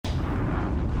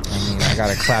I got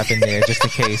to clap in there just in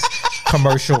case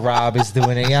Commercial Rob is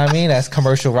doing it. You know what I mean? That's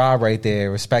Commercial Rob right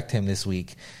there. Respect him this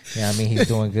week. You know what I mean? He's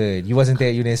doing good. You wasn't there.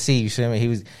 You didn't see. You see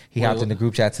him? He hopped in the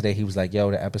group chat today. He was like,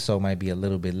 yo, the episode might be a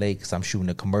little bit late because I'm shooting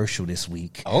a commercial this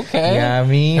week. Okay. You know what I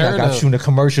mean? Heard I'm shooting a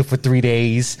commercial for 3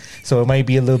 days. So it might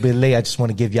be a little bit late. I just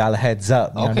want to give y'all a heads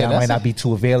up. You know what I mean? I might not be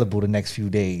too available the next few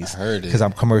days. I heard it. Because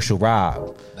I'm Commercial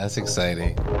Rob. That's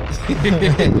exciting. You know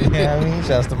what I mean?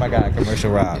 Shouts to my guy,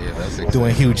 Commercial Rob. Yeah, that's exciting.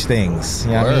 Doing huge things.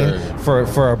 You know what I mean?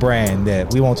 For a brand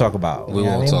that we won't talk about. We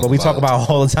won't talk But we talk about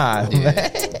all the time. Yeah.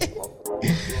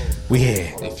 We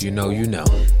here. If you know, you know.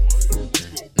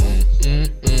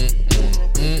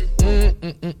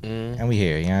 And we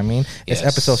here, you know what I mean? It's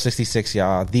Yes. episode 66,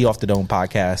 y'all. The Off the Dome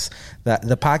podcast.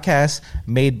 The podcast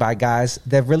made by guys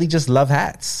that really just love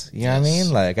hats. You know what I Yes.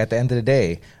 mean? Like, at the end of the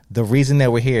day, the reason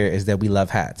that we're here is that we love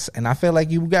hats. And I feel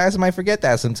like you guys might forget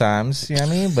that sometimes. You know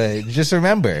what I mean? But just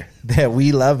remember that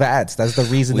we love hats. That's the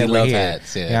reason We that we're love here.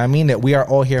 hats, yeah. You know what I mean? That we are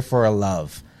all here for a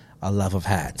love of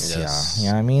hats, Yes. y'all. You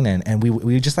know what I mean? And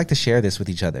we just like to share this with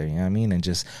each other, you know what I mean? And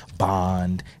just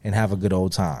bond and have a good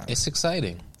old time. It's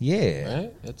exciting, Yeah.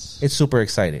 right? It's super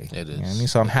exciting. It is. You know what I mean?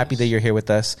 So I'm happy that you're here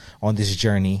with us on this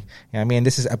journey. You know what I mean?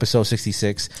 This is episode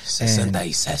 66. And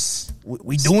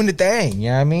we doing the thing. You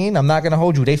know what I mean? I'm not going to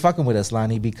hold you. They fucking with us,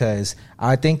 Lonnie, because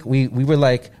I think we were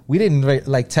like, we didn't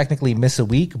like technically miss a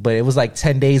week, but it was like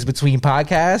 10 days between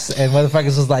podcasts. And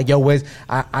motherfuckers was like, yo, it's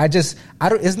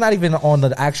not even on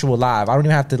the actual live. I don't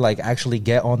even have to like actually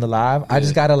get on the live. I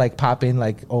just got to like pop in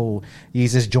like, oh, you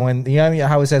just joined. You know what I mean?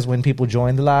 How it says when people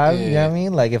join the live. Yeah. You know what I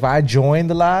mean? Like if I join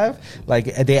the live,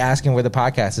 like they asking where the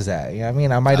podcast is at. You know what I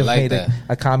mean? I might have like made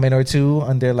a comment or two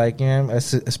under like, you know, a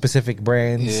specific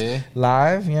brand's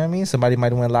live. You know what I mean? Somebody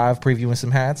might have went live previewing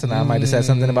some hats, and I might have said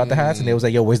something about the hats, and they was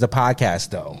like, yo, where's the podcast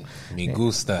though? Me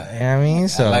gusta. You know what I mean?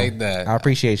 So I like that. I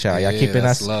appreciate y'all. Y'all keeping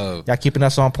that's us love. Y'all keeping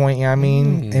us on point, you know what I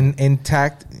mean?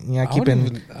 Intact. You know,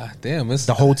 keeping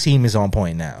the whole team is on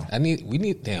point now. We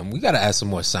gotta add some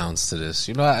more sounds to this.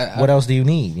 You know, what else do you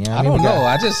need? You know what I don't know.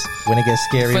 I just when it gets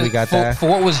scary, we got that. For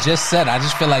what was just said, I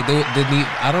just feel like they need.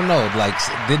 I don't know. Like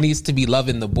there needs to be love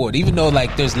in the board, even though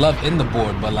like there's love in the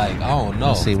board, but like I don't know.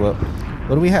 Let's see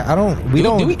what do we have?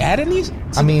 Do we add any?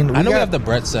 I mean, I know we have the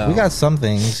Brett sound. We got some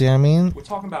things. You know what I mean? We're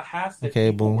talking about hats that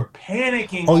okay, people boom. were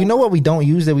panicking. Oh, you know what we don't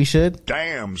use that we should?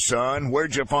 Damn, son,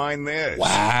 where'd you find this?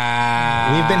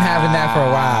 Wow. We've been having that for a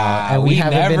while, and we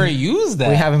haven't never been, used that.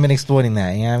 We haven't been exploiting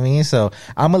that. You know what I mean? So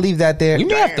I'm gonna leave that there. We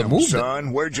may have to move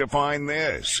son, where'd you find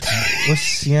this?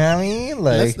 You know what I mean?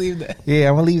 Like, let's leave that. Yeah,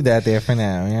 I'm gonna leave that there for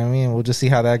now. You know what I mean? We'll just see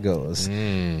how that goes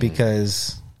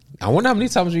because I wonder how many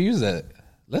times we use that.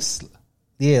 Let's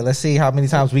see how many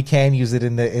times we can use it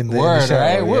in the word, show.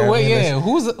 right? You know what I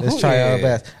mean? Let's try our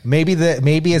best. Maybe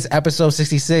it's episode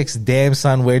 66. Damn,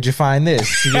 son, where'd you find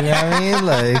this? You know what I mean?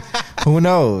 Like, who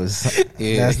knows?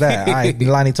 Yeah. That's that. All right,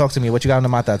 Lonnie, talk to me. What you got on the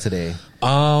mata today?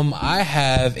 I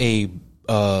have a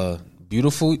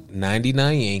beautiful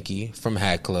 99 Yankee from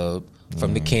Hat Club.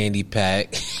 From the candy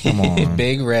pack. Come on.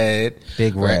 Big Red.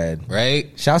 Right?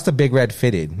 Shouts to Big Red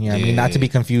Fitted. You know what I mean? Not to be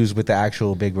confused with the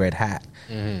actual Big Red hat.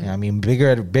 You know what I mean? Big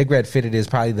Red Fitted is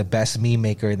probably the best meme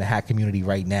maker in the hat community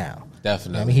right now.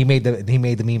 Definitely. I mean, he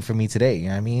made the meme for me today. You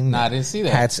know what I mean? Nah, I didn't see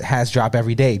that. Hats drop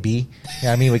every day, B. You know what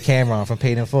I mean? With Cameron from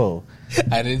Paid in Full.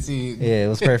 I didn't see. Yeah, it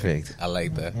was perfect. I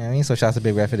like that. You know what I mean? So shouts to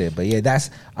Big Red Fitted. But yeah,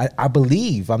 I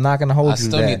believe, I'm not going to hold you. I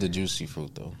still need the juicy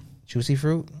fruit though. Juicy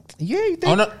fruit? Yeah, you think?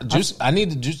 Oh no, I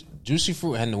need the juicy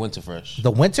fruit and the Winter Fresh.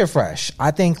 The Winter Fresh,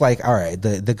 I think, like, all right,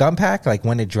 the gun pack, like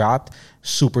when it dropped,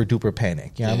 super duper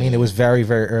panic. You know what I mean? It was very,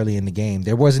 very early in the game.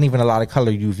 There wasn't even a lot of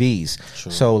color UVs.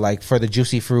 True. So like for the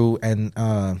juicy fruit and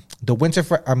the Winter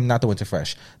Fresh, not the Winter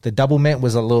Fresh, the double mint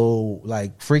was a little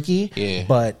like freaky. Yeah,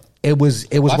 but it was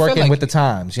working with the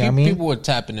times. You know what I mean? People were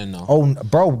tapping in though. Oh,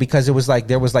 bro, because it was like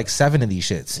there was like 7 of these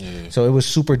shits. Yeah. So it was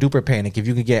super duper panic. If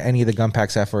you could get any of the gun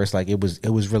packs at first, like it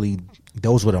was really,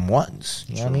 those were them ones.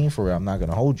 You know what I mean? For real, I'm not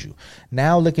gonna hold you.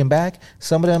 Now looking back,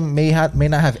 some of them may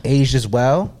not have aged as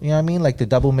well. You know what I mean? Like the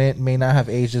double mint may not have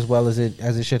aged as well as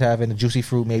it should have, and the juicy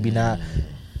fruit maybe not.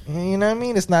 You know what I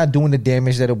mean? It's not doing the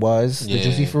damage that it was, the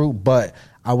juicy fruit, but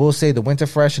I will say the Winter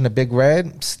Fresh and the Big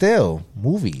Red, still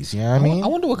movies. You know what I mean? I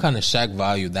wonder what kind of Shaq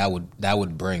value that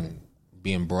would bring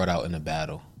being brought out in a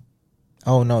battle.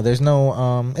 Oh no, there's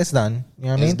no. It's done. You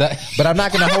know what I mean? But I'm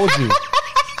not gonna hold you.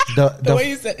 The way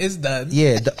you said it's done.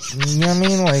 Yeah, you know what I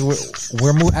mean? Like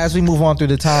as we move on through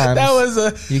the times. That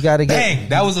was you gotta get. Bang!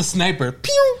 That was a sniper.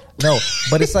 Pew! No,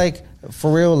 but it's like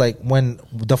for real. Like when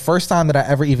the first time that I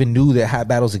ever even knew that hat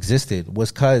battles existed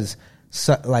was because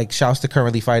like shouts to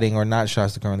Currently Fighting or not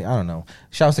shouts to Currently, I don't know.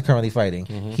 Shouts to Currently Fighting.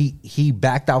 He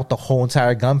backed out the whole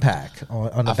entire gun pack on the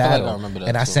I feel like battle. I remember that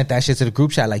and I too. sent that shit to the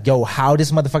group chat like, yo, how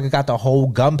this motherfucker got the whole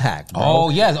gun pack, bro? Oh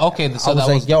yes, okay. So I was that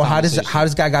like, was yo, the how conversation.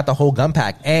 this guy got the whole gun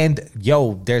pack? And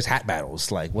yo, there's hat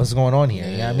battles. Like, what's going on here?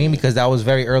 You know what I mean? Because that was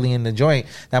very early in the joint.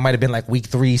 That might have been like week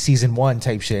 3, season 1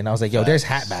 type shit. And I was like, yo, there's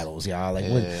hat battles, y'all. Like,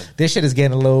 this shit is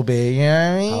getting a little bit, you know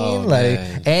what I mean? Oh, like,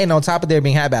 man. and on top of there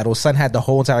being hat battles, Son had the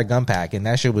whole entire gun pack, and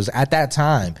that shit was at that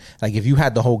time. Like, if you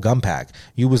had the whole gun pack,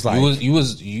 you was like, you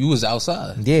was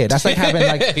outside. yeah, that's like having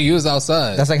like. you was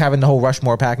outside. That's like having the whole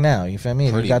Rushmore pack now. You feel me? If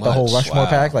you Pretty got the whole much. Rushmore Wow.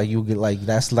 pack, like you get like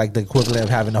that's like the equivalent of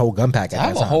having the whole gun pack at I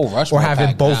have that a time. whole Rushmore or having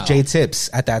pack both now. J tips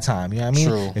at that time. You know what I mean?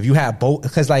 True. If you had both,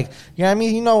 because like you know what I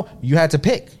mean, you had to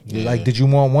pick. Like, did you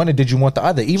want one or did you want the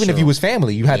other? Even if you was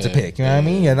family, you had to pick. You know what I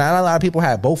mean? And not a lot of people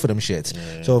had both of them shits.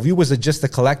 So if you was just a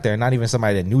collector, not even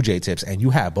somebody that knew J tips, and you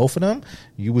had both of them,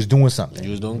 you was doing something.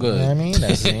 You was doing good. You know what I mean?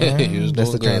 That's, you know, You was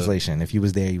that's the doing good. translation. If you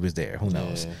was there, you was there. Who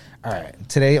knows? All right.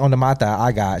 Today on the Mata,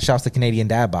 I got shouts to Canadian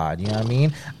Dad Bod. You know what I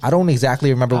mean? I don't exactly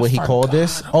remember what he called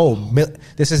this. Oh,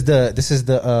 this is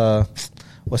the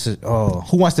what's it? Oh,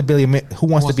 who wants to be a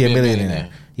millionaire?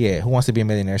 Yeah, Who Wants to Be a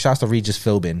Millionaire? Shouts to Regis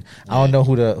Philbin. I don't know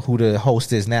who the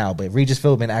host is now, but Regis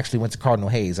Philbin actually went to Cardinal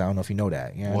Hayes. I don't know if you know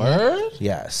that. You know what I mean? Word?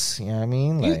 Yes. You know what I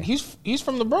mean? Like, He's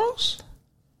from the Bronx.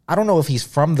 I don't know if he's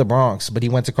from the Bronx, but he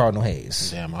went to Cardinal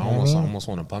Hayes. Damn, I You know what almost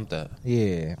want to pump that.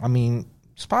 Yeah, I mean,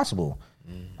 it's possible.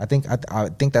 I think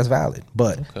that's valid.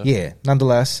 But yeah,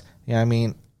 nonetheless, you know what I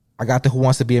mean? I got the Who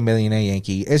Wants to Be a Millionaire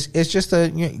Yankee. It's just a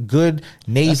good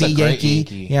Navy That's a great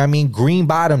Yankee. You know what I mean? Green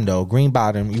bottom though. Green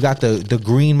bottom. You got the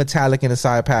green metallic in the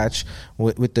side patch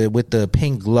with the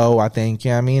pink glow, I think.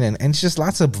 You know what I mean? And it's just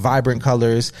lots of vibrant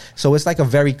colors. So it's like a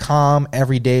very calm,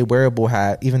 everyday wearable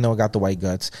hat, even though it got the white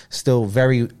guts. Still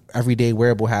very everyday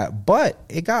wearable hat, but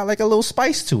it got like a little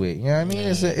spice to it. You know what I mean?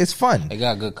 It's fun. It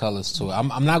got good colors too.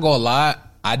 I'm not gonna lie.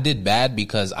 I did bad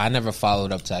because I never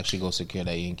followed up to actually go secure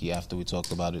that Yankee after we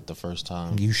talked about it the first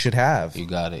time. You should have. You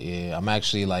got it, yeah. I'm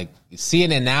actually like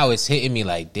seeing it now. It's hitting me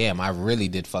like, damn, I really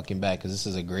did fucking bad because this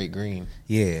is a great green.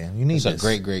 Yeah, you need It's this. a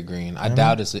great green. I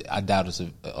doubt it's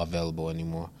available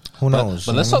anymore. Who knows?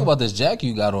 But let's talk about this jacket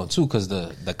you got on too, because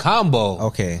the combo.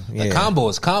 Okay, yeah. The combo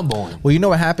is comboing. Well, you know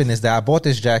what happened is that I bought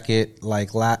this jacket like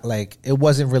it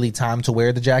wasn't really time to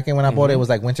wear the jacket when I bought it. It was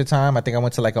like winter time. I think I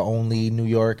went to like a Only New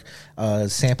York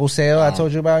sample sale I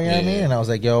told you about. You know what I mean? And I was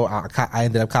like, yo, I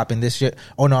ended up copping this shit.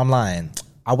 Oh no, I'm lying.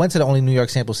 I went to the Only New York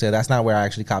sample sale. That's not where I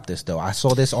actually copped this though. I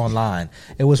saw this online.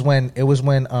 It was when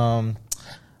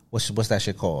what's that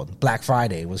shit called? Black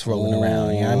Friday was rolling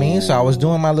around. You know what I mean? So I was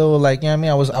doing my little like, you know what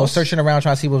I mean? I was searching around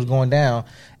trying to see what was going down.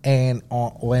 And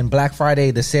when Black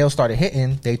Friday the sale started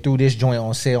hitting, they threw this joint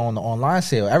on sale on the online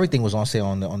sale. Everything was on sale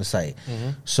on the site.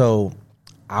 So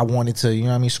I wanted to, you know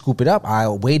what I mean, scoop it up. I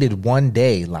waited one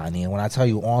day, Lonnie, and when I tell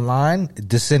you online, it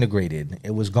disintegrated.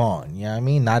 It was gone. You know what I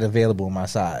mean? Not available in my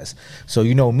size. So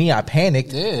you know me, I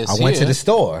panicked. Yeah, I went to the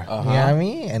store. You know what I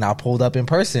mean? And I pulled up in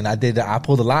person. I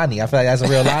pulled a Lonnie. I feel like that's a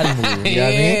real Lonnie move. You know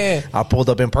what I mean? I pulled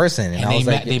up in person and I was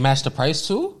like, they matched the price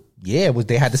too? yeah,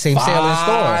 they had the same sale in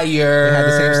store. Fire. They had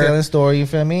the same sale in store, you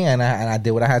feel me? And I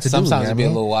did what I had to Sometimes do. you You know be what a I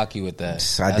mean? little wacky with that.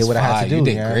 So I did what I had to do. You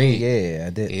did know what I great. mean? Yeah, I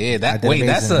did. Yeah, I did amazing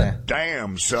that's a there.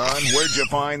 Damn, son, where'd you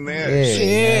find Yeah, this? you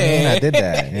know what I mean? I did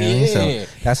that. You know what I mean? Yeah.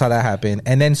 So that's how that happened.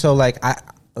 And then so like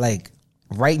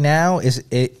right now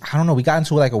I don't know, we got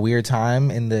into like a weird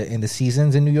time in the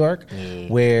seasons in New York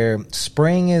where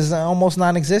spring is almost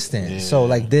non-existent. So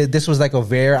like this was like a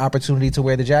rare opportunity to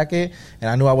wear the jacket, and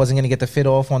I knew I wasn't going to get the fit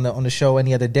off on the show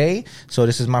any other day. So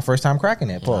this is my first time cracking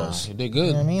it. Pause. You did good.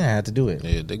 You know what I mean? I had to do it.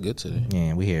 Yeah, they good today.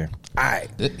 Yeah, we here. All right.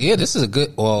 Yeah, this is a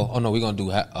good. Well, oh no, we're gonna do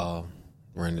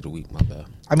Rain of the Week. My bad.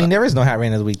 I mean, there is no hat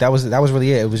rain of the week. That was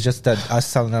really it. It was just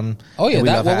us telling them. Oh yeah, that we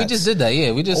love we hats. just did that.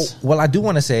 Yeah, we just. Well, I do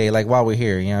want to say, like, while we're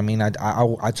here, you know what I mean?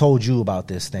 I told you about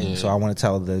this thing, so I want to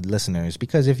tell the listeners,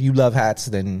 because if you love hats,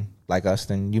 then like us,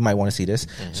 then you might want to see this.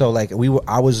 So like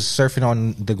I was surfing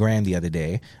on the gram the other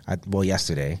day,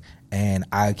 yesterday, and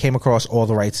I came across All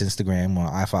the Right's Instagram. Well,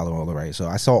 I follow All the Right, so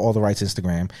I saw All the Right's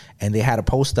Instagram, and they had a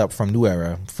post up from New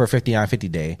Era for 5950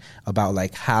 Day about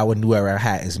like how a New Era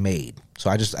hat is made. So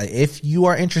if you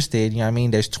are interested, you know what I mean,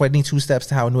 there's 22 steps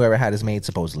to how a New Era hat is made,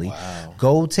 supposedly. Wow.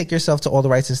 Go take yourself to All the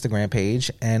Right's Instagram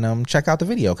page and check out the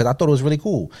video, because I thought it was really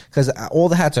cool, because all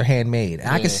the hats are handmade. And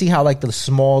I can see how like the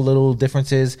small little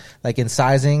differences like in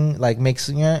sizing like makes,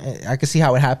 you know, I can see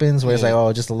how it happens where it's like,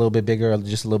 oh, just a little bit bigger or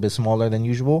just a little bit smaller than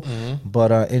usual.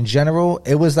 But in general,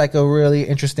 it was like a really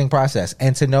interesting process.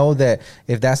 And to know that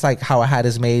if that's like how a hat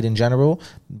is made in general,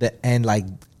 and like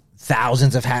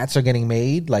thousands of hats are getting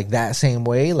made like that same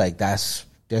way. Like there's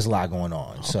a lot going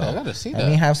on. Okay, so I gotta see that. I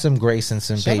mean, have some grace and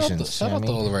some patience. Shout out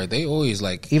to All Right. They always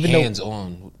like Even hands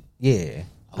on. Yeah.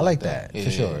 I like that yeah,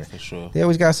 for sure. Yeah, for sure. They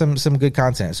always got some good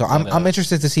content. So I'm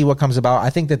interested to see what comes about. I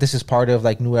think that this is part of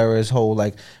like New Era's whole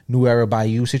like New Era by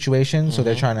You situation. So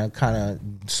they're trying to kind of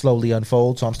slowly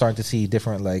unfold. So I'm starting to see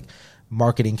different like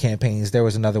marketing campaigns. There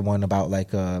was another one about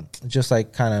like just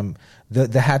like kind of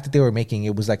the hat that they were making.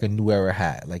 It was like a New Era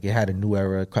hat. Like it had a New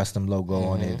Era custom logo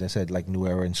on it that said like New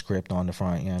Era and script on the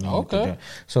front. You know what I mean? Okay.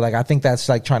 So like I think that's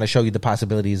like trying to show you the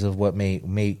possibilities of what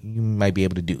you might be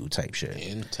able to do type shit.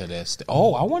 Interesting.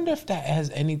 Oh, I wonder if that has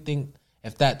anything.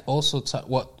 If that also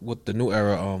what with the New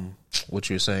Era, what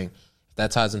you're saying, if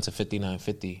that ties into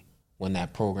 5950 when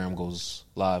that program goes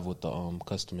live with the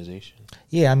customization.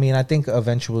 Yeah, I mean, I think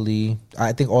eventually,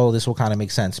 I think all of this will kind of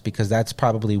make sense because that's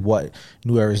probably what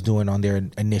New Era is doing on their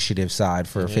initiative side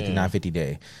for 5950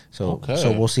 Day. So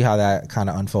we'll see how that kind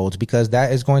of unfolds because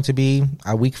that is going to be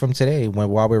a week from today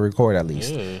while we record at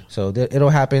least. Yeah. So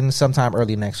it'll happen sometime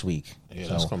early next week. Yeah, so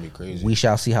that's gonna be crazy. We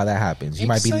shall see how that happens. You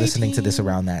might be listening to this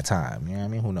around that time. You know what I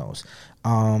mean? Who knows?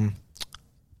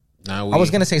 I was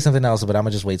gonna say something else, but I'm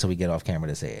gonna just wait till we get off camera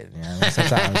to say it. You know?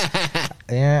 Sometimes,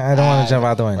 I don't want to jump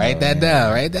out the window. Write that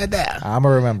down. I'm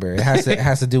gonna remember. It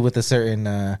has to do with a certain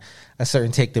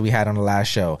take that we had on the last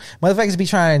show. Motherfuckers be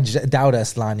trying to doubt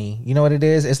us, Lonnie. You know what it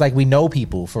is? It's like we know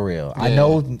people for real. Yeah.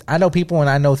 I know people, and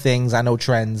I know things. I know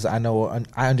trends. I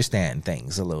understand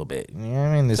things a little bit. You know what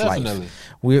I mean? This Definitely.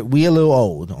 life. We a little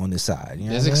old on this side. You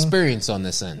know There's experience on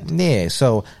this end. Yeah.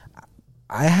 So.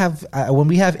 When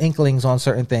we have inklings on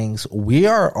certain things, we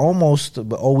are almost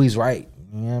always right.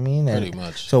 You know what I mean? Pretty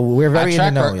much. So we're very Our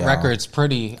in the know, track record's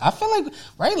pretty. I feel like,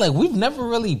 right? Like we've never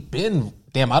really been.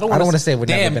 Damn, I don't want to say we've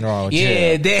never been wrong.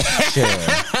 Yeah, chill.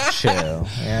 You know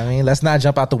what I mean? Let's not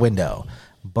jump out the window.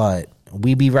 But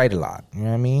we be right a lot. You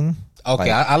know what I mean?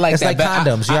 Okay, I like it's that. It's like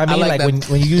condoms. You know what I mean? Like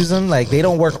when you use them, like they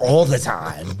don't work all the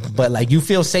time, but like you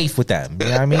feel safe with them. You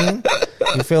know what I mean?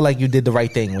 You feel like you did the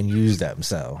right thing when you use them.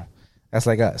 So. That's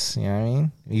like us, you know what I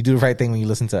mean? You do the right thing when you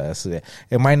listen to us. It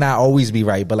might not always be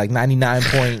right, but like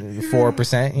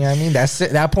 99.4%, you know what I mean? That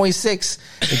 0.6,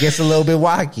 it gets a little bit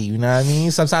wacky, you know what I mean?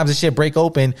 Sometimes the shit break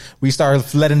open, we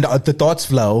start letting the thoughts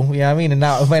flow, you know what I mean? And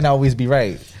now it might not always be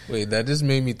right. Wait, that just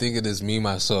made me think of this meme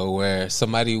I saw where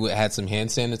somebody had some hand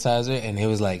sanitizer and it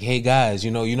was like, hey guys,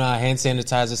 you know how hand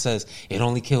sanitizer says it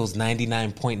only kills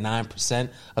 99.9%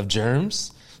 of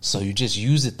germs? So you just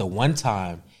use it the one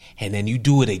time. And then you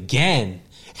do it again.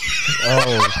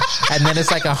 And then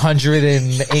it's like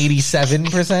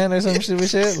 187% or some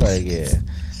shit. Like, yeah.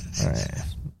 All right.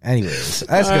 Anyways,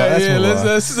 let's go.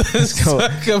 Let's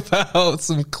talk about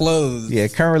some clothes. Yeah,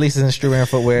 current releases in streetwear and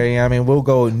footwear. You know what I mean, we'll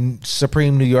go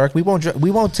Supreme New York. We won't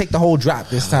take the whole drop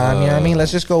this time. You know what I mean?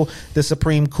 Let's just go the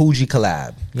Supreme Coogee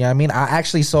collab. You know what I mean? I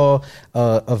actually saw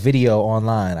a video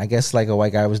online. I guess like a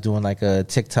white guy was doing like a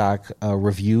TikTok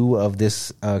review of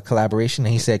this collaboration,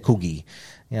 and he said Coogee.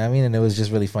 You know what I mean? And it was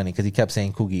just really funny because he kept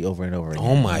saying Coogee over and over again.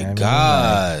 Oh my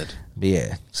God! But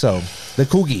yeah, so the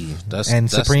Coogee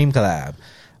and Supreme collab.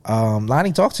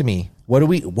 Lonnie, talk to me. What are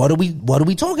we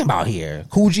talking about here?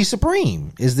 Coogee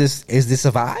Supreme. Is this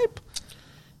a vibe?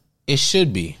 It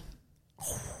should be.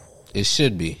 It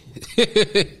should be.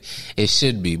 It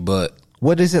should be, but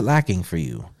what is it lacking for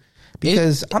you?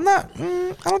 Because I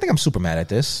don't think I'm super mad at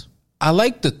this. I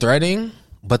like the threading,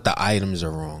 but the items are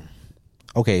wrong.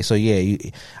 Okay, so yeah,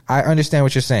 I understand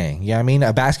what you're saying. Yeah, I mean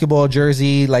a basketball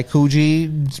jersey like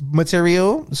Coogee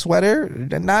material sweater,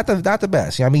 not the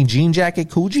best. You know what I mean jean jacket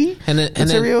Coogee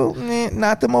material,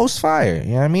 not the most fire. You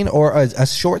know what I mean, or a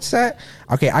short set.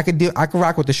 Okay, I could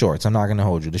rock with the shorts. I'm not gonna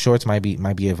hold you. The shorts might be a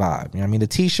vibe. You know what I mean? The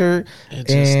t-shirt,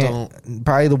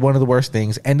 probably one of the worst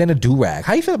things, and then a do rag.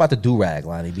 How you feel about the do rag,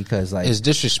 Lonnie? Because like it's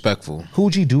disrespectful.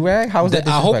 Coogee do rag. How is that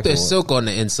disrespectful? I hope there's silk on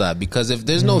the inside because if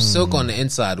there's no silk on the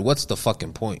inside, what's the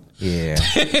fucking point? Yeah.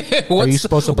 Are you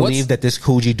supposed to believe that this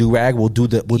Coogee do rag will do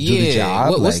the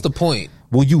job? What's the point?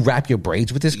 Will you wrap your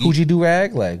braids with this Coogee do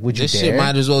rag? Like, would you this dare? Shit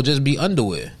might as well just be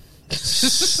underwear.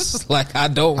 Like I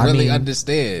don't really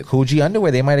understand. Coogee underwear,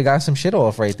 they might have got some shit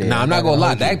off right there. Nah, I'm not gonna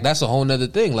lie. That's a whole nother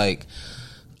thing. Like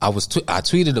I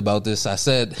tweeted about this. I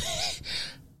said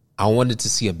I wanted to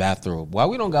see a bathrobe. Why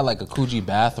we don't got like a Coogee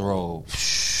bathrobe?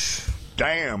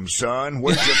 Damn, son,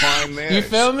 where'd you find this? You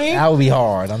feel me? That would be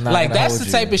hard. I'm not like that's the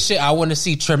type of shit I want to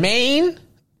see. Tremaine,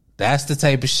 That's the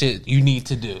type of shit you need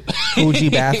to do.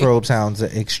 Coogee bathrobe sounds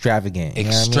extravagant.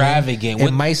 Extravagant. You know what I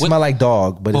mean? It might smell like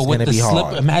dog, but it's going to be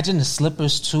hard. Imagine the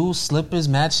slippers too. Slippers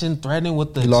matching, threading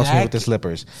with the jacket. You lost me with the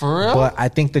slippers. For real? But I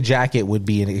think the jacket would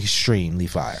be extremely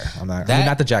fire.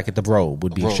 Not the jacket, the robe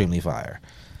would be extremely fire.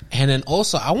 And then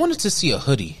also, I wanted to see a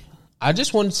hoodie. I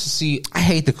just wanted to see. I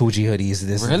hate the Coogee hoodies.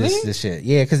 This shit.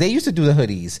 Yeah, because they used to do the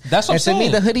hoodies. That's what I'm saying. To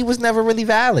me, the hoodie was never really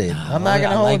valid. I'm not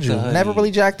gonna hold you. Never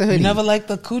really jacked the hoodie. You never liked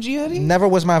the Coogee hoodie? Never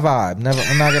was my vibe. Never.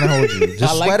 I'm not gonna hold you. The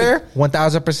sweater,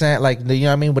 1000%. Like you know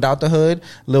what I mean, without the hood,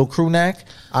 little crew neck.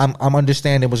 I'm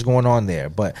understanding what's going on there,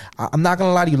 but I'm not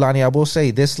gonna lie to you, Lonnie. I will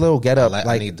say this little getup.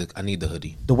 I need the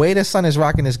hoodie. The way the son is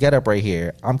rocking this getup right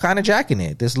here, I'm kind of jacking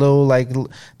it. This little the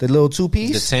little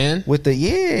 2-piece, the tan with the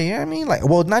you know what I mean. Like,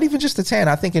 well, not even just the tan.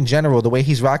 I think in general, the way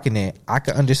he's rocking it, I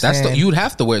could understand. You'd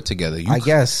have to wear it together. I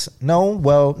guess no.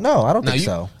 Well, no, I don't think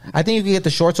so. I think you can get the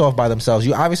shorts off by themselves.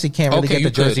 You obviously can't really get the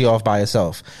jersey off by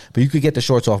itself, but you could get the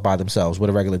shorts off by themselves with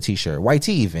a regular t-shirt, white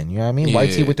tee even. You know what I mean? Yeah.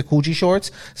 White tee with the Coogee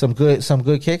shorts, some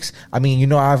good kicks. I mean, you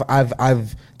know,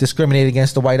 I've discriminated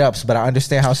against the white ups, but I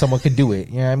understand how someone could do it.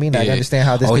 You know what I mean? I understand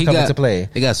how this could come into play.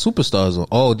 They got superstars on.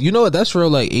 Oh, you know what? That's real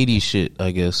like 80s shit,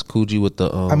 I guess. Coogee with the.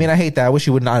 I mean, I hate that. I wish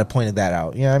you would not have pointed that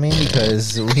out. You know what I mean?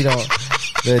 Because we don't.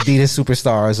 The Adidas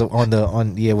superstars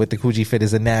with the Coogee fit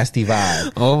is a nasty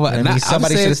vibe. Oh my! I mean,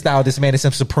 somebody should have styled this man in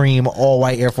some Supreme all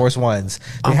white Air Force Ones.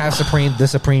 They have the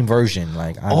Supreme version.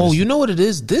 Like, you know what it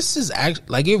is? This is actually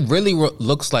like it really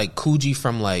looks like Coogee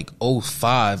from like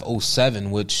 05,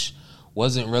 07, which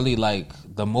wasn't really like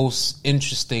the most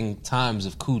interesting times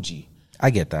of Coogee. I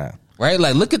get that. Right,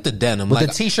 like look at the denim. But the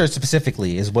t-shirt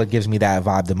specifically is what gives me that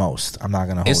vibe the most. I'm not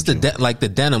gonna hold it's the the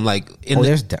denim, like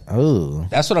there's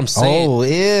that's what I'm saying. Oh,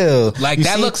 ew! Like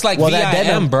that looks like VIM,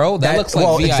 denim, bro. That looks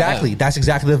like VIM. Exactly. That's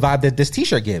exactly the vibe that this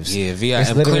t-shirt gives. Yeah,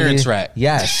 VIM clearance rack.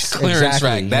 Yes, clearance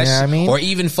rack. That's, you know what I mean? Or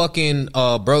even fucking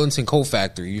Burlington Coat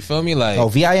Factory. You feel me?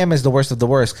 Like VIM is the worst of the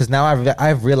worst because now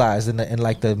I've realized in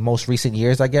like the most recent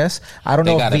years, I guess I don't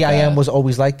know if VIM was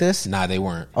always like this. Nah, they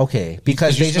weren't. Okay,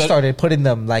 because they just started putting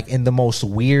them like in the most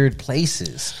weird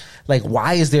places. Like,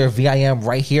 why is there a VIM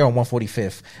right here on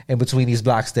 145th in between these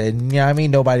blocks that, you know what I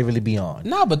mean, nobody really be on?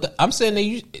 No, but I'm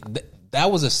saying that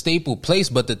was a staple place,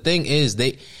 but the thing is,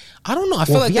 I don't know. I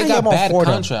feel like VIM they got bad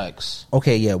contracts.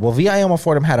 Okay, yeah. Well, VIM on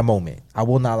Fordham had a moment. I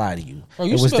will not lie to you. Bro,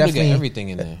 you used to get everything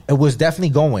in there. It was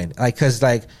definitely going. Like, because,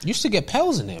 like... You used to get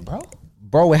Pels in there, bro.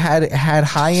 Bro, it had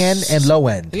high end and low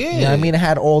end. Yeah. You know what I mean? It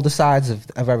had all the sides of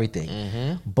everything.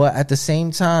 Mm-hmm. But at the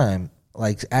same time,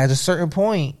 like at a certain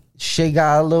point, shit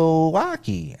got a little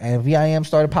wacky, and VIM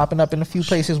started popping up in a few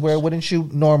places where it wouldn't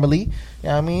shoot normally. You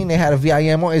know what I mean? They had a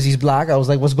VIM on Izzy's block. I was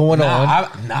like, what's going on?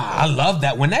 I love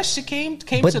that. When that shit came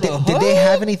but to the hood. Did they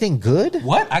have anything good?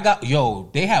 What?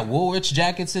 They had Woolrich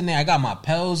jackets in there. I got my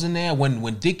Pels in there.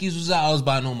 When Dickies was out, I was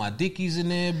buying all my Dickies in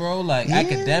there, bro. Like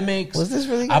Academics. Was this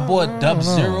really good? I bought Dub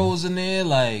Zeros in there.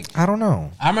 Like, I don't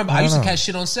know. I remember I used to catch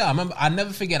shit on sale. I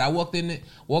never forget. I walked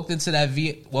into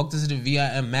the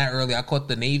VIM mat early. I caught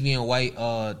the navy and white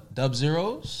Dub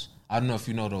Zeros. I don't know if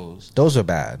you know those. Those are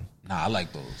bad. Nah, I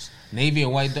like those. Navy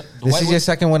and white. This is your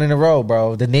second one in a row,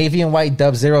 bro. The navy and white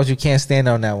Dub Zeros, you can't stand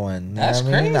on that one. That's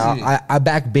crazy. I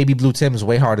back baby blue Tims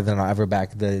way harder than I ever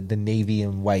back the navy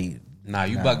and white. Nah,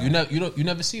 you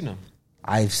never seen them.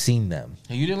 I've seen them.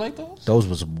 And you didn't like those? Those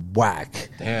was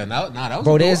whack. Damn, that was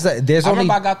bro. There's I only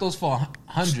remember I got those for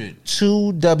 100.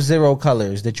 2 Dub Zero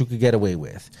colors that you could get away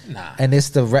with. Nah, and it's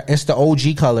the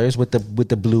OG colors with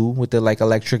the blue with the like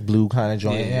electric blue kind of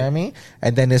joint. Yeah. You know what I mean?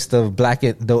 And then it's the black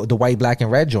the white, black,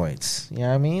 and red joints. You know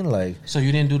what I mean? Like, so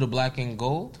you didn't do the black and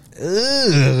gold?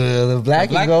 The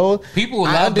black and gold. People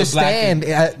love the black and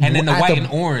then the white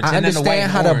and orange. I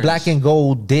understand how the black and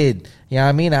gold did. You know what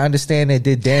I mean? I understand it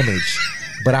did damage.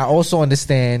 But I also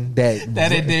understand that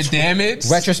it did damage.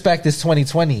 Retrospect is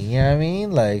 2020. You know what I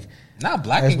mean? Like,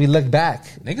 black. As we look back,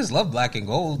 niggas love black and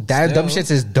gold. Them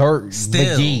shits is dirt.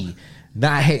 Still, McGee,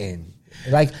 not hitting.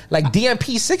 Like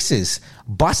DMP 6s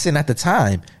busting at the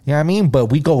time. You know what I mean? But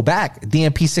we go back.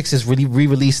 DMP 6s really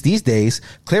re-released these days.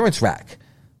 Clearance rack.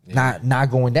 Yeah.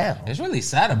 Not going down. It's really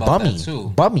sad about that too.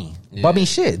 Bummy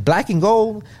shit. Black and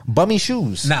gold bummy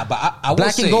shoes. Nah, but I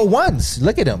black and gold ones.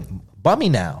 Look at them. Bummy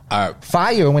now.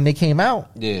 Fire when they came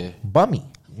out. Yeah. Bummy.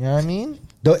 You know what I mean?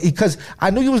 Because I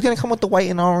knew you was gonna come with the white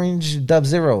and orange Dub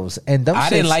Zeros, and them I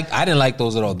didn't like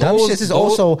those at all. Those shits is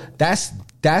also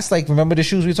that's like, remember the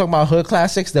shoes we talking about, hood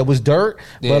classics that was dirt,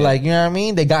 but like, you know what I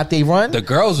mean? They got they run. The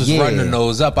girls was running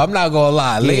those up. I'm not gonna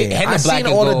lie. I seen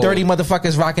all the dirty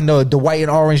motherfuckers rocking the white and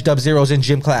orange Dub Zeros in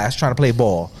gym class trying to play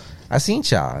ball. I seen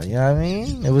y'all. You know what I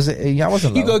mean? It was y'all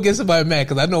wasn't low. You go get somebody mad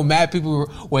because I know mad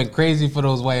people went crazy for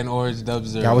those white and orange Dub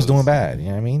Zeros. Y'all was doing bad. You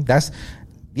know what I mean? That's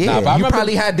you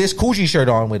probably had this Coogee shirt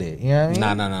on with it. You know what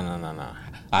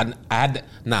I mean?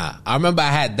 Nah. I remember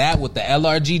I had that with the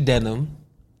LRG denim.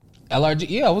 LRG,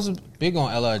 yeah, I was big on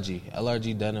LRG.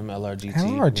 LRG denim, LRG.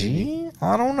 LRG?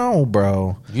 I don't know,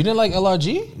 bro. You didn't like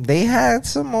LRG? They had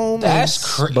some moments.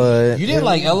 That's crazy. But you didn't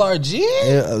like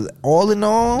LRG? All in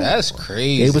all, that's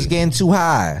crazy. They was getting too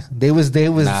high. They was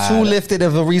too lifted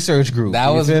of a research group. That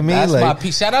was me. That's like, my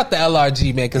piece. Shout out to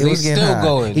LRG, man, because they still high.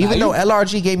 Going. Even though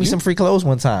LRG gave me some free clothes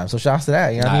one time, so shouts to that.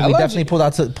 You know what I mean? We definitely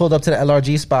pulled up to the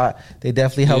LRG spot. They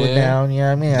definitely held it down. You know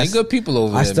what I mean? They good people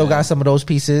over there. I still got some of those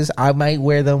pieces. I might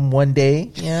wear them one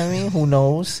day. You know what I mean? Who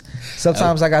knows?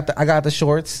 Sometimes I got the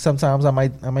shorts. Sometimes I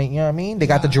might. You know what I mean? They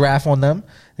got the giraffe on them.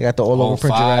 They got the all over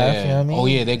print giraffe. You know what I mean? Oh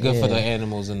yeah, they're good for the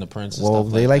animals and the prints. And stuff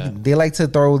they like to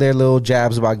throw their little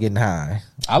jabs about getting high.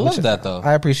 I love that though.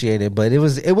 I appreciate it, but it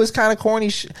was kind of corny.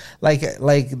 Like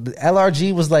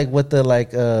LRG was like what the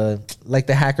like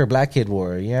the hacker black kid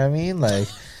wore. You know what I mean? Like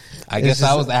I guess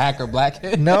I was the hacker black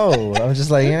kid. No, I'm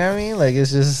just like, you know what I mean? Like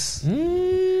it's just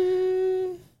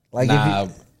like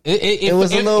it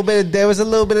was a little bit. There was a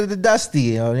little bit of the dusty.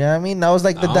 You know what I mean? That was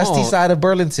like the dusty side of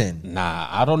Burlington. Nah,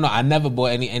 I don't know. I never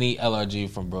bought any LRG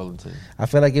from Burlington. I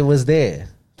feel like it was there.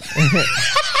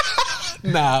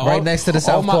 Nah, right next to the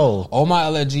South Pole. All my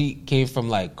LRG came from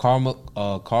like Karma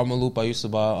Loop. I used to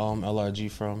buy LRG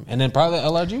from, and then probably the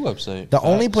LRG website. The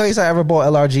only place I ever bought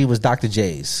LRG was Dr.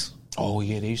 J's. Oh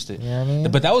yeah, they used to. You know what I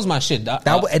mean? But that was my shit.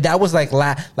 That was like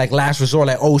last resort.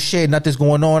 Like, oh shit, nothing's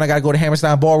going on. I gotta go to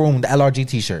Hammerstein Ballroom. The LRG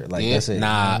T-shirt. Like that's it.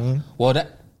 Nah. You know what I mean? Well,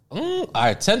 that. All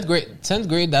right, 10th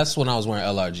grade. That's when I was wearing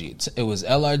LRG. It was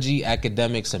LRG,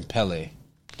 Academics, and Pele.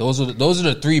 Those are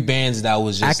the three bands that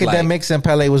was just Academics and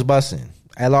Pele was busting.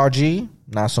 LRG,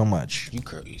 not so much. You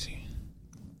crazy.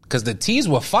 Because the tees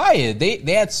were fire. They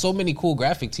had so many cool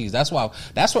graphic tees. That's what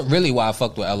really why I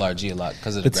fucked with LRG a lot.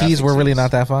 Because of the tees were really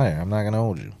not that fire. I'm not gonna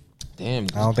hold you. Damn,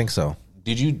 I don't think so.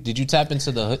 Did you tap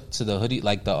into the hoodie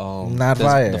like the not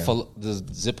fire the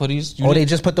zip hoodies? They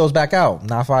just put those back out.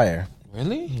 Not fire.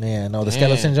 Really? Yeah, no, the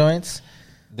skeleton joints.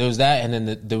 There was that, and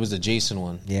then there was the Jason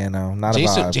one. Yeah, no, not a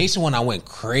vibe. Jason one I went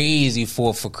crazy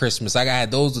for Christmas. I had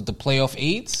those with the playoff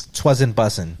 8s. Twasn't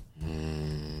bussin'.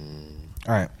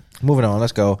 All right, moving on.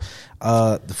 Let's go.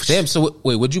 Damn. So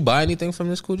wait, would you buy anything from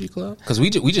this Coogee Club? Because we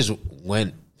just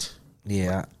went.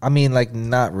 Yeah, I mean, like,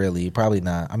 not really. Probably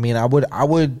not. I mean, I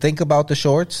would think about the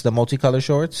shorts, the multicolor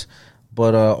shorts,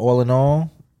 but all in all,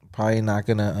 probably not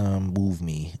gonna move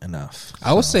me enough.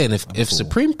 I was saying if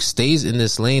Supreme stays in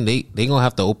this lane, they gonna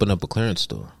have to open up a clearance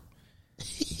store.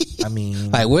 I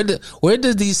mean, like where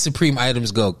does these Supreme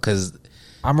items go? Because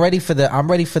I'm ready for the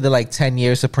like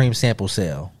 10-year Supreme sample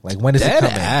sale. Like, when is it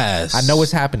coming? I know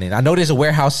it's happening. I know there's a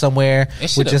warehouse somewhere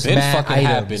with just mad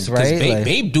items, right?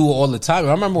 Babe do it all the time.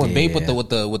 I remember when Babe with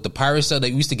the pirate stuff, they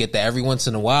used to get that every once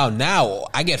in a while. Now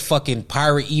I get fucking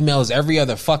pirate emails every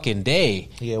other fucking day.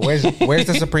 Yeah, where's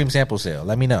the Supreme sample sale?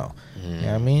 Let me know. You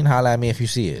know what I mean? Holla at me if you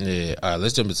see it. Yeah. All right,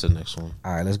 let's jump into the next one.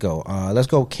 All right, let's go. Let's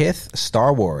go Kith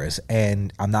Star Wars.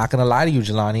 And I'm not gonna lie to you,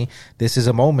 Jelani. This is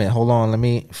a moment. Hold on, let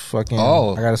me fucking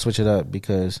I gotta switch it up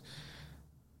because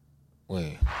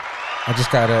wait. I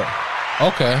just gotta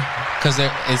because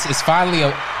it's finally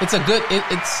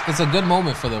it's a good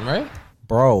moment for them, right?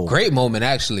 Bro, great moment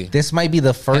actually. This might be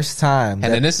the first time.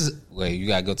 And then this is you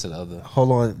gotta go to the other.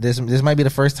 Hold on, this might be the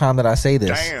first time that I say this.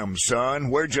 Damn, son,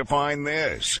 where'd you find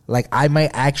this? Like, I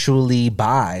might actually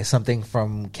buy something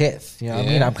from Kith. You know what I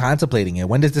mean? I'm contemplating it.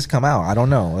 When does this come out? I don't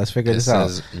know. Let's figure this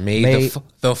out. May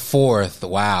the 4th.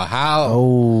 Wow, how?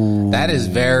 Oh, that is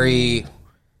very.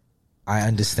 I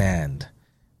understand.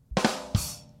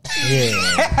 Yeah, you know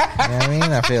what I mean?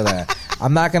 I feel that.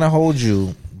 I'm not gonna hold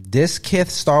you. This Kith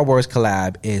Star Wars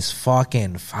collab is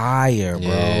fucking fire, bro.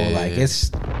 Yeah. Like, this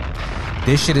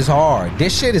shit is hard.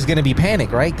 This shit is gonna be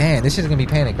Panic, right? Damn, this shit is gonna be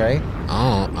Panic, right?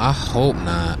 I hope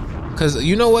not. Cause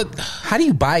you know what? How do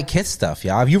you buy Kith stuff,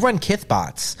 y'all? If you run Kith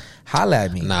bots, holla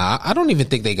at me. Nah, I don't even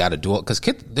think they got to do it. Cause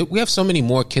Kith, we have so many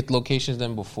more Kith locations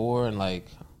than before, and like,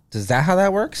 is that how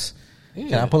that works? Yeah.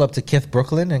 Can I pull up to Kith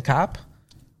Brooklyn and cop?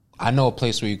 I know a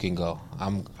place where you can go.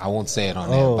 I won't say it on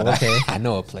there, but okay. I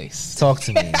know a place. Talk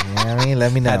to me. You know what I mean?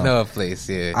 Let me know. I know a place,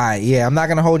 yeah. All right, yeah, I'm not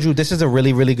going to hold you. This is a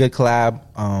really, really good collab.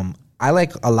 I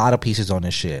like a lot of pieces on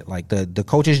this shit. Like, the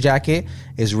coach's jacket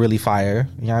is really fire.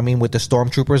 You know what I mean? With the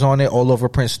Stormtroopers on it, all over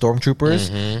print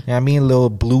Stormtroopers. Mm-hmm. You know what I mean? Little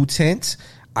blue tint.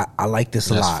 I like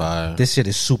this a That's lot. fire. This shit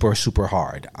is super, super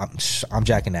hard. I'm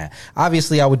jacking that.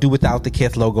 Obviously, I would do without the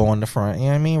Kith logo on the front. You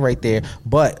know what I mean? Right there.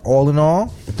 But all in all,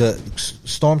 the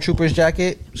Stormtroopers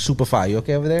jacket, super fire. You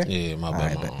okay over there? Yeah, my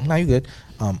bad. All right, no, you good.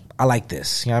 I like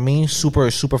this. You know what I mean?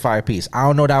 Super, super fire piece. I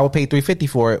don't know that I would pay $350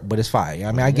 for it, but it's fire. You know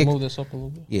what I mean? I get move this up a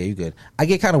little bit. Yeah, you good. I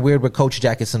get kind of weird with Coach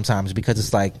jackets sometimes because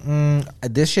it's like,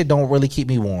 this shit don't really keep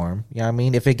me warm. You know what I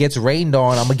mean? If it gets rained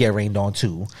on, I'm gonna get rained on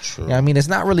too. True. You know what I mean? It's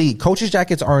not really, Coach's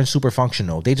jackets aren't super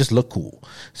functional. They just look cool.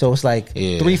 So it's like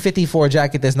 $350 for a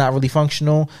jacket that's not really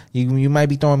functional. You might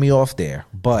be throwing me off there,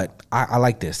 but I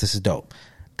like this. This is dope.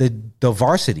 The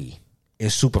varsity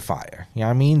is super fire. You know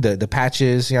what I mean? The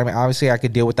patches, you know what I mean? Obviously I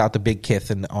could deal without the big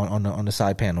Kith on the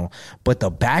side panel. But the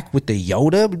back with the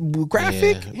Yoda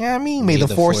graphic, you know what I mean? May the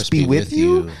force be with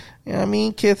you. You know what I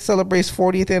mean? Kith celebrates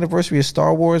 40th anniversary of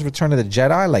Star Wars Return of the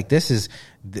Jedi. Like this is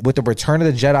with the Return of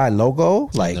the Jedi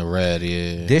logo, like the red,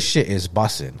 yeah. This shit is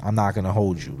bussin'. I'm not gonna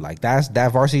hold you. Like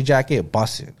that varsity jacket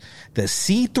bussin'. The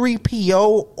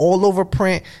C3PO all over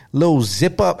print, little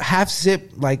zip up, half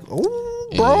zip, like ooh.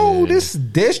 Bro,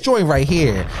 this joint right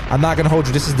here. I'm not gonna hold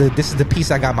you. This is the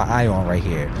piece I got my eye on right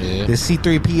here. Yeah. The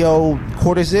C3PO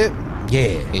quarter zip.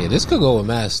 Yeah, this could go with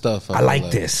mad stuff. I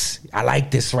like this. I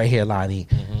like this right here, Lonnie.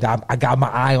 I got my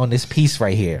eye on this piece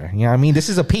right here. You know what I mean? This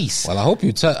is a piece. Well, I hope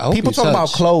you touch. People talk about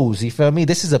clothes. You feel me?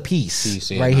 This is a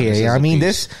piece right here. You know what I mean?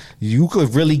 This you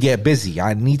could really get busy.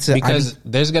 I need to because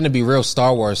there's going to be real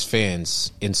Star Wars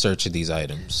fans in search of these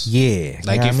items. Yeah,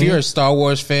 like if you're a Star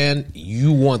Wars fan,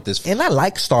 you want this. And I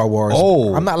like Star Wars.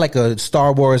 Oh, I'm not like a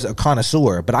Star Wars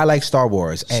connoisseur, but I like Star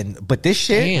Wars. But this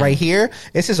shit right here,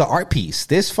 this is an art piece.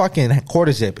 This fucking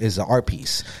quarter zip is an art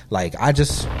piece. Like I'm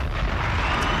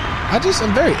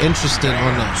very interested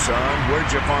on that. Son,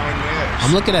 where'd you find this?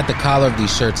 I'm looking at the collar of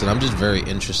these shirts, and I'm just very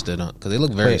interested on because they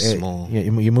look very small.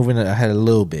 You're moving ahead a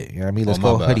little bit. You know what I mean? Let's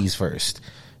go hoodies first.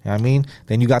 You know what I mean?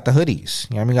 Then you got the hoodies.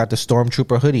 You know what I mean? You got the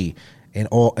Stormtrooper hoodie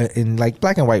in like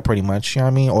black and white, pretty much. You know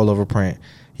what I mean? All over print.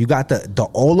 You got the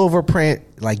all over print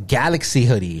like Galaxy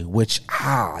hoodie, which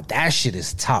that shit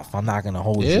is tough. I'm not gonna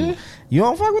hold you. You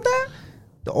don't fuck with that?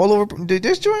 The all over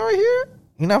this joint right here.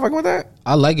 You not fucking with that?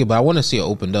 I like it, but I want to see it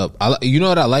opened up. You know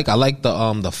what I like? I like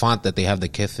the font that they have the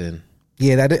Kith in.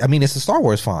 Yeah, it's a Star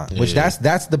Wars font, which that's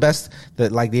the best.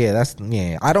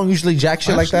 I don't usually jack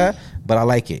shit like that, but I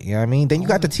like it. You know what I mean? Then you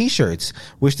got the t-shirts,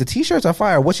 which the t-shirts are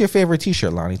fire. What's your favorite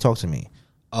t-shirt, Lonnie? Talk to me.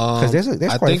 Because there's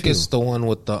I quite think a few. it's the one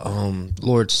with the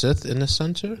Lord Sith in the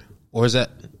center, or is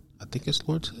that? I think it's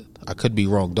Lord Sith. I could be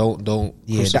wrong. Don't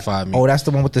crucify me. Oh, that's the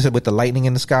one with the lightning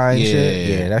in the sky and shit?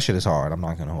 Yeah, that shit is hard. I'm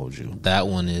not going to hold you. That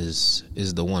one is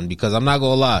the one because I'm not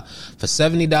going to lie. For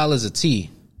 $70 a tee,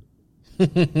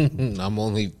 I'm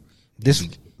only...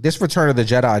 This Return of the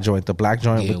Jedi joint, the black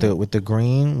joint with the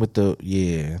green, with the...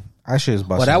 Yeah, that shit is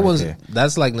busting. But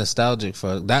that's like nostalgic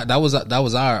for... That was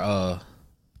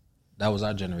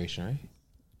our generation, right?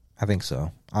 I think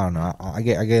so. I don't know. I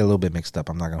get a little bit mixed up.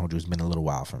 I'm not gonna hold you. It's been a little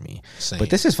while for me. Same. But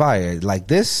this is fire. Like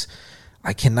this,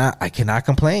 I cannot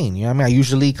complain. You know what I mean? I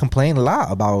usually complain a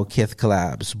lot about Kith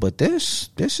collabs, but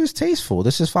this is tasteful.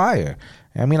 This is fire.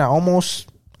 I mean, I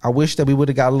wish that we would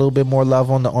have got a little bit more love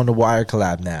on the Wire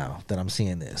collab now that I'm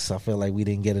seeing this. I feel like we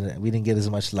didn't get as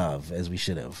much love as we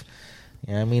should have.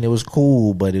 You know what I mean? It was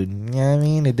cool, but you know what I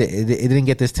mean? It didn't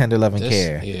get this tender love and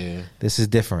care. Yeah. This is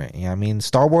different. You know what I mean?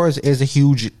 Star Wars is a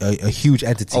huge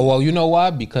entity. Oh, well, you know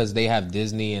why? Because they have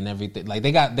Disney and everything. Like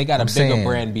they got a bigger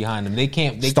brand behind them. They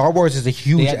can't Star Wars is a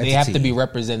huge entity. They have to be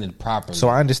represented properly. So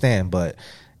I understand, but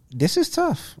this is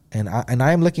tough. And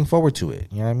I am looking forward to it.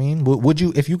 You know what I mean? Would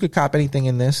you, if you could cop anything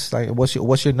in this, like what's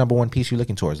your number one piece you're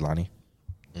looking towards, Lonnie?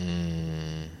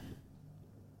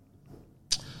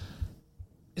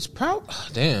 It's probably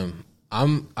damn.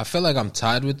 I feel like I'm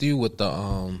tied with you with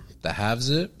the half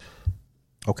zip.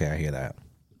 Okay, I hear that.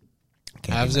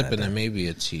 Half zip and then maybe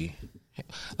a tee.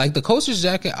 Like the Coaster's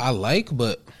jacket, I like,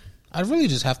 but I really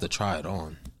just have to try it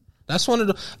on. That's one of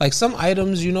the like some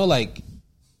items, you know, like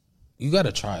you got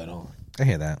to try it on. I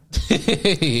hear that. Yeah,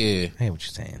 I hear what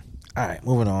you're saying. All right,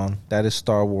 moving on. That is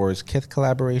Star Wars Kith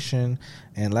collaboration,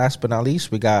 and last but not least,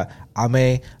 we got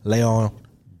Ame Leon.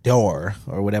 Door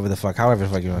or whatever the fuck, however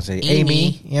the fuck you want to say,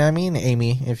 Amy. You know what I mean?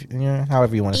 Amy, if you know,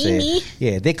 however you want to say it.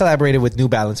 Yeah, they collaborated with New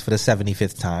Balance for the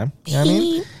 75th time. You know what I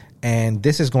mean? And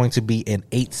this is going to be an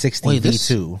 860 V2.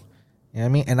 You know what I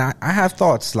mean? And I have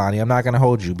thoughts, Lonnie. I'm not going to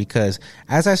hold you because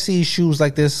as I see shoes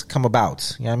like this come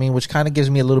about, you know what I mean? Which kind of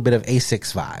gives me a little bit of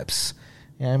Asics vibes.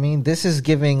 You know what I mean? This is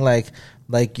giving like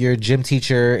like your gym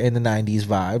teacher in the 90s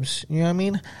vibes. You know what I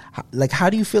mean? Like, how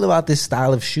do you feel about this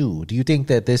style of shoe? Do you think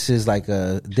that this is like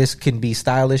this can be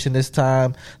stylish in this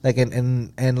time? Like,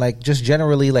 and like just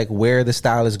generally like where the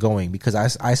style is going? Because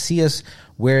I see us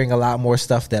wearing a lot more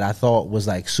stuff that I thought was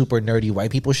like super nerdy white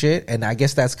people shit. And I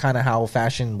guess that's kind of how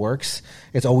fashion works.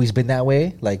 It's always been that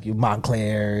way. Like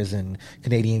Montclairs and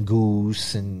Canadian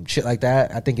Goose and shit like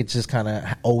that. I think it just kind of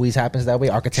always happens that way.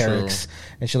 Arc'teryx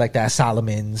and shit like that.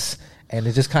 Salomon's. And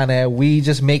it just kind of, we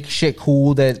just make shit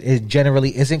cool that it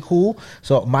generally isn't cool.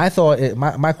 So my thought,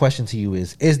 my question to you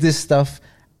is this stuff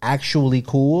actually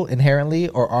cool inherently,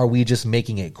 or are we just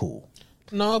making it cool?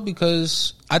 No,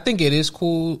 because I think it is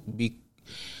cool.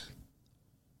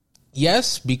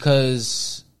 Yes,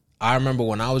 because I remember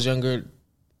when I was younger,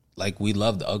 like we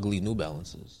loved the ugly New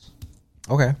Balances.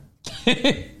 Okay.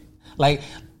 Like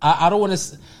I don't want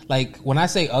to, like when I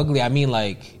say ugly, I mean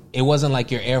like it wasn't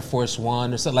like your Air Force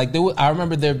One or something. Like I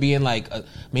remember there being like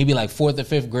maybe like 4th or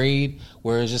 5th grade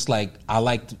where it's just like I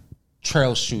liked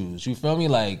trail shoes. You feel me?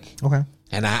 Like okay.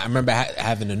 And I remember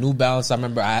having a New Balance. I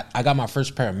remember I got my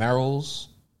first pair of Merrells.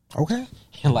 Okay.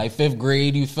 In like 5th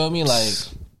grade. You feel me? Like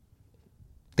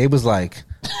they was like,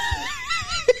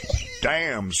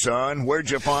 damn, son, where'd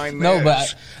you find this? No,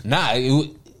 but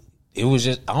it was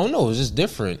just, I don't know. It was just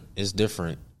different. It's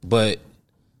different, but.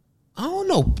 I don't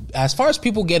know. As far as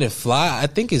people getting fly, I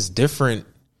think it's different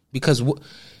because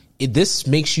this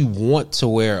makes you want to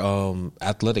wear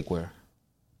athletic wear.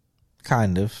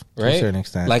 Kind of, right? To a certain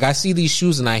extent. Like I see these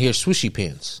shoes and I hear swooshy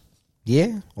pants.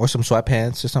 Yeah, or some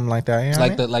sweatpants or something like that. You know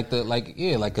like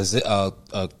a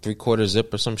 3/4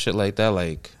 zip or some shit like that.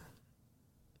 Like,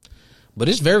 but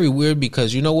it's very weird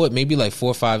because you know what? Maybe like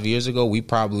 4 or 5 years ago, we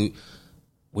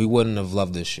wouldn't have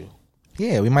loved this shoe.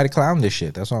 Yeah, we might have clowned this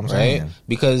shit. That's what I'm saying. Right?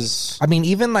 Because I mean,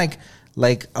 even like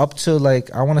up to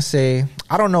like I want to say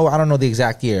I don't know the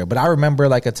exact year, but I remember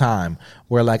like a time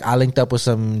where like I linked up with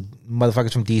some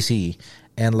motherfuckers from DC.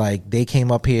 And like they came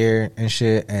up here and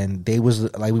shit, and they was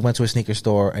like we went to a sneaker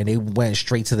store and they went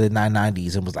straight to the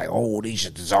 990s and was like, "Oh, these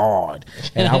shit is hard."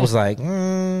 And I was like,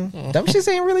 "Them shits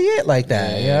ain't really it like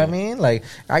that." Yeah. You know what I mean? Like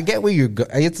I get where you're.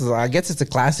 I guess it's a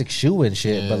classic shoe and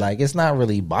shit, but like it's not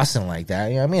really busting like that.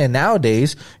 You know what I mean? And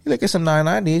nowadays you look at some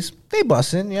 990s, they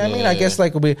busting. You know what I mean? I guess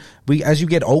like we as you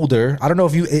get older, I don't know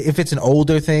if it's an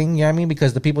older thing. You know what I mean?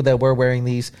 Because the people that were wearing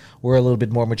these were a little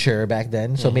bit more mature back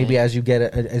then. So maybe as you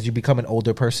become an older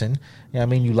person, you know what I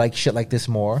mean, you like shit like this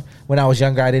more. When I was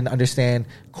younger, I didn't understand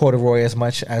corduroy as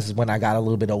much as when I got a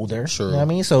little bit older. Sure. You know what I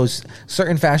mean? So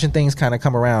certain fashion things kind of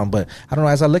come around, but I don't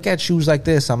know, as I look at shoes like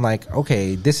this, I'm like,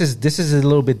 okay, this is a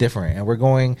little bit different and we're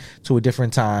going to a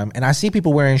different time. And I see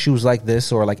people wearing shoes like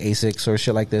this or like Asics or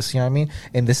shit like this, you know what I mean?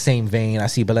 In the same vein, I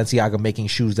see Balenciaga making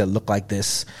shoes that look like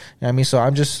this. You know what I mean? So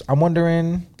I'm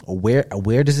wondering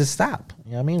where does it stop?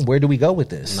 You know what I mean? Where do we go with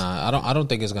this? Nah, I don't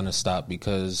think it's gonna stop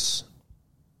because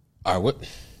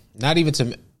not even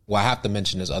to, well, I have to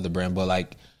mention this other brand, but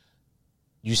like,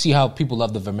 you see how people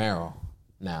love the Vomero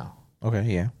now. Okay,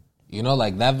 yeah. You know,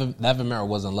 like that Vomero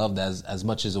wasn't loved as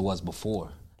much as it was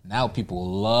before. Now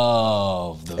people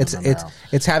love the Vomero.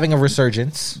 It's having a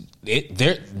resurgence.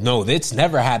 It's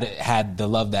never had the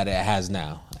love that it has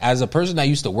now. As a person that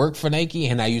used to work for Nike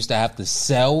and I used to have to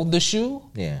sell the shoe,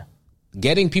 yeah,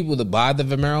 getting people to buy the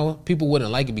Vomero, people wouldn't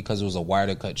like it because it was a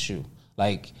wider cut shoe.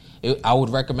 Like, I would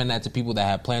recommend that to people that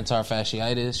have plantar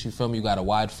fasciitis. You feel me? You got a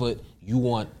wide foot. You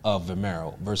want a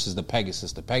Vomero versus the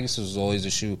Pegasus. The Pegasus was always a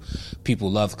shoe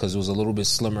people loved because it was a little bit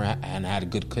slimmer and had a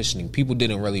good cushioning. People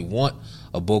didn't really want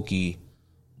a bulky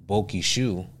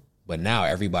shoe, but now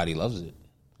everybody loves it.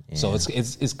 Yeah. So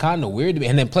it's kind of weird to me.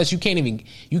 And then plus you can't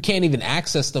even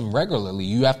access them regularly.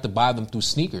 You have to buy them through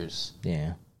sneakers.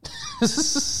 Yeah.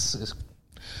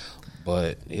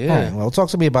 But yeah. All right, well, talk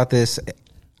to me about this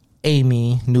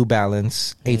Amy New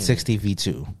Balance 860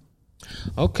 V2.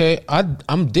 Okay,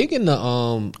 I'm digging the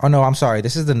Oh no, I'm sorry.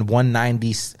 This is the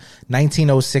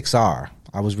 1906R.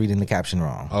 I was reading the caption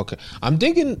wrong. Okay, I'm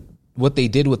digging what they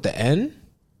did with the N.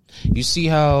 You see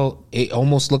how it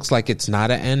almost looks like it's not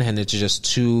an N and it's just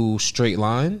two straight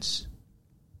lines,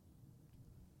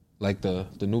 like the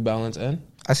New Balance N.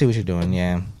 I see what you're doing.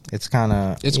 Yeah, it's kind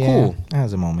of cool. It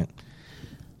has a moment.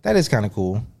 That is kind of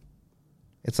cool.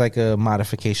 It's like a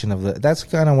modification that's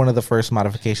kind of one of the first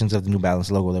modifications of the New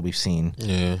Balance logo that we've seen.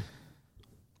 Yeah.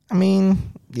 I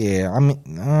mean, I don't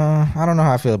know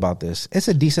how I feel about this. It's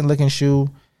a decent looking shoe.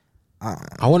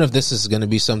 I wonder if this is going to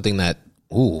be something that,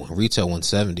 retail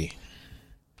 $170.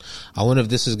 I wonder if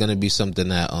this is going to be something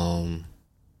that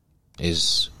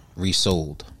is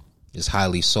resold, is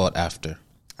highly sought after.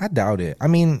 I doubt it. I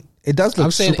mean, It does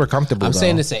look super comfortable. I'm though.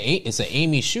 saying it's an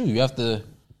Amy shoe. You have to.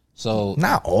 So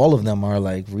not all of them are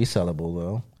like resellable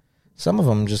though. Some of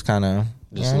them just kind of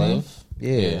just live.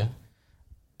 Yeah.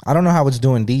 I don't know how it's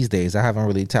doing these days. I haven't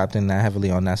really tapped in that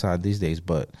heavily on that side these days,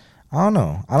 but I don't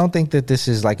know. I don't think that this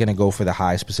is like going to go for the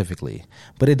high specifically,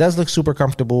 but it does look super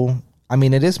comfortable. I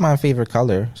mean, it is my favorite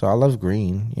color, so I love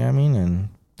green. You know what I mean? And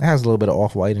it has a little bit of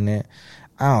off-white in it.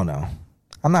 I don't know.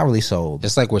 I'm not really sold.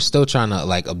 It's like we're still trying to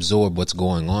like absorb what's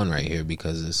going on right here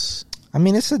because it's. I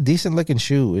mean, it's a decent looking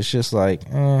shoe. It's just like,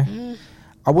 I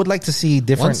would like to see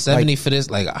different. 170 for this,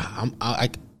 like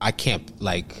I can't,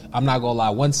 like, I'm not gonna lie,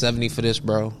 170 for this,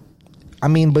 bro. I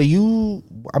mean,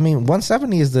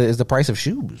 170 is the price of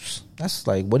shoes. That's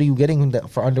like, what are you getting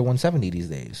for under 170 these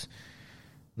days?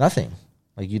 Nothing.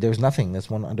 Like there's nothing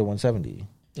that's under 170.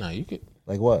 Nah, you could.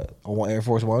 Like what? A Air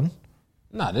Force One?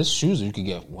 Nah, there's shoes you could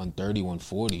get 130,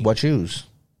 140. What shoes?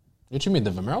 What you mean?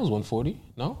 The Vomero was 140?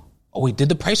 No. Oh wait, did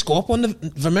the price go up on the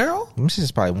Vomero? Let me see.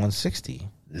 It's probably 160.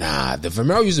 Nah, the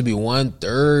Vomero used to be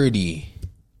 130.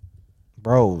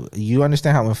 Bro, you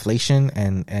understand how inflation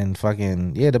and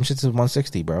fucking them shits is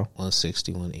 160, bro.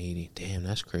 160, 180. Damn,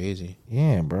 that's crazy.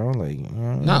 Yeah, bro. Like,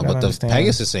 nah, but the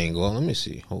Pegasus ain't going. Let me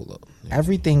see. Hold up.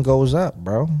 Everything goes up,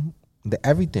 bro.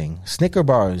 Everything. Snicker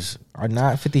bars are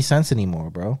not 50 cents anymore,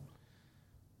 bro.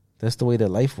 That's the way that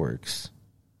life works.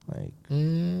 Like,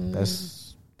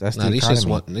 that's nah, the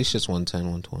economy. These just 110,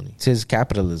 120. Tis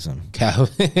capitalism.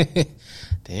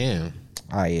 Damn.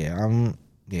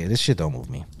 This shit don't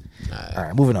move me. All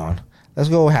right, moving on. Let's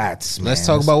go hats, man. Let's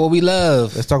talk about what we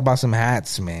love. Let's talk about some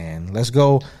hats, man. Let's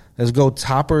go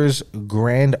Topper's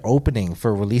grand opening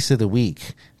for release of the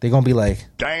week. They're gonna be like,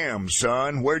 damn,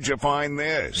 son, where'd you find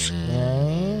this?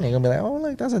 They're gonna be like, oh,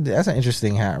 like that's an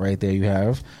interesting hat right there you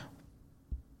have.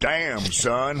 Damn,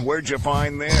 son, where'd you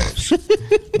find this? You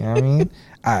know what I mean?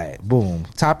 All right, boom.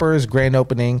 Topper's grand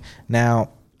opening. Now,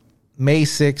 May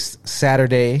 6th,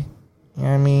 Saturday. You know what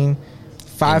I mean?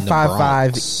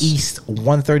 555 East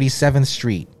 137th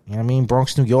Street. You know what I mean?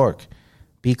 Bronx, New York.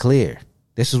 Be clear.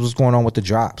 This is what's going on with the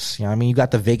drops. You know what I mean? You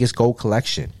got the Vegas Gold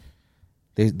Collection.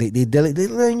 They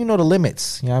letting you know the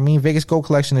limits. You know what I mean? Vegas Gold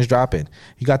Collection is dropping.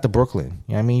 You got the Brooklyn.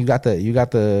 You know what I mean? You got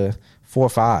the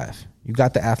 4-5. You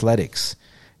got the Athletics.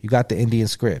 You got the Indian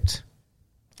Script.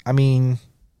 I mean,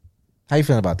 how you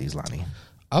feeling about these, Lonnie?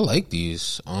 I like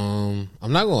these. I'm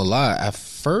not gonna lie. At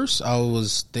first, I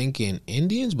was thinking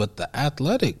Indians, but the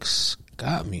Athletics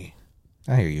got me.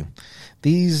 I hear you.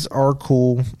 These are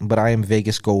cool, but I am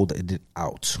Vegas Gold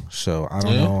out, so I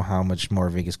don't know how much more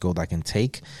Vegas Gold I can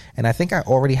take. And I think I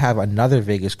already have another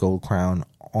Vegas Gold crown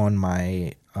on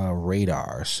my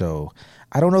radar, so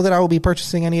I don't know that I will be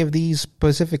purchasing any of these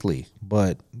specifically.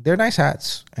 But they're nice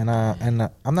hats, and I'm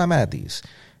not mad at these.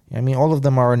 I mean, all of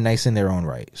them are nice in their own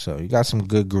right. So you got some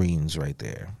good greens right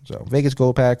there. So Vegas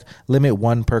Gold Pack, limit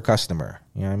 1 per customer.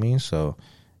 You know what I mean? So,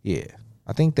 yeah.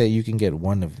 I think that you can get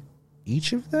one of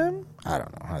each of them. I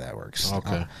don't know how that works.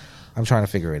 Okay. I'm trying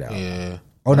to figure it out. Yeah.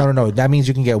 Oh, no. That means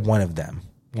you can get one of them.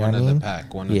 You know what I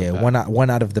mean? One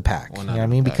out of the pack. You know what I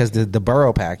mean? Because the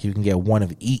Burrow Pack, you can get one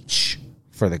of each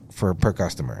for per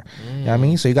customer. You know what I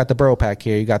mean? So you got the Burrow Pack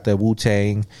here. You got the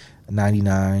Wu-Tang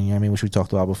 99, you know what I mean, which we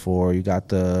talked about before. You got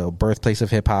the Birthplace of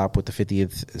Hip Hop with the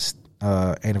 50th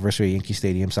anniversary Yankee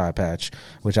Stadium side patch,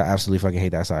 which I absolutely fucking hate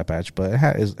that side patch, but it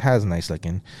has a nice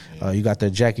looking. You got the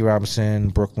Jackie Robinson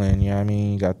Brooklyn, you know what I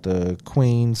mean? You got the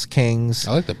Queens Kings.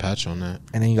 I like the patch on that.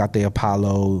 And then you got the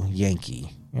Apollo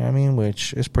Yankee. You know what I mean?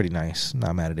 Which is pretty nice.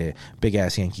 Not mad at it. Big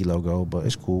ass Yankee logo, but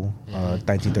it's cool.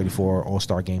 1934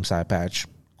 All-Star Game side patch.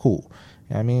 Cool.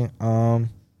 You know what I mean?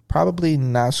 Probably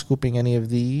not scooping any of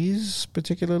these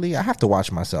particularly. I have to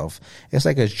watch myself. It's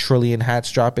like a trillion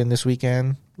hats dropping this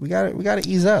weekend. We got to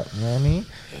ease up. You know what I mean?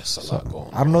 It's a lot going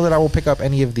on. I don't know that I will pick up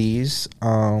any of these,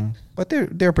 but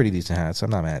they're pretty decent hats. I'm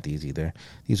not mad at these either.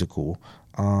 These are cool.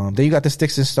 Then you got the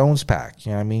Sticks and Stones pack.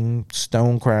 You know what I mean?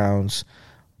 Stone crowns,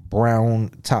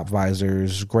 brown top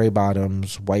visors, gray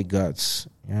bottoms, white guts.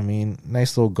 You know what I mean?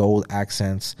 Nice little gold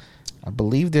accents. I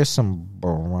believe there's some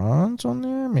bronze on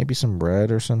there, maybe some red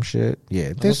or some shit. Yeah,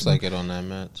 it looks like it on that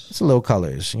match. It's a little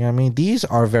colors. You know what I mean? These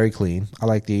are very clean. I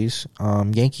like these.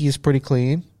 Yankee is pretty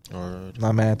clean. Right.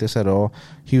 Not mad at this at all.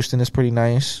 Houston is pretty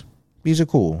nice. These are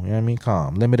cool. You know what I mean?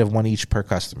 Calm. Limit of 1 each per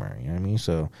customer. You know what I mean?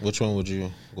 So, which one would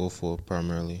you go for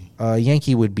primarily?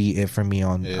 Yankee would be it for me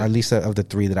on at least of the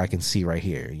 3 that I can see right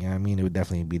here. You know what I mean? It would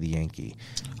definitely be the Yankee.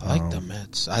 I like the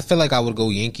Mets. I feel like I would go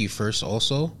Yankee first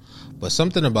also. But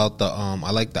something about the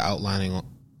I like the outlining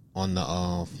on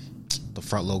the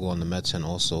front logo on the Mets and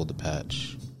also the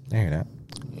patch. I hear that.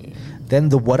 Yeah. Then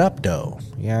the What Up Doe,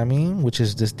 you know what I mean? Which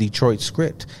is this Detroit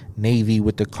script. Navy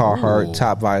with the Carhartt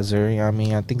top visor, you know what I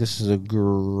mean? I think this is a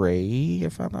gray,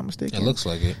 if I'm not mistaken. It looks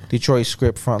like it. Detroit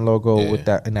script front logo with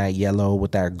that and that yellow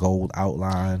with that gold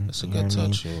outline. That's a good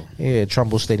touch, yo. Yeah,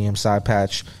 Trumbull Stadium side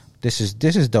patch. This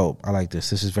is dope. I like this.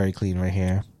 This is very clean right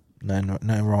here.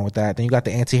 Nothing wrong with that. Then you got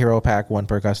the anti-hero pack, one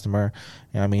per customer.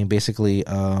 You know what I mean? Basically,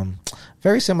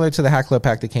 very similar to the Hack Club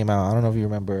pack that came out. I don't know if you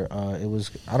remember. It was,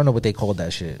 I don't know what they called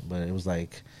that shit, but it was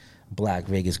like black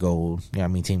Vegas gold. You know what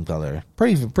I mean? Team color.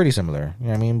 Pretty similar. You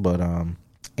know what I mean? But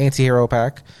anti-hero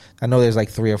pack. I know there's like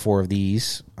 3 or 4 of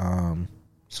these.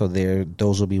 So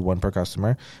those will be one per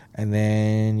customer. And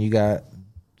then you got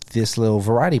this little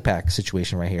variety pack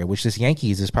situation right here, which this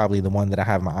Yankees is probably the one that I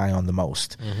have my eye on the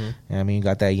most. You know what I mean? You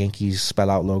got that Yankees spell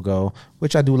out logo,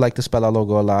 which I do like the spell out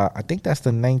logo a lot. I think that's the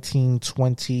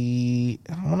 1920,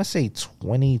 I want to say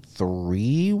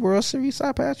 23 World Series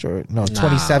side patch, or no,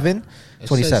 27?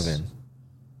 27.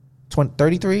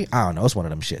 33? I don't know. It's one of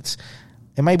them shits.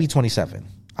 It might be 27.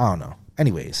 I don't know.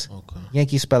 Anyways,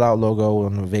 Yankee spell out logo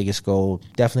on the Vegas gold.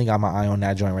 Definitely got my eye on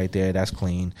that joint right there. That's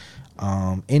clean.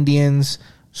 Indians,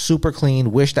 super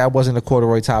clean. Wish that wasn't a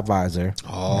corduroy top visor.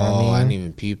 Oh, you know what I mean? I didn't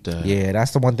even peep that. Yeah,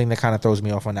 that's the one thing that kind of throws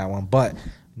me off on that one. But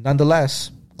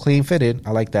nonetheless, clean fitted.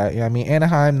 I like that. You know what I mean?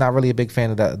 Anaheim, not really a big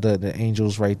fan of the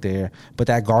Angels right there. But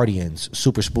that Guardians,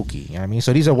 super spooky. You know what I mean?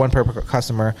 So these are one per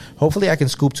customer. Hopefully I can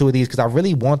scoop 2 of these because I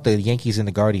really want the Yankees and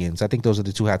the Guardians. I think those are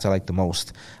the 2 hats I like the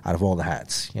most out of all the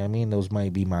hats. You know what I mean? Those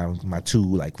might be my 2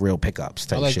 like real pickups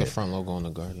type I like shit. the front logo on the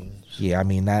Guardians. Yeah, I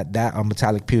mean that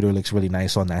metallic pewter looks really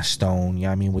nice on that stone. You know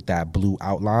what I mean? With that blue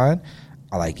outline.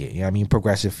 I like it. You know what I mean?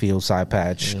 Progressive Field side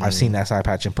patch. I've seen that side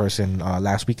patch in person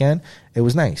last weekend. It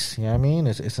was nice. You know what I mean?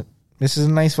 This is a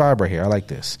nice vibe right here. I like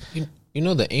this. You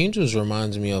know, the Angels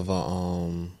reminds me of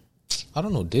I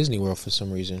don't know, Disney World for some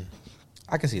reason.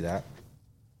 I can see that.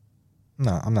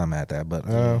 No, I'm not mad at that,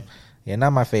 but yeah,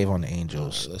 not my fave on the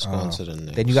Angels. Let's go on to the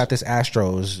next. Then you got this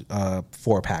Astros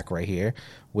 4-pack right here,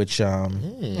 which I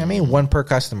mean, one per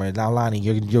customer. Now, Lonnie,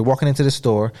 you're walking into the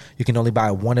store. You can only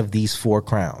buy one of these 4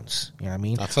 crowns. You know what I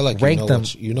mean? I feel like rank them.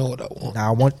 You know what I want.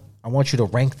 Now, I want you to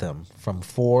rank them from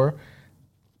 4.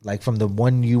 Like from the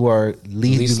one you are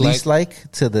least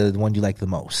like to the one you like the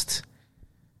most.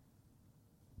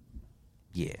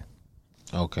 Yeah.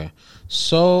 Okay.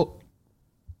 So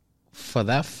for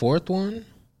that 4th one,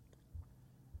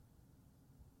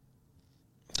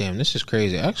 damn, this is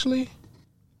crazy. Actually,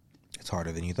 it's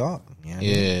harder than you thought. You know what I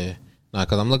mean? mean? Nah,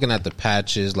 because I'm looking at the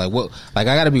patches. Like what? Like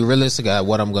I got to be realistic at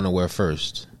what I'm gonna wear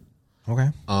first. Okay.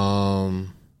 All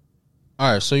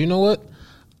right. So you know what?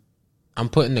 I'm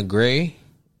putting the gray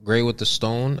with the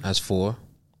stone as 4.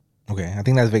 Okay, I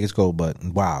think that's Vegas gold, but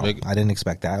wow, I didn't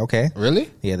expect that. Okay, really?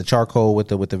 Yeah, the charcoal with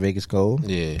the Vegas gold.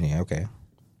 Yeah. Okay.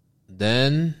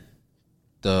 Then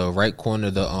the right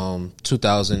corner, the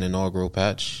 2000 inaugural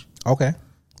patch. Okay,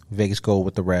 Vegas gold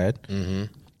with the red.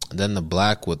 Then the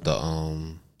black with the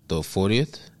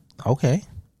 40th. Okay,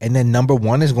 and then number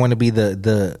 1 is going to be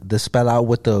the spell out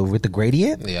with the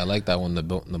gradient. Yeah, I like that one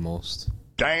the most.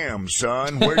 Damn,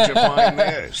 son, where'd you find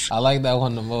this? I like that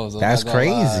one the most. That's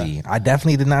crazy. I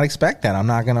definitely did not expect that. I'm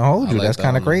not going to hold you. That's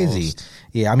kind of crazy.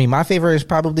 Yeah, I mean, my favorite is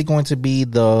probably going to be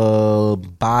the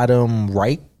bottom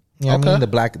right. You know what I mean?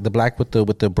 The black with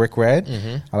the brick red.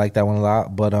 I like that one a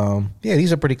lot. But yeah,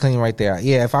 these are pretty clean right there.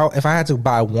 Yeah, if I had to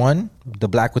buy one, the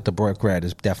black with the brick red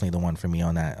is definitely the one for me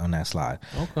on that slide.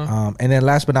 Okay. And then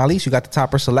last but not least, you got the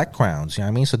Topper Select crowns. You know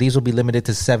what I mean? So these will be limited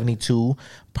to 72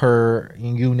 per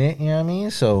unit. You know what I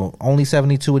mean? So only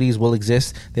 72 of these will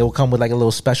exist. They will come with like a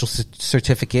little special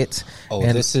certificate. Oh,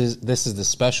 and this is the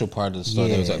special part of the store.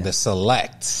 Yeah. The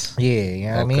select. Yeah, you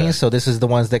know what I mean? So this is the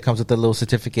ones that comes with the little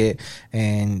certificate,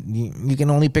 and you can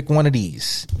only pick one of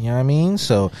these. You know what I mean?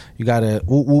 So you got to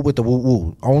woo with the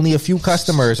woo. Only a few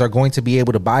customers are going to be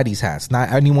able to buy these hats. Not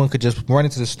anyone could just run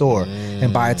into the store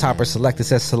and buy a Topper Select. It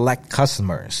says select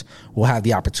customers will have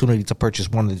the opportunity to purchase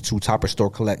one of the 2 Topper Store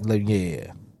collect.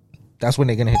 Yeah. That's when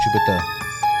they're going to hit you with the...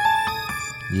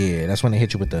 Yeah, that's when they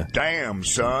hit you with the... Damn,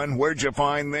 son, where'd you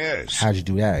find this? How'd you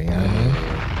do that? You know what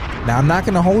I mean? Now, I'm not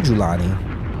going to hold you, Lonnie.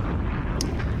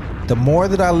 The more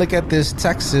that I look at this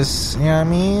Texas, you know what I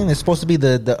mean? It's supposed to be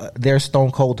their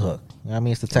Stone Cold hook. You know what I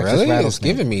mean? It's the Texas rattlesnake. It's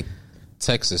giving me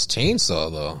Texas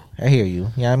Chainsaw, though. I hear you.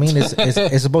 You know what I mean?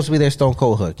 It's supposed to be their Stone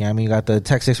Cold hook. You know what I mean? You got the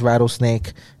Texas Rattlesnake.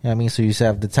 You know what I mean? So you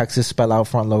have the Texas spell out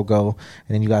front logo,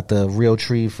 and then you got the real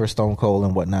tree for Stone Cold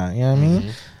and whatnot. You know what I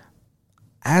mean?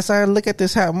 As I look at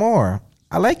this hat more,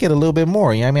 I like it a little bit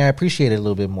more. You know what I mean? I appreciate it a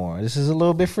little bit more. This is a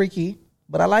little bit freaky,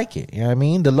 but I like it. You know what I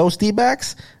mean? The low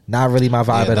Steebacks, not really my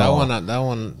vibe at all. That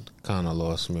one kind of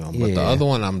lost me on. But the other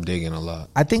one I'm digging a lot.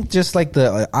 I think just like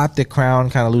the Optic Crown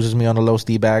kind of loses me on the Los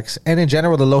D-backs. And in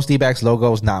general, the Los D-backs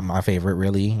logo is not my favorite,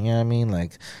 really. You know what I mean?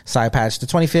 Like, side patch. The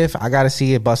 25th, I got to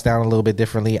see it bust down a little bit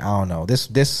differently. I don't know. This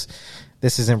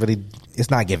isn't really,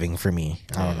 it's not giving for me.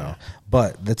 I don't know.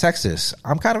 But the Texas,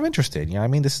 I'm kind of interested. You know what I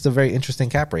mean? This is a very interesting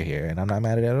cap right here, and I'm not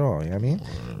mad at it at all. You know what I mean?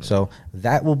 So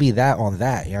that will be that on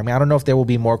that. You know what I mean? I don't know if there will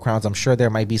be more crowns. I'm sure there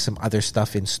might be some other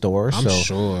stuff in store. I'm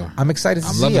sure. I'm excited to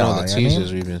see loving y'all. all the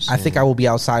teasers we've been seeing. I think I will be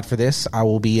outside for this. I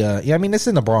will be, I mean, it's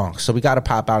in the Bronx, so we got to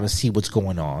pop out and see what's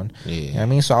going on. Yeah. You know what I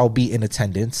mean? So I'll be in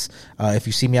attendance. If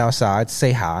you see me outside,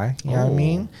 say hi. You know what I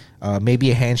mean? Maybe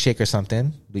a handshake or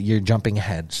something. But you're jumping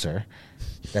ahead, sir.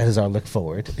 That is our look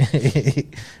forward.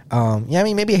 I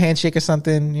mean, maybe a handshake or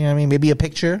something. You know what I mean? Maybe a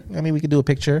picture. I mean, we could do a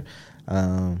picture.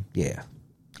 Yeah.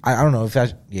 I don't know if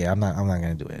I'm not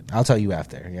gonna do it. I'll tell you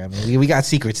after. Yeah, I mean, we got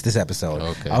secrets this episode.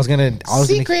 Okay. I was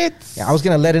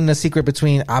gonna let in a secret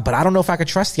between, but I don't know if I could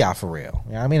trust y'all for real.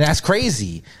 You know what I mean? That's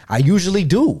crazy. I usually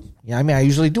do. You know what I mean? I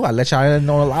usually do. I let y'all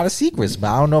know a lot of secrets, but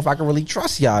I don't know if I can really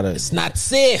trust y'all to. It's not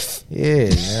safe. Yeah, you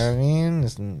know what I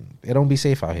mean? It don't be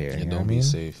safe out here. It you know don't what I be mean?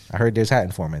 safe. I heard there's hat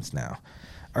informants now.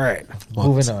 All right,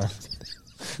 moving on.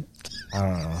 I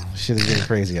don't know. Shit is getting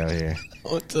crazy out here.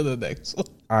 On to the next one.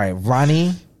 All right,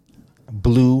 Ronnie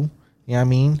Blue. You know what I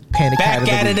mean? Panic Cat of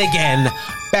the Week.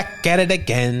 Back at it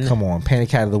again. Come on, Panic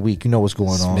Cat of the Week. You know what's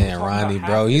going on. Man, Ronnie,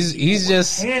 bro, he's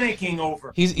just panicking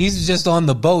over. He's just on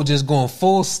the boat, just going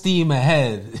full steam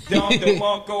ahead.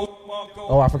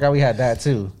 Oh, I forgot we had that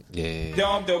too. Yeah, we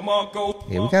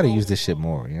got to use this shit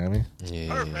more. You know what I mean?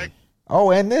 yeah. Perfect.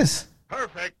 Oh, and this.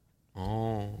 Perfect.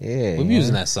 Oh, Yeah, we're yeah.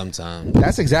 using that sometime.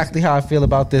 That's exactly how I feel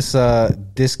about this.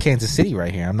 This Kansas City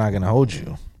right here. I'm not gonna hold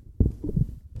you.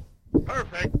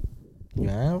 Perfect.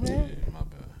 Yeah, man. My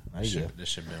bad. This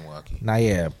shit been wacky. Now,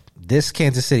 yeah, this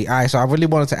Kansas City. All right, so I really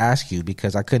wanted to ask you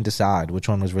because I couldn't decide which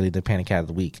one was really the Panic Cat of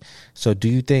the Week. So, do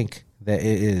you think that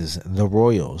it is the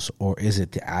Royals or is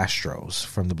it the Astros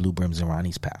from the Blue Brims and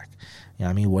Ronnie's pack? You know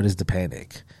what I mean? What is the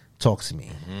panic? Talk to me.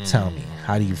 Tell me.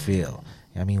 How do you feel? You know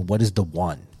what I mean? What is the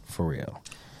one for real?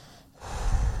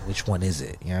 Which one is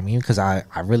it? You know what I mean? Because I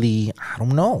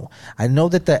don't know. I know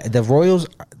that the Royals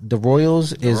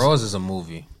Rose is a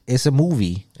movie. It's a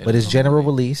movie, but it's general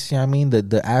release. You know what I mean?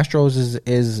 The Astros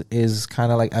is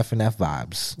kind of like F&F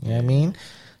vibes. You know what I mean?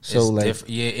 So It's like,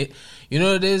 different. Yeah, you know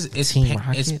what it is? It's Team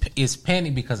Rocket? it's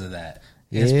panic because of that.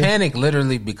 It's Yeah. panic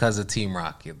literally because of Team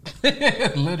Rocket.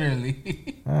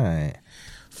 Literally. all right.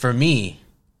 For me.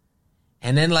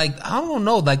 And then like, I don't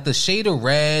know, like the shade of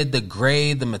red, the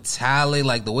gray, the metallic,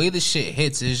 like the way the shit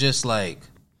hits is just like,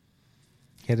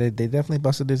 Yeah, they definitely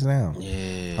busted this down.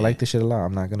 yeah. I like this shit a lot.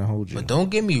 I'm not gonna hold you. But don't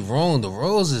get me wrong, the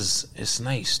rose is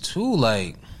nice too.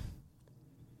 Like,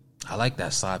 I like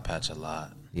that side patch a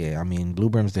lot. Yeah, I mean, Blue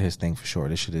Brims did his thing for sure.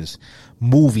 This shit is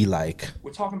movie like.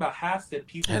 We're talking about hats that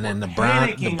people. And then were the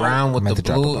brown with Meant the to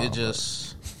drop a blue, bomb, it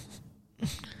just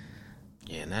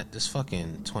yeah. And this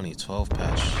fucking 2012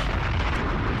 patch,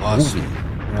 bussin'.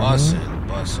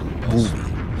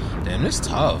 Damn, this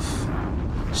tough.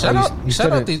 Shout out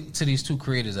to these two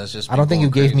creators. That's just. I don't think you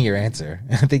going gave me crazy. your answer.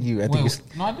 I think you.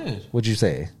 No, I did. What'd you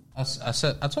say? I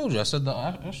told you. I said the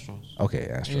Astros. Okay,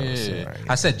 Astros. Yeah, All right,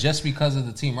 I said just because of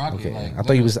the Team Rocket. okay. Like, I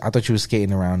thought you was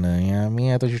skating around there. You know what I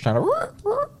mean? I thought you were trying to.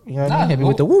 You know what I Nah, mean? Hit me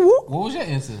with the woo woo. What was your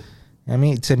answer? I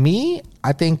mean, to me,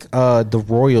 I think the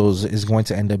Royals is going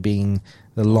to end up being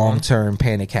the long-term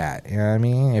Panic Hat. You know what I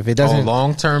mean? If it doesn't,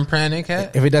 long-term panic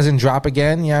hat. if it doesn't drop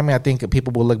again, you know what I mean? I think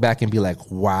people will look back and be like,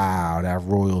 "Wow, that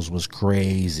Royals was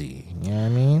crazy." You know what I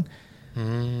mean?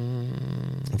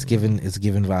 It's given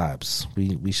vibes.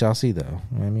 We shall see though.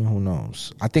 You know what I mean? Who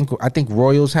knows? I think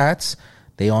Royals hats,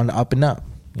 they on the up and up.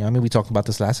 You know what I mean? We talked about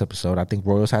this last episode. I think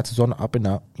Royals hats is on the up and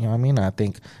up. You know what I mean? I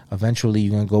think eventually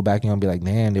you're gonna go back and you're gonna be like,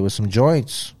 man, there was some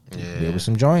joints. Yeah. There was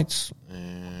some joints.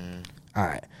 All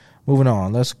right. Moving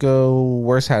on. Let's go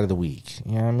worst hat of the week.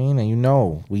 You know what I mean? And you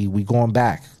know, we going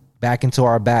back into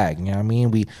our bag. You know what I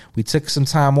mean? We took some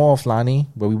time off, Lonnie,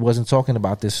 where we wasn't talking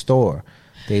about this store.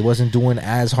 They wasn't doing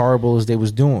as horrible as they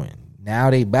was doing.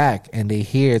 Now they back and they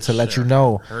here to let you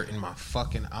know Hurting my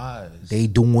fucking eyes. they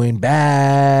doing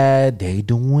bad. They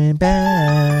doing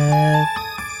bad.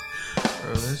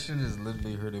 Bro, this shit is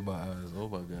literally hurting my eyes. Oh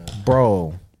my god.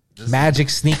 Bro, Magic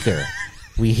Sneaker.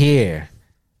 We here.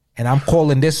 And I'm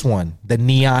calling this one the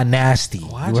Neon Nasty.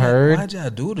 You heard? Why'd y'all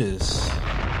do this?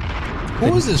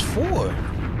 Who is this for?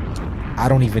 I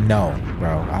don't even know,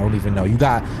 bro. I don't even know. You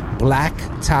got black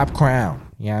top crown.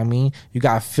 You know what I mean? You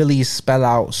got Phillies spell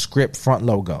out script front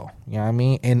logo. You know what I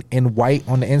mean? And in white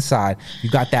on the inside,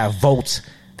 you got that vote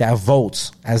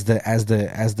as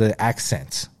the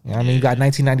accent. You know what I mean? You got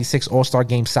 1996 All-Star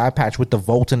Game side patch with the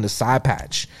Volt in the side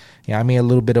patch. You know what I mean? A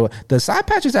little bit of the side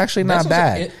patch is actually not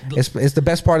bad. It's the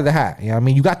best part of the hat. You know what I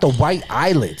mean? You got the white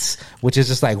eyelets, which is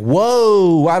just like,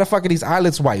 whoa, why the fuck are these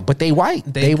eyelets white? But they white.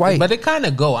 They white. But it kind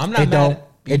of go. I'm not mad.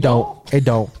 It don't.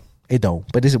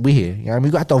 But we here. You know what I mean?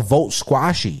 You got the Volt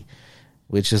squashy,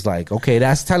 which is like, okay,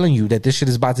 that's telling you that this shit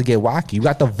is about to get wacky. You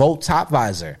got the Volt top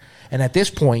visor. And at this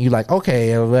point, you're like,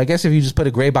 okay, I guess if you just put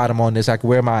a gray bottom on this, I could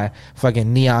wear my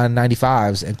fucking neon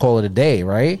 95s and call it a day,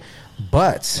 right?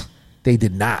 But they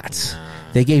did not.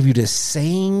 They gave you the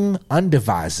same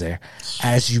undervisor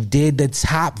as you did the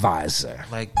top visor.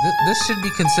 Like, this should be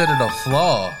considered a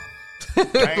flaw.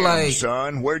 Damn, like,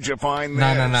 son, where'd you find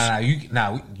this?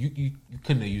 No. You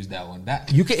couldn't have used that one.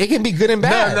 It can be good and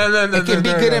bad. No. It can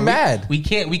be good and bad. We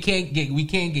can't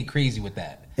get crazy with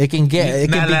that. It can be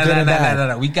good and bad.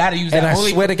 No. We gotta use that. And I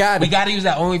swear to God, we gotta use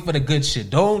that only for the good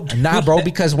shit. Nah, bro.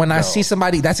 Because when I see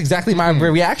somebody, that's exactly my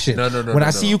reaction. When I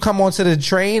see you come onto the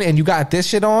train and you got this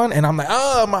shit on, and I'm like,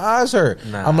 oh, my eyes hurt.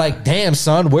 I'm like, damn,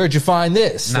 son, where'd you find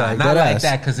this? Nah, not like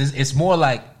that. Because it's more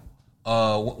like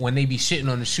when they be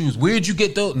shitting on the shoes. Where'd you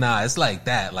get those? Nah, it's like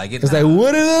that. Like it's like,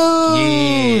 what are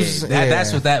those? Yeah,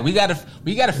 that's what that. We gotta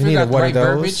figure out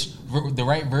the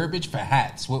right verbiage for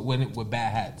hats. With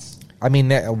bad hats. I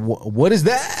mean, what is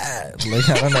that? Like,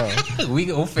 I don't know. We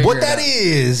go figure what that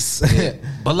is. Yeah.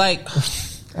 But like,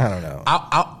 I don't know.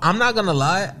 I'm not gonna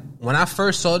lie. When I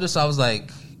first saw this, I was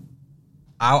like,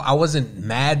 I wasn't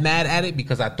mad at it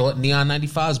because I thought neon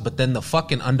 95s, but then the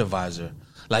fucking undervisor,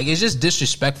 like, it's just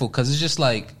disrespectful because it's just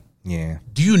like, yeah.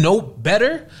 Do you know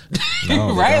better?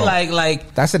 No, right?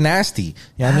 Like that's a nasty. You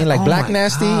know what I mean? Like, black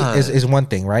nasty is one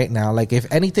thing, right? Now, like, if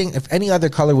any other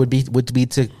color would be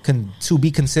to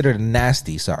be considered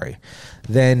nasty,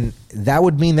 then that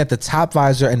would mean that the top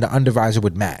visor and the undervisor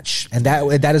would match. And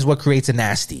that is what creates a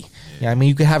nasty. You know what I mean?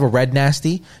 You could have a red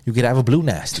nasty, you could have a blue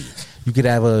nasty. You could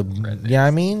have a, you know what I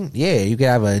mean? Yeah, you could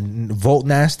have a Volt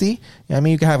nasty. You know what I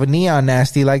mean? You could have a neon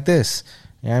nasty like this.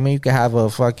 You know what I mean? You could have a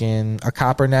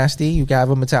copper nasty. You could have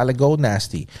a metallic gold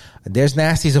nasty. There's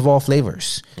nasties of all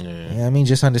flavors. Yeah. You know what I mean?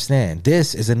 Just understand.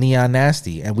 This is a neon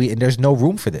nasty, and there's no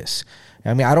room for this.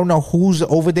 I mean, I don't know who's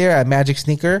over there at Magic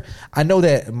Sneaker. I know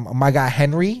that my guy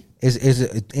Henry is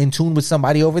in tune with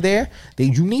somebody over there.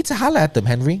 You need to holler at them,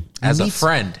 Henry. As a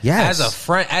friend. Yes. As a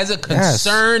friend. As a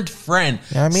concerned friend.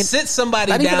 You know what I mean? Sit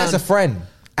somebody Not down. even as a friend.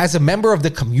 As a member of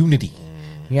the community.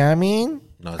 You know what I mean?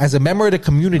 No, as a member of the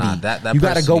community, you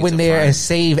got to go in there and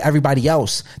save everybody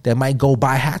else that might go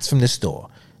buy hats from this store.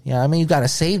 You know what I mean? You got to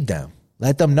save them.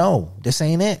 Let them know this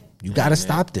ain't it. You got to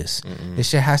stop this. This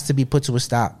shit has to be put to a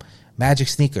stop. Magic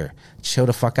Sneaker, chill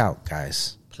the fuck out,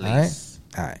 guys. Please.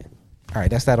 All right.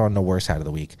 That's that on the worst hat of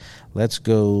the week. Let's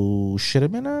go. Should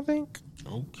have been, I think.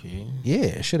 Okay.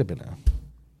 Yeah, should have been.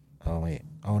 Oh, wait.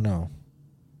 Oh, no.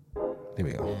 There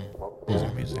we go. There's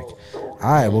our music. All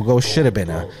right, we'll go should have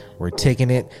been. We're taking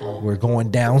it. We're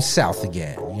going down south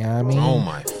again. You know what I mean? Oh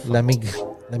my! Let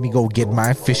me go get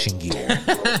my fishing gear.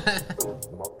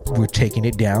 We're taking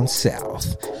it down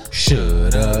south.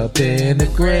 Should up in the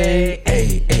gray,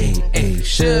 ay.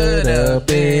 Should up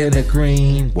in the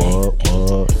green,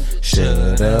 what?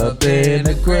 Should up in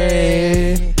the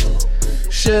gray.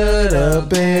 Should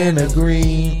up in the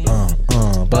green,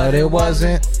 but it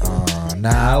wasn't.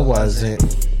 Nah, it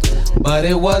wasn't. But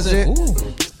it wasn't.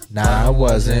 Ooh. Nah, it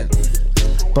wasn't.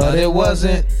 But it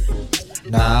wasn't.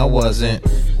 Nah, it wasn't.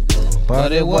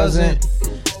 But it wasn't.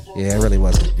 Yeah, it really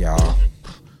wasn't, y'all.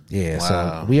 Yeah,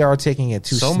 wow. So we are taking it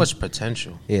to so much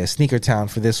potential. Yeah, Sneaker Town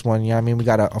for this one. You know what I mean? We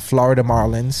got a Florida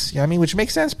Marlins. You know what I mean? Which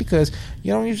makes sense because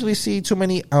you don't usually see too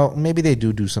many. Maybe they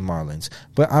do some Marlins.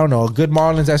 But I don't know. A good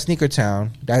Marlins at Sneaker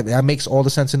Town. That makes all the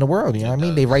sense in the world. You know what I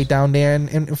mean? They right down there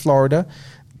in Florida.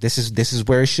 This is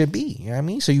where it should be. You know what I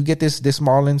mean? So you get this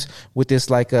Marlins with this,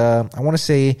 like, I want to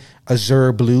say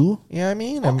azure blue. You know what I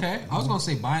mean? Okay. I was going to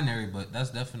say binary, but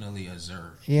that's definitely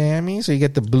azure. Yeah, you know what I mean? So you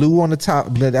get the blue on the top,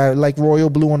 like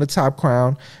royal blue on the top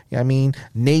crown. You know what I mean?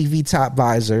 Navy top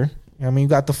visor. You know what I mean? You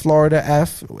got the Florida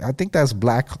F. I think that's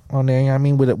black on there. You know what I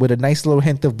mean? With a nice little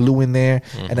hint of blue in there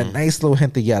and a nice little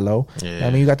hint of yellow. Yeah. You know what I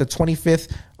mean? You got the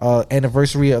 25th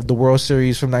anniversary of the World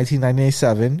Series from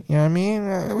 1997. You know what I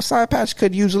mean? Side patch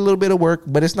could use a little bit of work,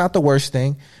 but it's not the worst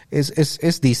thing.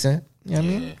 It's decent. You know what I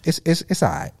mean? It's all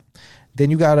right. Then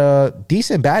you got a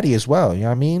decent baddie as well. You know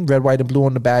what I mean? Red, white, and blue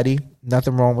on the baddie.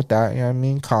 Nothing wrong with that. You know what I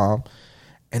mean? Calm.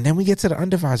 And then we get to the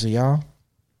undervisor, y'all.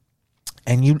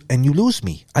 And you lose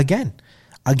me again.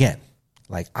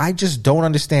 Like, I just don't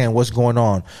understand what's going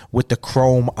on with the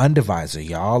chrome undervisor,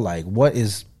 y'all. Like, what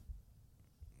is?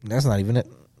 That's not even it.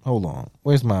 Hold on.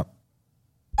 Where's my?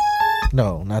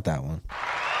 No, not that one.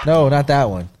 No, not that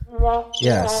one.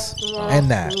 Yes,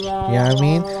 and that. You know what I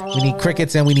mean? We need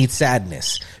crickets and we need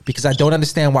sadness because I don't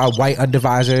understand why white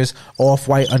undervisors,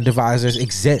 off-white undervisors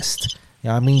exist. You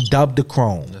know what I mean? Dub the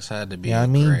chrome. This had to be. You know what I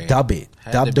mean? Gray. Dub it.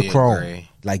 Had Dub to the be a chrome. gray.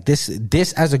 Like this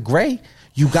as a gray,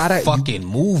 you gotta Fucking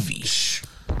movie.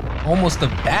 Almost a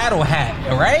battle hat,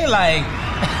 right? Like,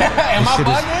 am I shit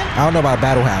bugging? I don't know about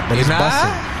battle hat, but it's Nah.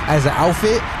 busting. As an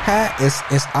outfit hat, it's up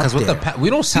Because with there. we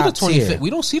don't see Top the 25th. tier. We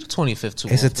don't see the 25th too.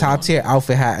 It's a often. top tier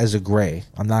outfit hat as a gray.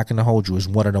 I'm not gonna hold you. It's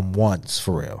one of them ones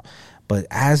for real. But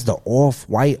as the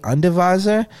off-white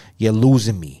undervisor, you're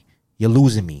losing me. You're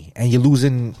losing me, and you're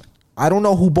losing. I don't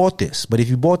know who bought this, but if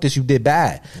you bought this, you did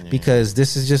bad because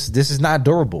this is not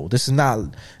durable. This is not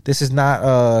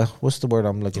what's the word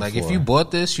I'm looking Like for? if you bought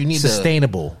this, you need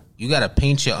sustainable. You gotta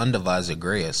paint your undervisor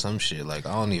gray or some shit. Like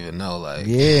I don't even know. Like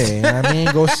Yeah, you know what I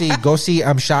mean, go see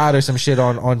I'm shot or some shit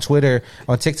on Twitter,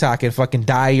 on TikTok, and fucking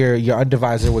dye your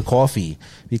undervisor with coffee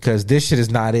because this shit is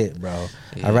not it, bro.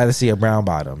 Yeah. I'd rather see a brown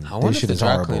bottom. I wonder This if shit the is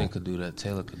dry horrible. cleaner could do that.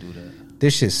 Taylor could do that.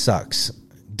 This shit sucks.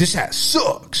 This hat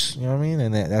sucks. You know what I mean?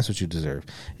 And that's what you deserve.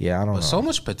 Yeah, I don't know. So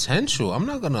much potential. I'm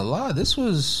not gonna lie. This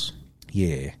was.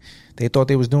 Yeah. They thought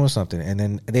they was doing something, and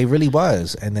then they really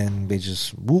was, and then they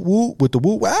just whoop whoop with the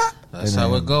whoop whop. That's and how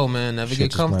then it go, man. Never shit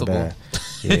get just went comfortable. bad.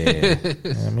 Yeah,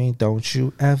 you know what I mean, don't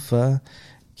you ever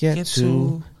get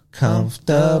too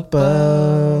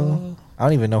comfortable. I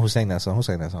don't even know who sang that song. Who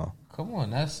sang that song? Come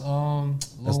on, that's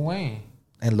Lil Wayne.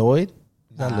 And Lloyd?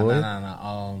 Is that Lloyd?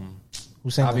 Nah. Who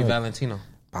sang Bobby Lloyd? Valentino.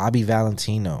 Bobby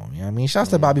Valentino. You know what I mean? Shouts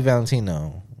to Bobby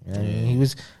Valentino. You know what I mean?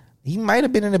 He might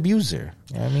have been an abuser.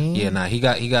 You know what I mean? Yeah, nah. He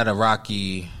got a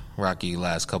rocky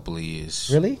last couple of years.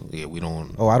 Really? Yeah, we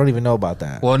don't. Oh, I don't even know about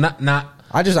that. Well, not.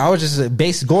 I was just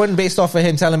based off of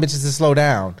him telling bitches to slow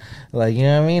down. Like, you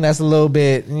know what I mean? That's a little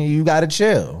bit, you gotta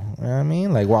chill. You know what I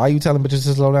mean? Like, why are you telling bitches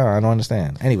to slow down? I don't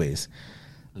understand. Anyways.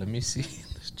 Let me see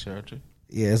this charger.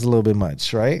 Yeah, it's a little bit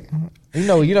much, right? You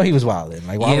know he was wilding.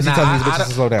 Like, why was he telling these bitches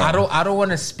to slow down? I don't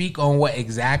want to speak on what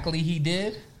exactly he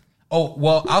did. Oh,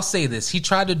 well, I'll say this. He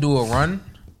tried to do a run.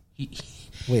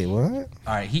 Wait, what? All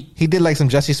right, He did like some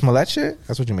Jussie Smollett shit?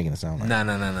 That's what you're making it sound like.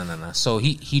 No. So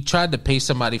he tried to pay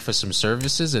somebody for some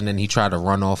services, and then he tried to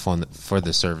run off for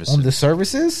the services. On the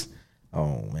services?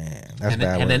 Oh man, that's and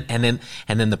bad. then,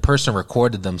 and then the person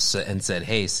recorded them and said,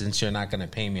 "Hey, since you're not going to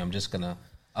pay me, I'm just going to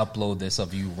upload this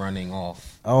of you running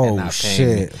off." Oh, and not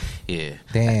paying shit. me. Yeah,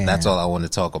 Damn. That's all I want to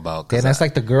talk about. Damn, that's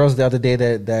like the girls the other day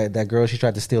that girl, she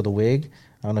tried to steal the wig.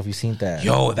 I don't know if you've seen that.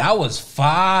 Yo, that was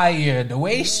fire. The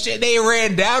way they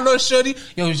ran down on Shorty.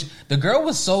 Yo, the girl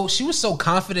was so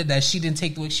confident that she didn't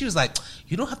take the wig. She was like,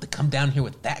 "You don't have to come down here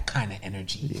with that kind of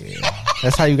energy." Yeah.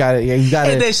 That's how you got it. Yeah, you got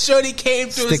And then to Shorty came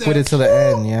through. stick with it to the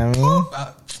end. You know what I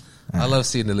mean? I love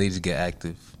seeing the ladies get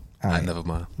active. All right. Never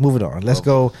mind. Moving on. Let's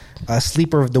go.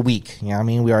 Sleeper of the week. You know what I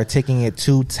mean? We are taking it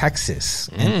to Texas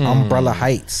and Umbrella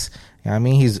Heights. You know what I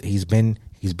mean?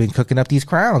 He's been cooking up these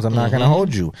crowns. I'm not going to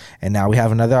hold you. And now we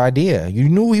have another idea. You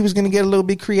knew he was going to get a little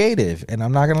bit creative. And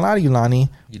I'm not going to lie to you, Lonnie.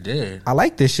 You did. I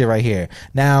like this shit right here.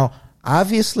 Now,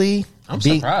 obviously, I'm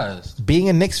surprised. Being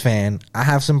a Knicks fan, I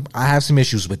have some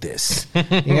issues with this. You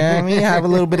know what I mean? I have a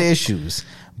little bit of issues.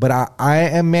 But I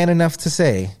am man enough to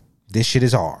say this shit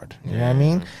is hard. You know what I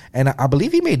mean? And I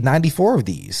believe he made 94 of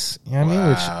these. You know what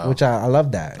I mean? Which I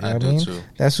love that. You know what I mean? Too.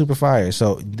 That's super fire.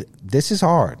 So this is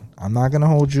hard. I'm not going to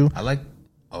hold you.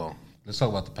 Let's talk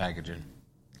about the packaging.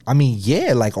 I mean,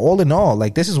 yeah, like all in all,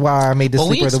 like this is why I made this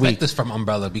sleeper of the We week. expect this from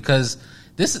Umbrella because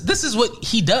this is what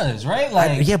he does, right?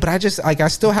 Like, Yeah, but I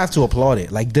still have to applaud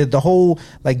it. Like the whole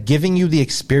like giving you the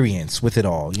experience with it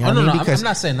all. You know what I mean? I'm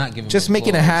not saying not giving. Just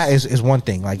making a hat is one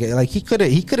thing. Like he could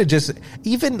have just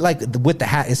even like with the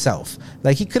hat itself.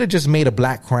 Like he could have just made a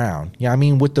black crown. You know what I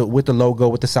mean? With the logo,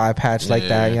 with the side patch like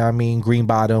that. You know what I mean? Green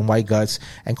bottom, white guts,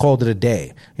 and called it a day. You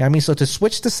know what I mean? So to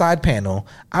switch the side panel,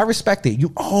 I respect it.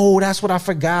 That's what I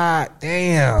forgot.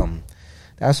 Damn.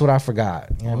 That's what I forgot.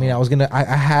 You know what I mean? I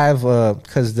have,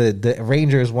 cause the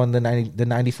Rangers won the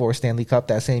 94 Stanley Cup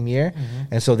that same year.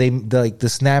 And so the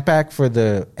snapback for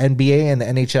the NBA and the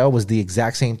NHL was the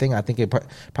exact same thing. I think it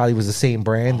probably was the same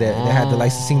brand that had the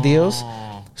licensing deals.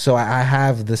 So I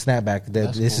have the snapback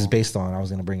that this is based on. I was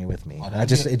going to bring it with me.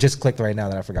 It just clicked right now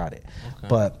that I forgot it. Okay.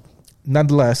 But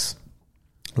nonetheless,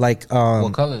 like,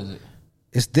 what color is it?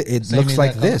 It looks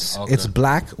like this. Okay. It's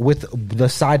black with the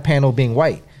side panel being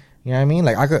white. You know what I mean?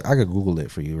 Like I could Google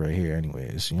it for you right here.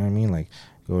 Anyways, you know what I mean? Like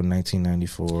go to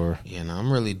 1994. Yeah, no,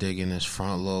 I'm really digging this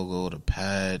front logo, the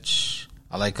patch.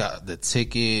 I like the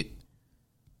ticket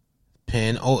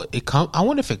pin. Oh, I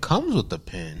wonder if it comes with the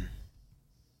pin.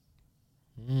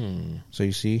 So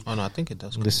you see? Oh no, I think it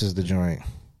does. This is the joint.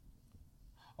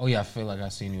 Oh yeah, I feel like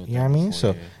I've seen you with You know that what I mean?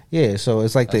 before, So yeah, so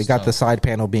it's like they That's got the tough. side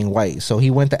panel being white. So he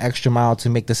went the extra mile to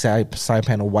make the side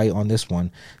panel white on this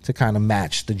one to kind of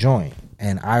match the joint.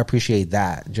 And I appreciate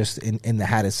that just in the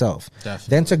hat itself.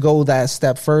 Definitely. Then to go that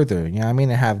step further, you know what I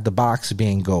mean, and have the box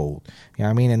being gold. You know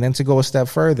what I mean? And then to go a step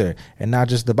further and not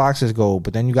just the box is gold,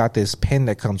 but then you got this pin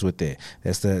that comes with it.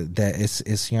 It's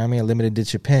you know what I mean, a limited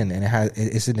edition pin, and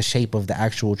it's in the shape of the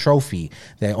actual trophy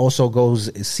that also goes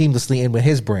seamlessly in with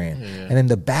his brand. And then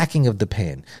the backing of the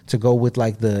pin to go with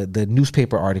like the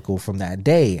newspaper article from that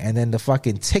day, and then the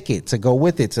fucking ticket to go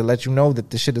with it to let you know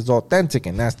that the shit is authentic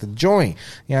and that's the joint.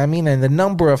 You know what I mean? And the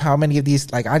number of how many of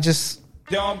these, like, I just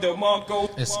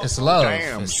It's love.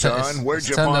 Damn, it's, son, where'd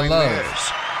you tender find love.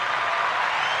 this?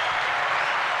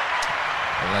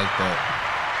 I like that.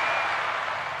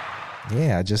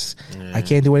 yeah, I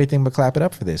can't do anything but clap it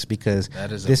up for this because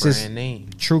That is a this brand is name.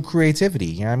 true creativity.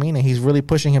 You know what I mean? And he's really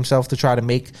pushing himself to try to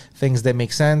make things that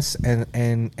make sense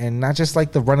and not just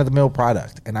like the run of the mill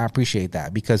product. And I appreciate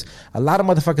that because a lot of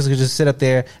motherfuckers could just sit up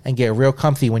there and get real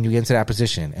comfy when you get into that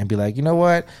position and be like, you know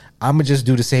what? I'm gonna just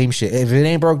do the same shit. If it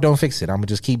ain't broke, don't fix it. I'm gonna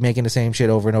just keep making the same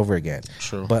shit over and over again.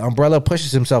 True. But Umbrella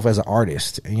pushes himself as an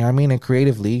artist. You know what I mean? And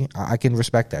creatively, I can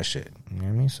respect that shit. You know what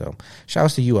I mean? So shout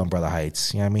outs to you, Umbrella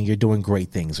Heights. You know what I mean? You're doing great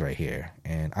things right here.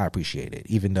 And I appreciate it.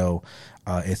 Even though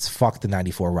it's fuck the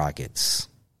 94 Rockets.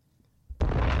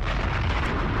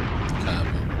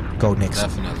 Go Knicks.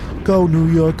 Definitely. Go New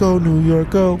York, go New York,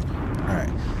 go. All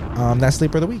right. That's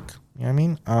sleeper of the week. You know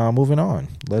what I mean? Moving on.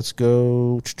 Let's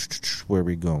go. Where are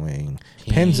we going?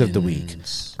 Pins of the week.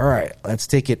 All right. Let's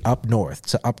take it up north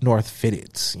to Up North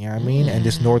Fitteds. You know what I mean? And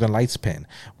this Northern Lights pin,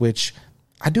 which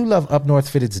I do love Up North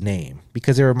Fitted's name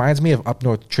because it reminds me of Up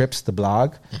North Trips, the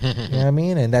blog. You know what I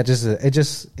mean? And that it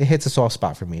hits a soft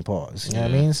spot for me. Pause. You know what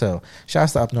I mean? So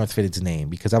shouts to Up North Fitted's name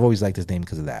because I've always liked his name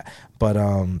because of that. But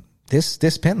this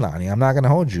pin, Lonnie, I'm not gonna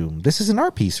hold you. This is an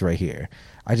art piece right here.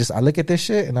 I look at this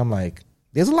shit and I'm like,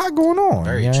 there's a lot going on.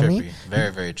 Very you know trippy. what I mean?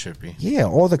 Very, very trippy. Yeah,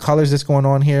 all the colors that's going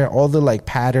on here, all the like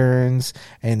patterns,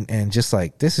 and just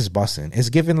like this is busting. It's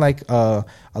giving like a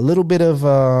little bit of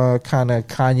kind of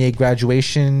Kanye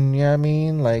graduation. You know what I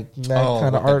mean? Like that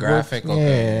kind of with the artwork. graphic,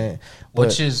 okay. Yeah, Which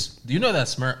but- is, do you know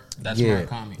that's yeah,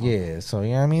 Murakami? yeah. So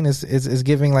you know what I mean? It's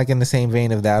giving like in the same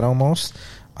vein of that almost.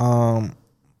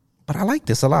 But I like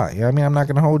this a lot. You know what I mean? I'm not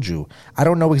going to hold you. I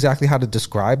don't know exactly how to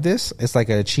describe this. It's like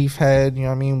a chief head, you know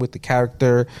what I mean? With the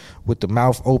character, with the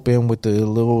mouth open, with the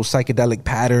little psychedelic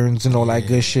patterns and all that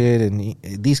good shit. And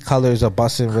these colors are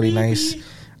busting really nice.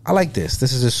 I like this.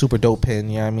 This is a super dope pin.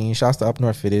 You know what I mean? Shouts to Up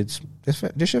North Fitted.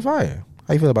 This shit fire.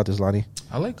 How you feel about this, Lonnie?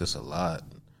 I like this a lot.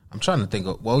 I'm trying to think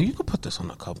of, well, you could put this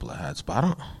on a couple of hats, but I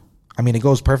don't. I mean, it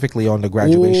goes perfectly on the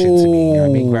graduation to me. You know what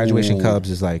I mean? Graduation Cubs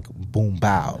is like boom,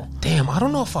 bow. Damn, I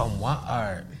don't know if I want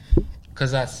art. Because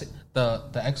that's the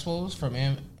expos from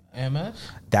AMS.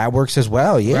 That works as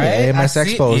well. Yeah. Right? AMS I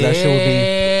see- Expos. That shit would be.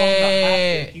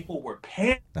 Yeah. People were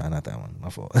pissed. Nah, not that one. My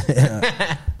fault.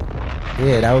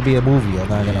 Yeah, that would be a movie. I'm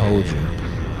not gonna hold you.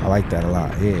 I like that a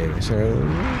lot. Yeah, sure.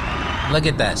 Look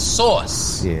at that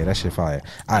sauce. Yeah, that shit fire.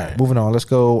 All right, moving on. Let's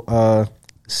go.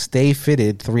 Stay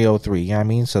Fitted 303. You know what I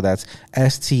mean? So that's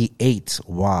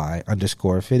ST8Y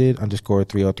 _fitted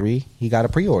 _303. He got a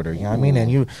pre-order. You know what I mean? And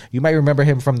you might remember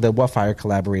him from the Whatfire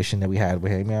collaboration that we had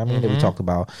with him. You know what I mean? That we talked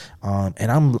about.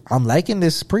 And I'm liking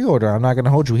this pre-order. I'm not gonna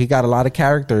hold you. He got a lot of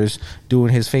characters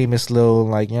doing his famous little,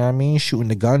 like, you know what I mean, shooting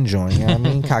the gun joint. You know what I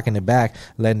mean? Cocking it back,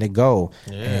 letting it go.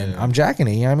 And I'm jacking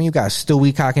it. You know what I mean? You got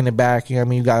Stewie cocking it back. You know what I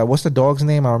mean? You got, what's the dog's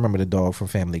name? I remember the dog from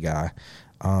Family Guy.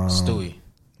 Stewie.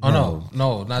 Oh,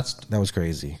 no, not. That was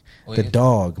crazy. Wait. The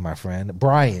dog, my friend.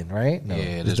 Brian, right? No. Yeah,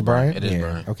 it is is the Brian? Brian. It is Yeah.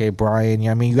 Brian. Okay, Brian. You know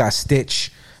what I mean? You got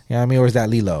Stitch. You know what I mean? Or is that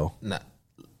Lilo? Not,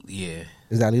 yeah,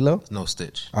 Is that Lilo? no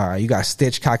Stitch. All right, you got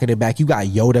Stitch cocking it back. You got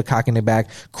Yoda cocking it back.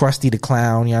 Krusty the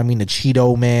Clown. You know what I mean? The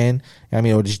Cheeto Man. You know what I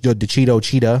mean? Or the Cheeto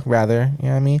Cheetah, rather. You know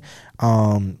what I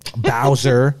mean?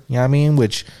 Bowser. You know what I mean?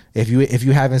 Which, if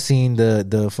you haven't seen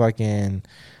the fucking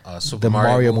Super the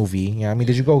Mario movie, you know what I mean?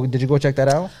 Did you go check that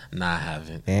out? Nah, I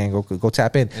haven't. And go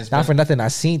tap in. It's Not been- for nothing. I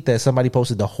seen that somebody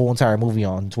posted the whole entire movie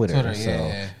on Twitter. Twitter, So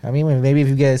yeah. I mean, maybe if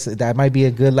you guys, that might be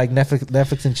a good like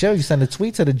Netflix and chill. You send a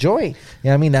tweet to the joint. You know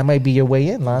what I mean? That might be your way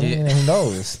in, Lonnie. Yeah. You know, who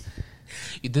knows?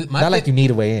 My Not like you need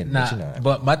a way in. Nah, But you know,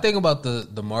 but my thing about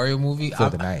the Mario movie, for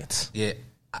the night. yeah,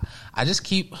 I just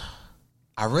keep.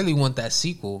 I really want that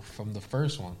sequel from the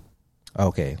first one.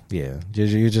 Okay, yeah,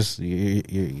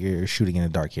 you're shooting in the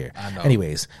dark here. I know.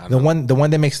 Anyways, I the know. one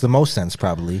that makes the most sense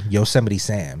probably Yosemite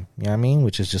Sam. You know what I mean?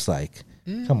 Which is just like,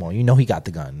 come on, you know he got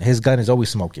the gun. His gun is always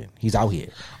smoking. He's out here.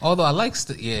 Although I like,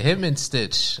 him and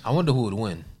Stitch. I wonder who would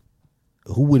win.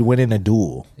 who would win in a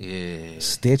duel? Yeah.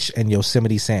 Stitch and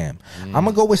Yosemite Sam. I'm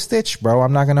gonna go with Stitch, bro.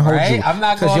 I'm not gonna hold Right? you. I'm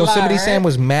not gonna Yosemite lie, Sam right?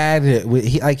 was mad.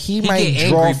 He might get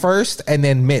draw angry. first and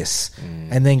then miss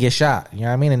and then get shot. You know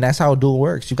what I mean? And that's how a duel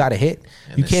works. You got to hit.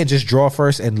 You can't just draw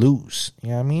first and lose. You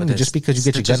know what I mean? Just because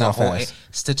you get your gun off fast.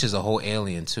 Stitch is a whole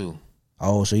alien too.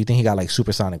 Oh, so you think he got like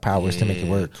supersonic powers to make it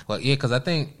work? Well, yeah, because I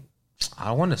think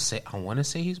I want to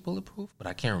say he's bulletproof, but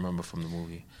I can't remember from the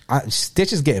movie.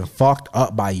 Stitch is getting fucked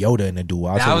up by Yoda in the duel.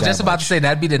 I was just about to say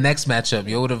that'd be the next matchup: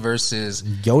 Yoda versus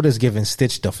Yoda's giving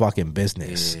Stitch the fucking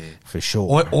business for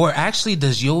sure. Or actually,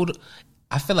 does Yoda?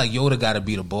 I feel like Yoda got to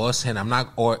be the boss, and I'm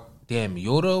not. Or damn,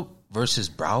 Yoda versus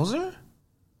Bowser.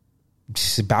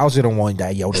 Bowser don't want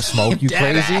that Yoda smoke. You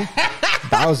crazy?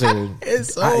 Bowser,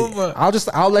 It's over.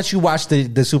 I'll let you watch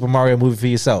the Super Mario movie for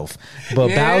yourself. But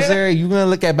Yeah. Bowser, you're gonna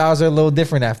look at Bowser a little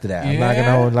different after that. I'm not Yeah.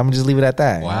 gonna. I'm just leave it at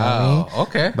that. You know what I Wow. mean?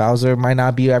 Okay. Bowser might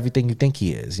not be everything you think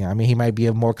he is. You know what I mean? He might be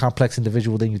a more complex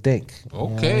individual than you think. You know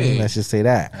what I Okay. mean? Let's just say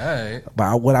that. All right.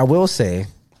 But what I will say,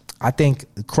 I think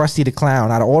Krusty the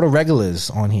Clown, out of all the regulars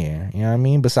on here, you know what I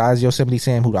mean? Besides Yosemite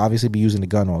Sam, who'd obviously be using the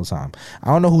gun all the time. I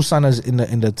don't know whose son is in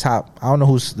the top. I don't know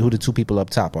who the two people up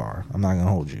top are. I'm not gonna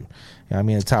hold you. You know what I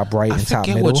mean? The top right I and top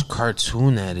forget middle. which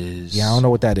cartoon that is. Yeah, I don't know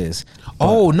what that is.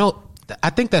 Oh no, I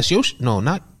think that's Yoshi. No,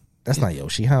 not. That's not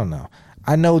Yoshi. Hell no.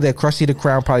 I know that Krusty the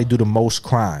Clown probably do the most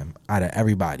crime out of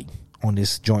everybody on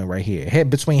this joint right here.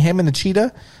 Between him and the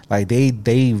cheetah, like they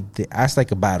that's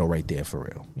like a battle right there for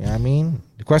real. You know what I mean?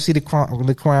 The Krusty the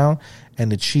Clown and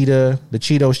the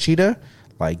Cheetos cheetah,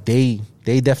 like they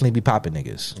definitely be popping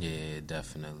niggas. Yeah,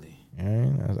 definitely. You know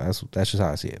what I mean? That's just how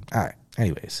I see it. All right.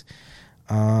 Anyways,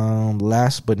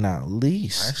 last but not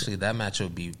least, Actually, that match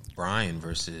would be Brian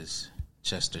versus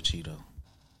Chester Cheeto,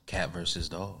 cat versus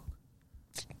dog.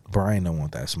 Brian don't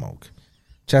want that smoke.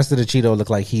 Chester the Cheeto looked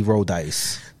like he rolled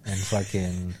dice and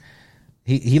fucking.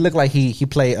 He looked like he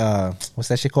play what's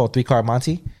that shit called, 3-card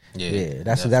Monty? Yeah,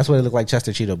 that's what it looked like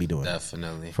Chester Cheeto be doing.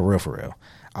 Definitely. For real.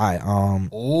 All right,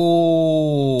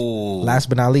 Oh, last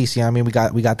but not least, you know what I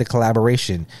mean? We got the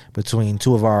collaboration between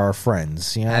two of our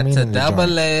friends. You know what I mean? to in the double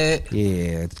joint. it.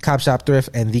 Yeah, Cop Shop Thrift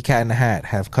and The Cat in the Hat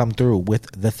have come through with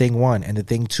the Thing 1 and the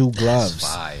Thing 2 gloves.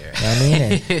 Fire. You know what I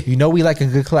mean? And you know we like a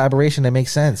good collaboration that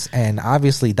makes sense. And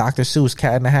obviously, Dr. Seuss,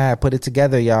 Cat in the Hat, put it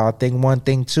together, y'all. Thing 1,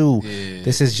 Thing 2. Yeah.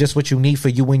 This is just what you need for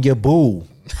you and your boo.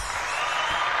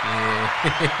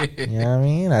 You know what I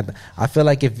mean? I feel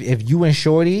like if you and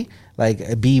Shorty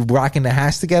like be rocking the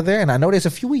hats together, and I know there's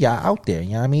a few of y'all out there.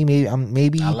 You know what I mean?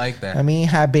 Maybe I like that. I mean,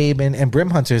 Hat Babe and Brim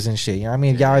Hunters and shit. You know what I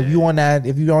mean? Y'all, if you on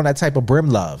that type of Brim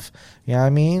love, you know what I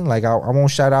mean? Like I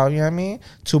won't shout out. You know what I mean?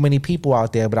 Too many people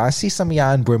out there, but I see some of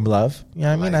y'all in Brim love. You know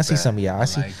what I mean? like I see that. some of y'all. I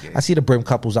like it. I see the Brim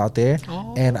couples out there,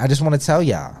 and I just want to tell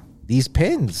y'all. These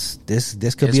pins, this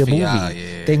could It's be a for movie. y'all,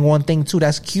 yeah. Thing 1, Thing 2,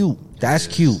 that's cute. That's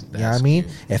cute. You know what I mean?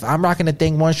 cute. If I'm rocking the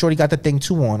Thing 1, Shorty got the Thing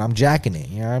 2 on, I'm jacking it.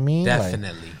 You know what I mean? Like,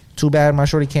 Definitely. too bad my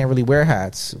Shorty can't really wear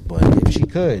hats, but if she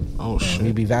could,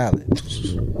 we'd be valid.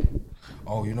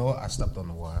 Oh, you know what? I stepped on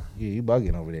the wire. Yeah, you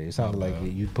bugging over there. It sounded like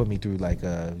you put me through like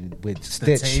with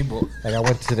Stitch. table. Like I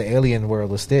went to the alien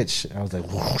world with Stitch. I was like,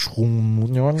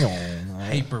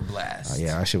 Paper blast.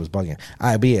 yeah, that shit was bugging.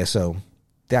 All right, but yeah, so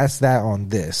that's that on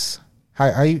this.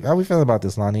 How we feeling about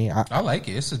this, Lonnie? I like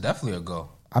it. This is definitely a go.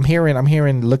 I'm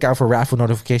hearing look out for raffle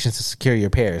notifications to secure your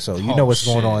pair. So you know what's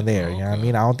going shit. on there. You know what I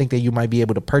mean? I don't think that you might be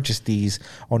able to purchase these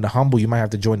on the humble. You might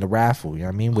have to join the raffle. You know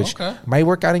what I mean? Which might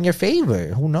work out in your favor.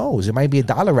 Who knows? It might be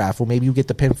 $1 raffle. Maybe you get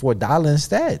the pin for $1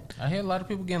 instead. I hear a lot of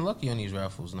people getting lucky on these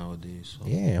raffles nowadays. So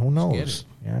Yeah, who knows? get it.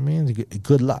 You know what I mean?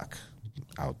 Good luck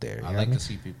out there. You know I what like mean? to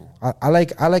see people. I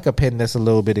like a pin that's a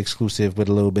little bit exclusive with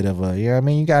a little bit of a, you know what I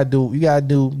mean? You gotta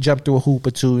do jump through a hoop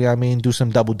or two, you know what I mean? Do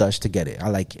some double dutch to get it. I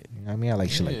like it. You know what I mean? I like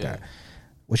shit like Yeah. that.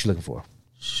 What you looking for?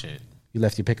 Shit. You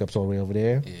left your pickups all the way over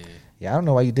there? Yeah. Yeah, I don't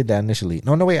know why you did that initially.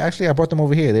 No, wait, actually I brought them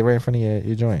over here. They were in front of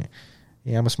your joint.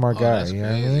 Yeah, I'm a smart guy. that's You know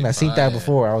what I crazy. mean? I seen that Fire.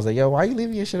 before. I was like, yo, why you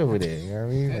leaving your shit over there? You know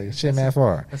what I mean? Like shit mad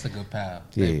far. That's a good pal.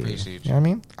 Yeah. They appreciate You you. know what I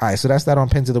mean? All right, so that's that on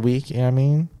Pins of the Week. You know what I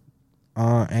mean?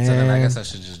 And So then I guess I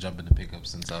should just jump into pickup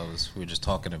since we were just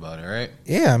talking about it, right?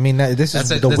 yeah, I mean this is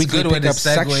the weekly good way to pickup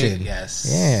segue. section. Yes.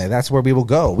 Yeah, that's where we will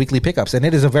go. Weekly pickups, and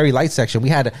it is a very light section. We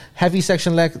had a heavy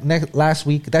section last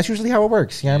week. That's usually how it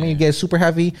works. You know what I mean? You get super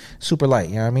heavy, super light.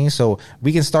 You know what I mean? So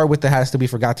we can start with the hats that we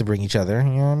forgot to bring each other. You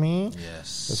know what I mean?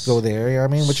 Yes. Let's go there. You know what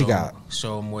I mean? What you got?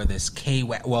 Show them where this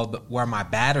where my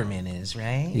Batterman is,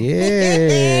 right?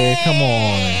 Yeah, come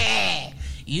on.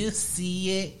 You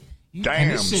see it. and Damn,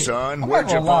 this shit- son, I'm where'd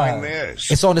not you gonna lie. find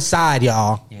this? It's on the side,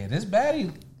 y'all. Yeah, this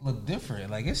baddie look different.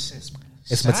 Like it's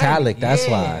It's Shiny. metallic. That's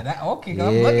Yeah, why. Okay, I'm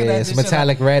looking at it's this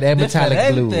metallic shit red and metallic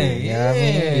Diferente. blue. You know what I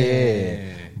mean?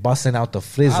 Yeah. Busting out the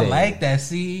flizzy. I like that.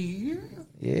 See,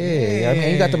 Yeah, I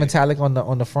mean, you got the metallic on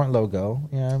the front logo.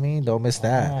 You know what I mean? Don't miss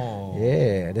that. Oh.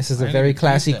 Yeah, this is I a didn't very even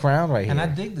classy peep that. crown right here. And I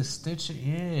dig the stitch.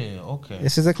 Yeah, okay.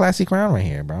 This is a classy crown right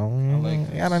here, bro. like You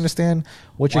this. gotta understand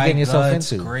what you're White getting yourself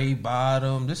guts, into. gray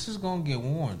bottom. This is gonna get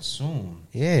worn soon.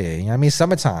 Yeah, you know what I mean,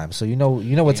 summertime, so you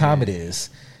know what time it is.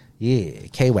 Yeah,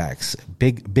 K-Wax,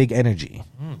 big energy.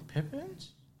 Pippins?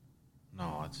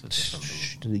 No, it's a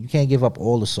different blue. You can't give up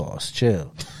all the sauce.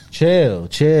 Chill.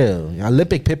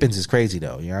 Olympic Pippins is crazy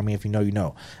though. You know what I mean? If you know, you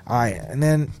know. All right, and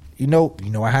then you know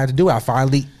I had to do it. I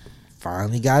finally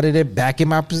got it back in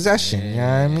my possession. You know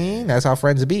what I mean? That's how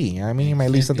friends be. You know what I mean? You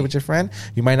might leave something with your friend.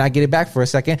 You might not get it back for a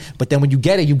second, but then when you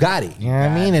get it, you got it. You know what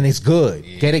I mean? And it's good.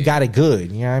 Get it, got it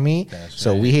good. You know what I mean?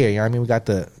 So we here. You know what I mean? We got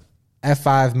the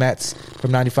F5 Mets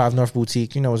from 95 North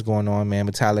Boutique. You know what's going on, man.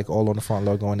 Metallic all on the front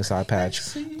logo on the side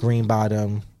patch. Green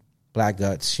bottom. Black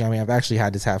guts. You know what I mean? I've actually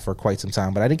had this hat for quite some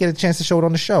time, but I didn't get a chance to show it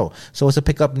on the show. So it's a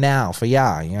pickup now for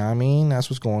y'all. You know what I mean? That's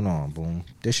what's going on. Boom.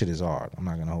 This shit is hard. I'm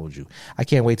not going to hold you. I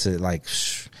can't wait to,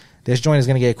 this joint is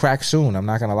going to get cracked soon. I'm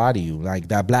not going to lie to you. Like,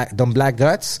 them black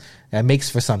guts, that makes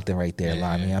for something right there,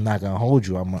 Lonnie. I'm not going to hold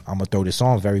you. I'm going to throw this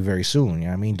on very, very soon. You know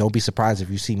what I mean? Don't be surprised if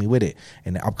you see me with it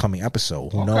in the upcoming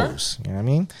episode. Who knows? You know what I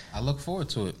mean? I look forward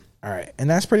to it. All right. And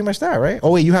that's pretty much that, right?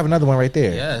 Oh, wait, you have another one right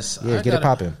there. Yes. Yeah, get it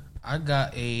popping. I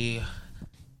got a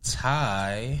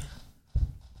Thai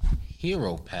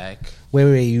hero pack.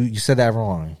 Wait, you said that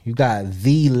wrong. You got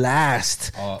the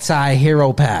last Thai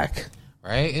hero pack.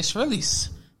 Right? It's really...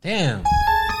 Damn.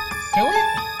 Can we...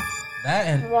 That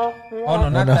and... Oh, no,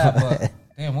 not that, but...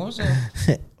 Damn, what was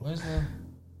the... Where's the...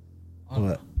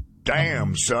 What?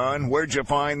 Damn, son, where'd you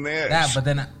find this? That, but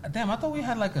then... Damn, I thought we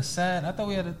had like a sad... I thought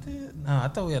we had a... No, I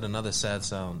thought we had another sad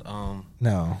sound.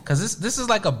 No. Because this is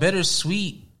like a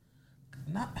bittersweet...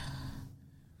 Not...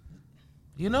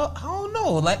 You know, I don't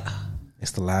know. Like...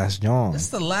 It's the last joint. It's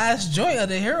the last joint of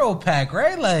the hero pack,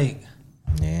 right? Like...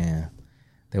 Yeah.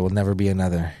 There will never be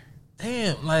another.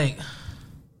 Damn, like...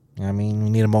 You know what I mean? We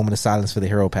need a moment of silence for the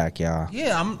hero pack, y'all.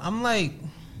 Yeah, I'm like...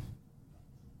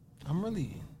 I'm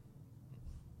really...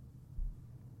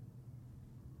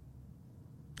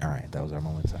 All right, that was our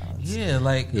moment of silence. Yeah,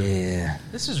 like... Yeah.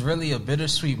 This is really a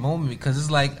bittersweet moment because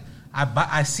it's like...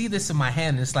 I see this in my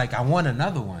hand and it's like I want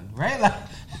another one, right? Like...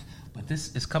 But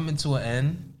this is coming to an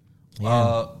end.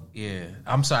 Yeah.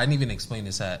 I'm sorry, I didn't even explain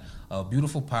this hat.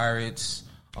 Beautiful Pirates.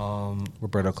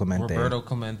 Roberto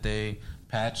Clemente.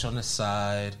 Patch on the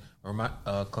side.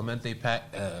 Clemente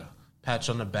patch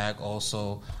on the back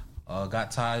also.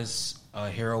 Got Ty's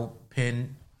hero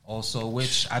pin also,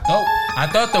 which I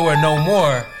thought there were no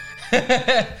more.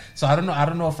 So I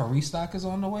don't know if a restock is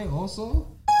on the way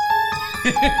also.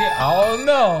 I don't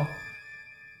know.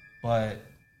 But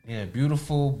yeah,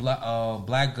 beautiful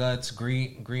black guts,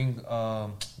 green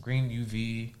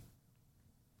UV.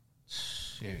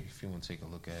 Yeah, if you want to take a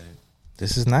look at it.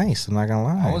 This is nice. I'm not gonna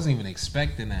lie. I wasn't even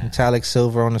expecting that. Metallic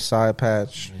silver on the side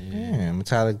patch. Yeah,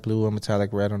 metallic blue and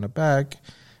metallic red on the back.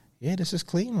 Yeah, this is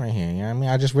clean right here. You know what I mean?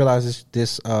 I just realized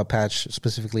this patch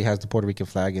specifically has the Puerto Rican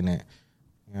flag in it.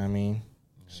 You know what I mean?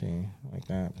 See, like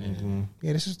that. Yeah. Mm-hmm.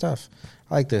 Yeah, this is tough.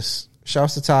 I like this.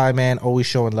 Shouts to Ty, man. Always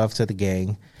showing love to the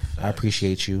gang. I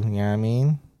appreciate you. You know what I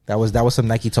mean? That was some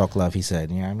Nike talk love, he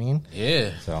said. You know what I mean?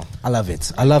 Yeah. So I love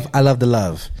it. I love the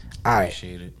love. All right.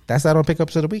 Appreciate it. That's that on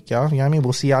Pickups of the Week, y'all. You know what I mean?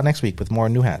 We'll see y'all next week with more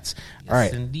new hats. Yes, all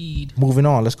right. indeed. Moving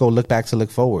on. Let's go look back to look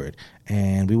forward.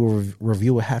 And we will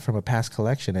review a hat from a past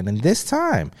collection. And then this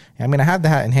time, I mean, I have the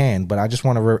hat in hand, but I just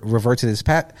want to revert to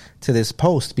this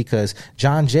post because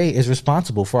John Jay is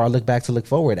responsible for our look back to look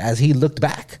forward as he looked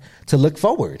back to look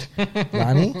forward.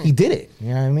 Lonnie, he did it. You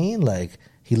know what I mean? Like,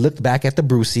 he looked back at the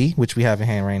Brucey, which we have in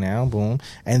hand right now. Boom.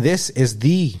 And this is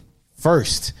the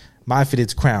first My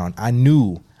Fitted's crown I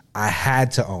knew I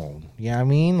had to own. You know what I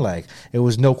mean? Like, it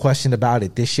was no question about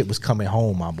it. This shit was coming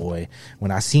home, my boy.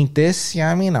 When I seen this, you know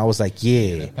what I mean? I was like,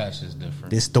 yeah. The patch is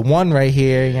different. This the one right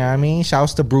here, you know what I mean?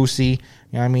 Shouts to Brucey. You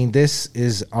know what I mean? This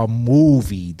is a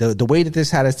movie. The way that this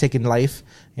hat has taken life,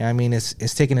 you know what I mean?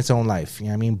 It's taking its own life. You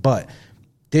know what I mean? But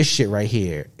this shit right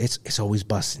here, it's always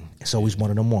busting. It's always one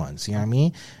of them ones. You know what I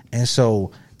mean? And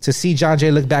so to see John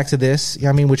Jay look back to this, you know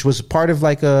what I mean, which was part of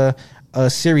like a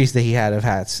series that he had of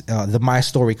hats, the My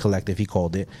Story Collective, he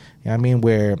called it. You know what I mean?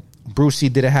 Where Brucey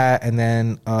did a hat and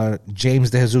then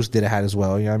James De Jesus did a hat as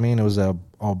well. You know what I mean? It was a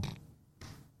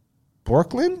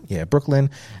Brooklyn? Yeah, Brooklyn,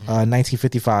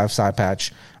 1955 side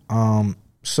patch.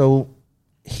 So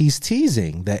he's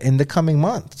teasing that in the coming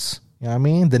months, You know what I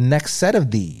mean? The next set of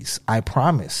these, I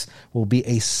promise, will be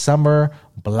a summer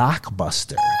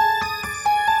blockbuster.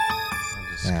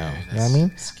 Now, you know what I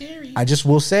mean? Scary. I just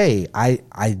will say, I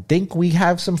think we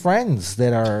have some friends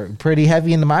that are pretty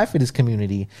heavy in the My Fitness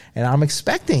community, and I'm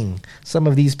expecting some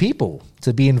of these people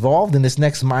to be involved in this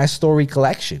next My Story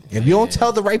collection. If you don't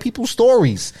tell the right people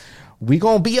stories, we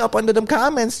gonna be up under them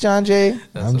comments, John Jay.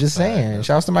 I'm just saying.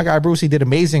 Shouts to my guy Bruce. He did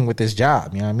amazing with this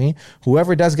job. You know what I mean?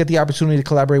 Whoever does get the opportunity to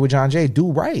collaborate with John Jay,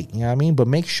 do right. You know what I mean? But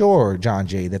make sure, John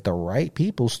Jay, that the right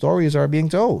people's stories are being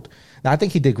told. Now, I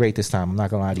think he did great this time. I'm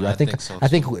not gonna lie to you. I think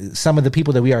some of the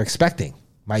people that we are expecting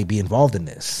might be involved in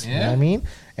this. You know what I mean?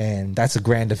 And that's a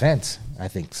grand event. I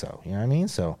think so. You know what I mean?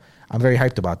 So I'm very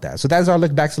hyped about that. So that's our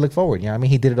look back to look forward. You know what I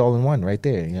mean? He did it all in one right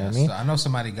there. You know what I mean? So I know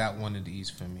somebody got one of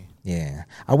these for me. Yeah,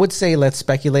 I would say let's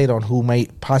speculate on who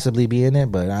might possibly be in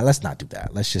it, but let's not do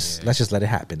that. Let's just let it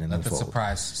happen and let unfold.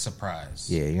 The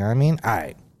surprise. Yeah, you know what I mean? All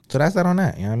right. So that's that on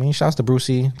that. You know what I mean? Shouts to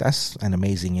Brucey. That's an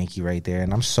amazing Yankee right there,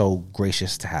 and I'm so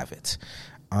gracious to have it.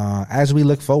 As we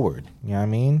look forward, you know what I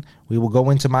mean? We will go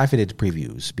into My Fitted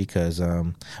previews because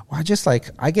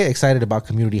I get excited about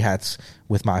community hats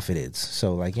with My Fitteds.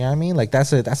 So like, you know what I mean? Like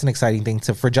that's an exciting thing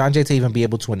for John Jay to even be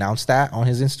able to announce that on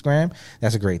his Instagram.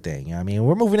 That's a great thing. You know what I mean?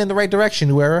 We're moving in the right direction,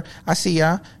 whoever. I see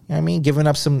y'all. You know what I mean? Giving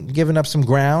up some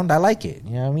ground. I like it.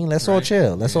 You know what I mean? Let's all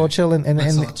chill. Let's all chill and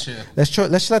let's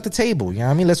chill at the table. You know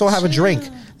what I mean? Let's all have a drink.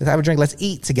 Let's have a drink. Let's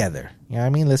eat together. You know what I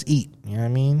mean? Let's eat. You know what I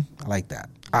mean? I like that.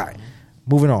 All right.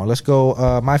 Moving on, let's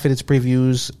go My Fitteds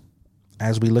previews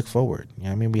as we look forward. You know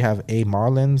what I mean? We have a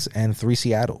Marlins and 3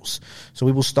 Seattles. So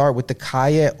we will start with the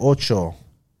Calle Ocho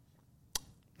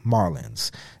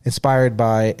Marlins, inspired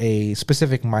by a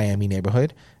specific Miami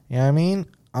neighborhood. You know what I mean?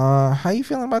 How you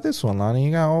feeling about this one, Lonnie?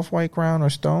 You got off-white crown or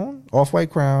stone?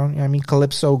 Off-white crown, you know what I mean?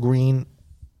 Calypso green.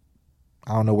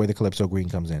 I don't know where the Calypso green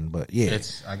comes in, but yeah.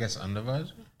 It's, I guess, under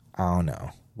visor? I don't know.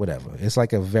 Whatever. It's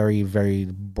like a very, very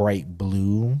bright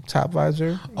blue top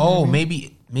visor. Oh,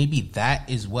 maybe that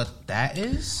is what that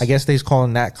is? I guess they're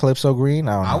calling that Calypso green.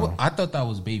 I don't know. I thought that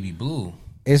was baby blue.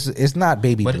 It's not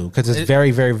baby blue because it's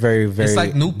very, very, very, very. It's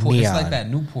like Newport. Neon. It's like that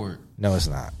Newport. No, it's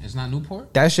not. It's not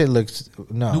Newport? That shit looks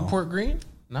Newport green?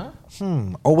 No?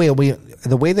 Oh wait,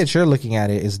 the way that you're looking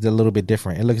at it is a little bit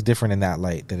different. It looks different in that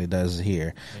light than it does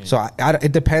here. Yeah. So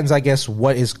it depends, I guess,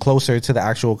 what is closer to the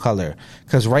actual color.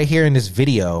 Because right here in this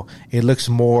video, it looks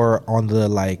more on the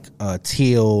like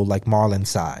teal, like Marlin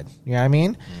side. You know what I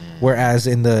mean? Whereas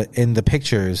in the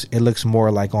pictures, it looks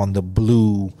more like on the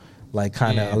blue, like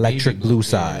kind of electric blue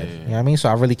side. Yeah. You know what I mean? So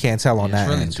I really can't tell on that. It's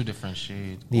really end. Two different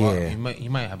shades. Yeah, well, you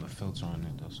might have a filter on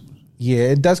it though.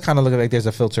 Yeah, it does kind of look like there's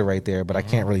a filter right there, but I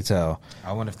can't really tell.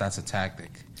 I wonder if that's a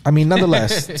tactic. I mean,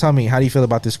 nonetheless, tell me, how do you feel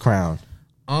about this crown?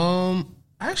 I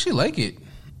actually like it.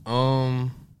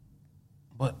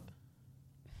 But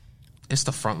it's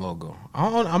the front logo.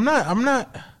 I'm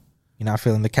not. You're not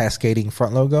feeling the cascading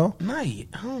front logo? Not yet.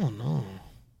 I don't know.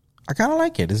 I kind of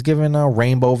like it. It's giving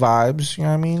rainbow vibes. You know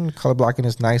what I mean? Color blocking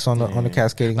is nice on the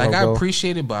cascading logo. I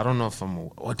appreciate it, but I don't know if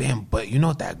I'm. Oh damn! But you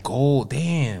know that gold.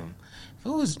 Damn. If it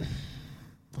was.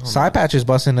 Side patch is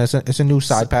busting. It's a new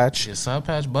side patch. Yeah, side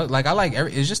patch, but like I like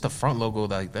it's just the front logo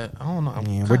like that. I don't know.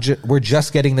 Yeah, we're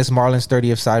just getting this Marlins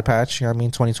 30th side patch. You know what I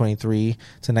mean? 2023 to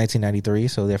 1993.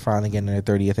 So they're finally getting their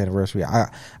 30th anniversary. I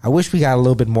wish we got a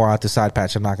little bit more out the side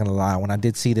patch. I'm not gonna lie. When I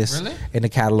did see this in the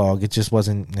catalog, it just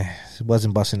wasn't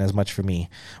busting as much for me.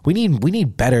 We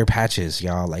need better patches,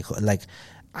 y'all. Like.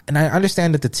 And I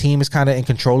understand that the team is kind of in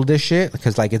control of this shit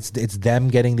because like it's them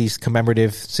getting these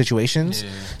commemorative situations. Yeah.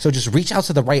 So just reach out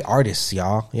to the right artists,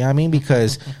 y'all. You know what I mean?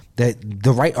 Because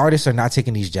the right artists are not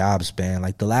taking these jobs, man.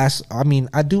 Like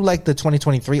I do like the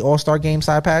 2023 All-Star Game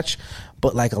side patch,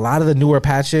 but like a lot of the newer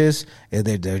patches,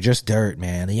 they're just dirt,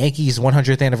 man. The Yankees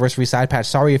 100th anniversary side patch,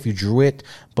 sorry if you drew it,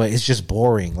 but it's just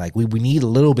boring. Like we need a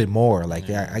little bit more. Like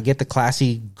I get the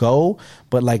classy go,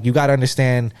 but like you got to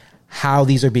understand how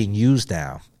these are being used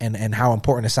now and how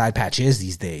important a side patch is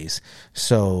these days.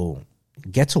 So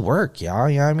get to work, y'all.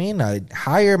 You know what I mean?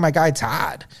 Hire my guy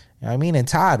Todd. You know what I mean? And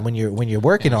Todd, when you're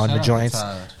working on the joints,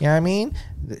 you know what I mean?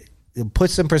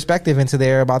 Put some perspective into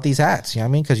there about these hats. You know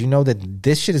what I mean? Because you know that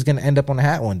this shit is going to end up on a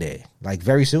hat one day, like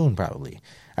very soon, probably.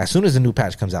 As soon as the new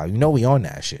patch comes out, you know we own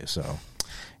that shit. So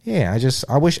yeah,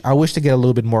 I wish to get a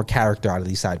little bit more character out of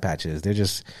these side patches.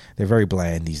 They're very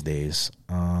bland these days.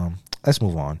 Let's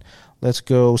move on. Let's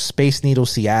go Space Needle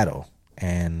Seattle.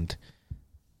 And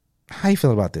how you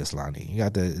feel about this, Lonnie? You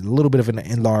got the little bit of an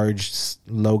enlarged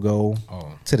logo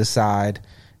to the side.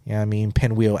 You know what I mean?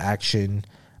 Pinwheel action,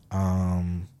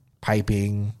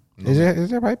 piping. Is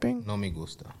there piping? No me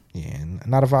gusta. Yeah,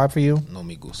 not a vibe for you? No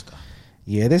me gusta.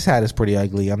 Yeah, this hat is pretty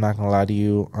ugly. I'm not gonna lie to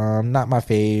you. Not my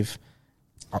fave.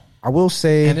 I will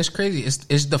say, and it's crazy.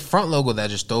 It's the front logo that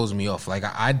just throws me off. Like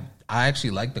I actually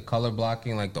like the color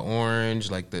blocking, like the orange,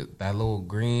 like that little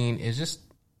green. It's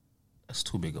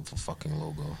too big of a fucking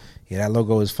logo. Yeah, that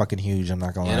logo is fucking huge. I'm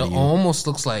not gonna lie to It you. almost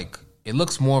looks like it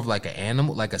looks more of like an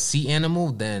animal, like a sea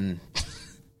animal, than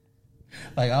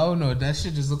like I don't know. That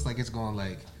shit just looks like it's going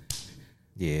like.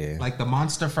 Yeah. Like the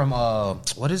monster from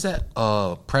what is that?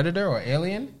 Predator or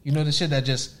Alien? You know the shit that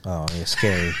just Oh, yeah,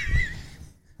 scary.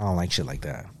 I don't like shit like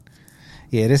that.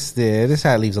 Yeah, this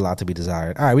hat leaves a lot to be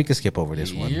desired. All right, we can skip over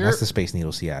this one. Yep. That's the Space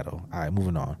Needle Seattle. All right,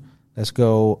 moving on. Let's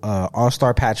go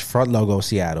All-Star Patch front logo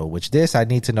Seattle, which this I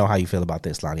need to know how you feel about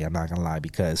this, Lonnie. I'm not gonna lie,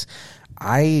 because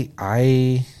I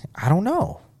don't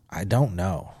know. I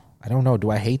don't know. Do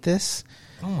I hate this?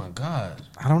 oh my god.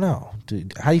 I don't know.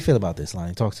 How do you feel about this,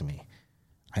 Lonnie? Talk to me.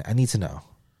 I need to know.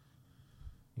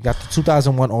 You got the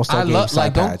 2001 All-Star Game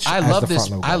side patch. I as love the this.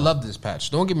 front logo. I love this patch.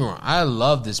 Don't get me wrong. I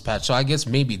love this patch. So I guess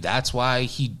maybe that's why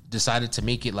he decided to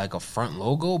make it like a front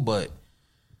logo. But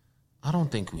I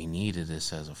don't think we needed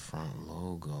this as a front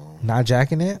logo. Not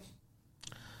jacking it.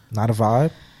 Not a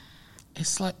vibe.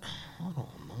 It's like I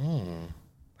don't know.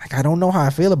 Like, I don't know how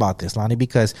I feel about this, Lonnie,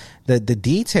 because the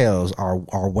details are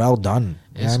well done.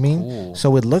 You know what I mean? Cool.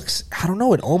 So it looks, I don't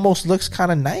know, it almost looks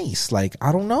kind of nice. Like,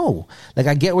 I don't know. Like,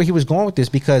 I get where he was going with this,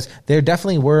 because there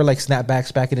definitely were like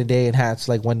snapbacks back in the day and hats,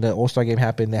 like when the All-Star Game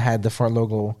happened, that had the front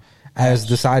logo as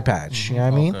the side patch. You know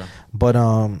what I mean? Okay. But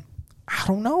I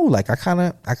don't know. Like, I kind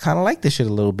of like this shit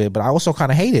a little bit, but I also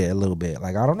kind of hate it a little bit.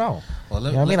 Like, I don't know. Well,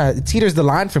 You know what I mean? It teeters the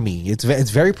line for me. It's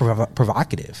very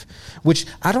provocative, which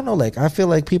I don't know. Like, I feel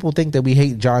like people think that we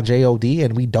hate John J.O.D.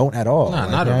 and we don't at all. Nah,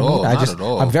 Like, not you know at what I mean? all. Not at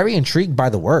all. I'm very intrigued by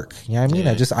the work. You know what I mean?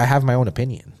 Yeah. I have my own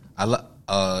opinion.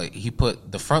 He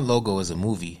put the front logo as a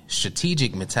movie.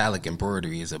 Strategic metallic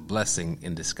embroidery is a blessing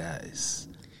in disguise.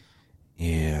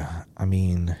 Yeah, I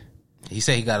mean, He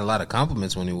said he got a lot of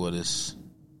compliments when he wore this.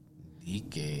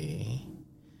 DK.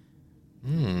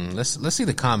 Let's see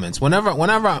the comments. Whenever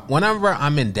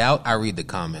I'm in doubt, I read the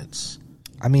comments.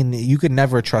 I mean, you could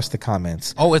never trust the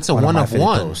comments. Oh, it's a on one My of Fitted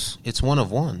one. post. It's one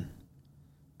of one.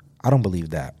 I don't believe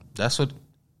that. That's what.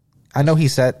 I know he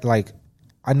said, like,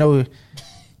 I don't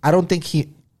think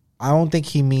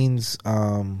he means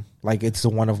like it's a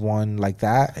one of one like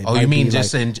that. It Oh, might you mean be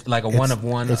just like, in like a one of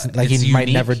one? It's like it's he might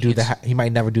unique. never do It's- he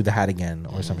might never do the hat again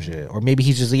or some shit, or maybe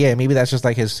he's just maybe that's just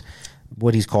like his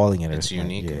what he's calling it. Or It's something.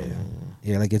 unique.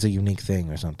 Yeah, like it's a unique thing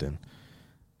or something.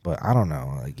 But I don't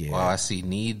know. Like, yeah, Wow, I see.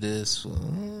 Need this. I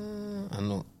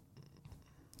know.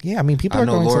 yeah. I mean, people I are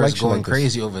know going to Laura's like shit going like this.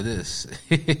 crazy over this.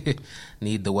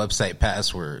 Need the website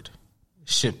password.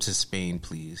 Ship to Spain,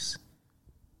 please.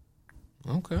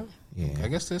 Okay. Yeah. I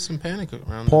guess there's some panic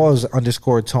around. Pause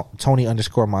 _ Tony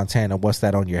 _ Montana. What's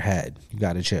that on your head? You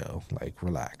got to chill. Like,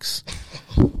 relax.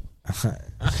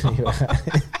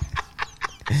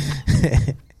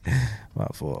 My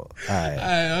fault. All right. All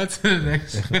right, on to the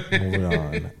next one.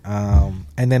 Moving on.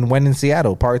 And then When in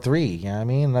Seattle, part 3. You know what I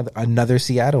mean? Another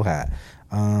Seattle hat.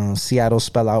 Seattle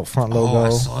spell out front logo. Oh, I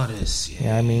saw this. Yeah. You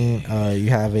know what I mean? You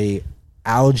have a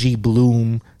algae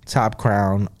bloom top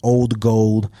crown, old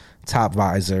gold top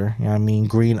visor. You know what I mean?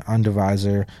 Green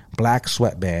undervisor, black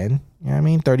sweatband. You know what I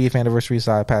mean? 30th anniversary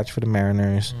side patch for the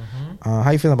Mariners. How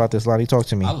you feeling about this, Lonnie? Talk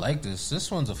to me. I like this. This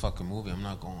one's a fucking movie. I'm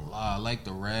not gonna lie. I like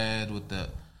the red with the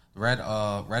red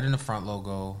in the front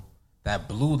logo. That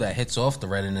blue that hits off the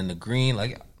red, and then the green.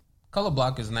 Like, color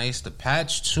block is nice. The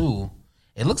patch too.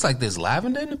 It looks like there's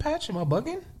lavender in the patch. Am I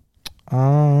bugging?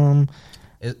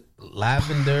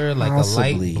 Lavender, like Possibly.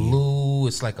 a light blue.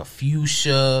 It's like a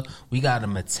fuchsia. We got a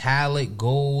metallic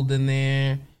gold in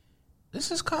there.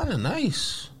 This is kind of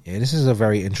nice. Yeah, this is a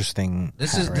very interesting.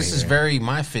 This hat is right this is here. very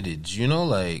my fittage. You know,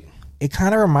 like It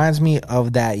kind of reminds me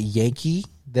of that Yankee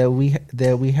that we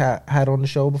had on the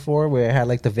show before, where it had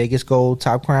like the Vegas gold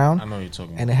top crown. I know what you're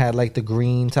talking about. And it had like the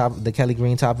green top, the Kelly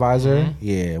green top visor.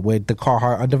 Yeah, with the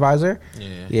Carhartt undervisor.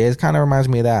 Yeah, it kind of reminds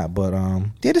me of that. But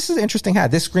yeah, this is an interesting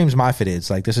hat. This screams my fitteds.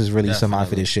 Like, this is really some my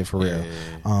Definitely. fitted shit for real.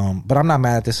 But I'm not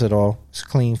mad at this at all. It's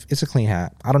clean. It's a clean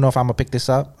hat. I don't know if I'm gonna pick this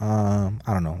up. I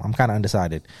don't know. I'm kind of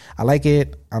undecided. I like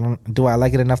it. Do I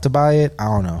like it enough to buy it? I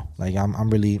don't know. Like, I'm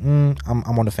really I'm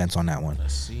on the fence on that one.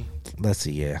 Let's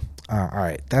see. Yeah. All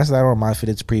right, that's that on my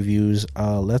fitteds previews.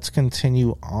 Let's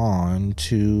continue on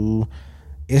to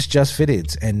It's Just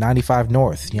Fitteds and 95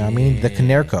 North. You know what I mean? The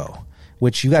Canerco,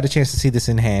 which you got a chance to see this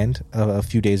in hand a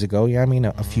few days ago. You know what I mean?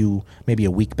 A few, maybe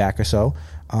a week back or so.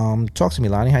 Talk to me,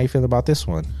 Lonnie. How you feel about this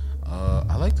one?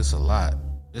 I like this a lot.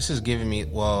 This is giving me.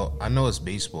 Well, I know it's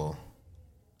baseball.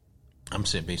 I'm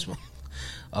saying baseball.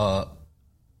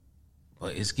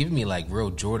 but it's giving me like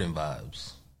real Jordan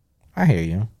vibes. I hear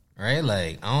you. Right?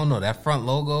 Like, I don't know, that front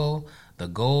logo, the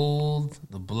gold,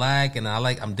 the black, and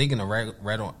I'm digging the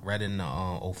red in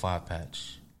the 05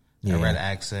 patch. The red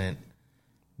accent.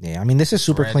 Yeah, I mean, this is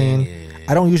super clean. Yeah.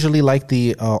 I don't usually like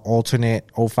the alternate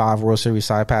 05 World Series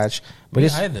side patch, but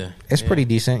it's pretty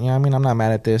decent. Yeah, I mean, I'm not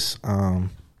mad at this.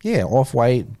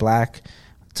 Off-white, black,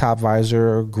 top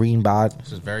visor, green bot.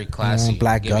 This is very classy.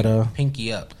 Black gutter.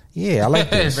 Pinky up. Yeah, I like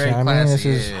this. Very classy. I mean, this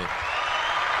is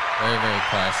very, very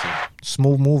classy.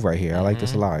 Smooth move right here. I like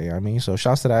this a lot. You know what I mean? So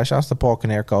shouts to that. Shouts to Paul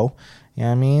Konerko. You know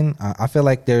what I mean? I feel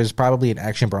like there's probably an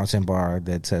Action Bronson bar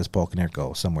that says Paul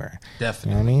Konerko somewhere. Definitely.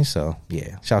 You know what I mean? So,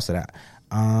 yeah. Shouts to that.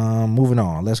 Moving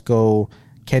on. Let's go.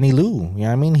 Kenny Lou. You know what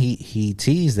I mean? He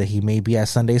teased that he may be at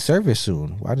Sunday service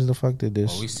soon. Why the fuck did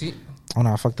this? We see. Oh,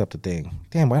 no. I fucked up the thing.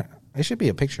 Damn, what? There should be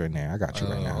a picture in there. I got you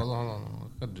right now. Hold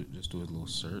on. I could just do a little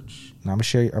search. No, I'm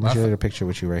going to share the picture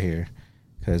with you right here.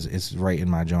 Because it's right in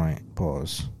my joint.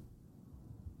 Pause.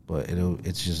 But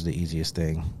it's just the easiest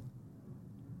thing.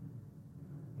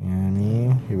 You know what I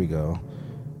mean? Here we go.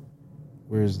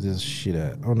 Where's this shit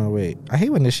at? Oh, no, wait. I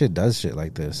hate when this shit does shit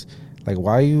like this. Like,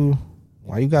 why you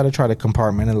gotta try to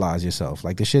compartmentalize yourself?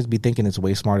 Like, this shit be thinking it's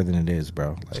way smarter than it is,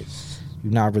 bro. Like,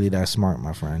 you're not really that smart,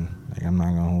 my friend. Like, I'm not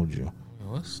gonna hold you.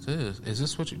 What's this? Is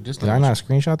this what you... Did I not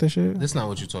screenshot this shit? This not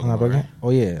what you're talking about, right? Oh,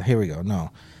 yeah. Here we go.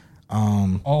 No.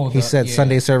 He said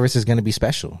Sunday service is going to be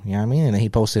special. You know what I mean? And then he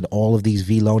posted all of these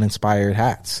V-Lone inspired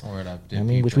hats.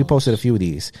 Which we posted a few of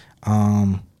these.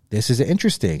 This is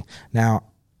interesting. Now,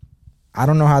 I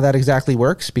don't know how that exactly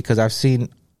works because I've seen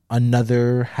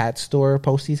another hat store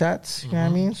post these hats. You know what I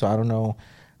mean? So I don't know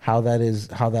how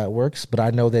that works, but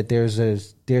I know that there's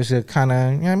a kind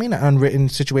of, you know what I mean, an unwritten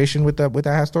situation with that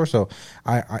hat store. So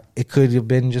it could have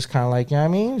been just kind of like, you know what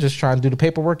I mean, just trying to do the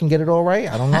paperwork and get it all right.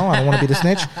 I don't know. I don't want to be the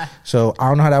snitch. So I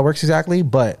don't know how that works exactly,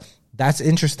 but that's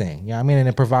interesting. You know what I mean? And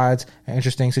it provides an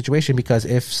interesting situation because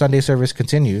if Sunday service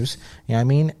continues, you know what I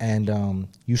mean, and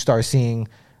you start seeing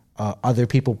other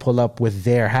people pull up with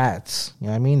their hats, you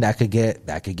know what I mean? That could get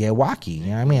wacky, you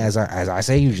know what I mean? As I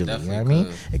say usually, definitely, you know what I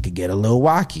mean? It could get a little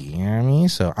wacky, you know what I mean?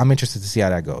 So I'm interested to see how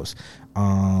that goes.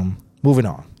 Moving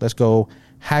on. Let's go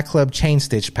Hat Club Chain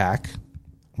Stitch Pack.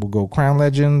 We'll go Crown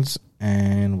Legends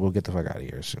and we'll get the fuck out of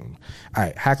here soon. All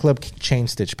right, Hat Club Chain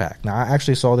Stitch Pack. Now, I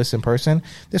actually saw this in person.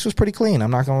 This was pretty clean. I'm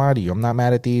not going to lie to you. I'm not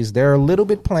mad at these. They're a little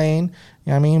bit plain, you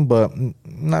know what I mean? But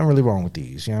nothing really wrong with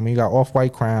these. You know what I mean? You got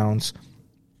off-white crowns.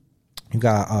 You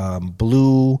got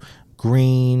blue,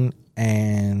 green,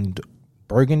 and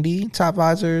burgundy top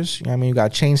visors. You know what I mean? You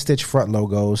got chain stitch front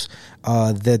logos.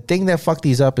 The thing that fucked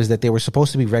these up is that they were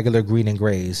supposed to be regular green and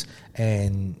grays,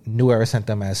 and New Era sent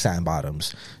them as satin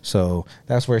bottoms. So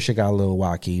that's where shit got a little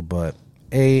wacky, but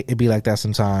it'd be like that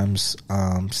sometimes.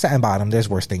 Satin bottom, there's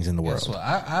worse things in the world. So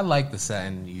I like the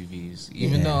satin UVs,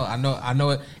 even though I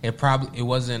know it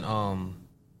wasn't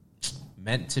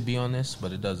meant to be on this,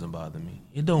 but it doesn't bother me.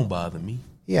 It don't bother me.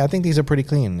 Yeah, I think these are pretty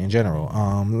clean in general.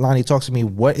 Lonnie, talks to me.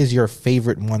 What is your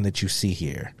favorite one that you see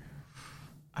here?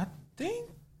 I think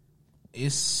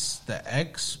it's the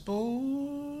Expos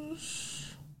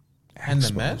and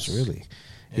the Mets. Really?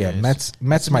 Yeah, Mets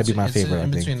might be my favorite. In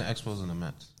between the Expos and the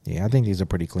Mets. Yeah, I think these are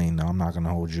pretty clean, though. I'm not going to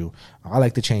hold you. I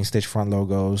like the chain stitch front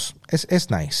logos.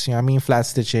 It's nice. You know what I mean? Flat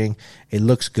stitching. It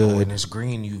looks good. Oh, and it's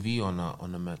green UV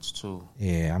on the Mets, too.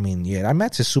 Yeah, I mean, that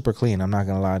Mets is super clean. I'm not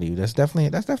going to lie to you. That's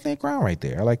definitely a crown right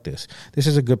there. I like this. This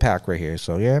is a good pack right here.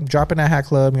 So, yeah, dropping that Hat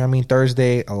Club, you know what I mean?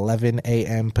 Thursday, 11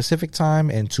 a.m. Pacific time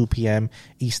and 2 p.m.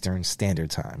 Eastern Standard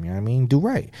Time. You know what I mean? Do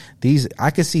right. I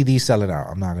could see these selling out.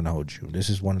 I'm not going to hold you. This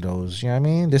is one of those, you know what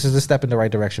I mean? This is a step in the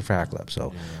right direction for Hat Club.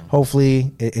 So,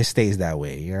 hopefully, it stays that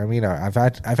way. You know what I mean?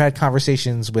 I've had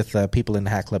conversations with people in the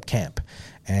Hat Club camp,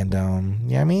 and you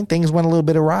know what I mean? Things went a little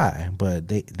bit awry, but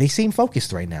they seem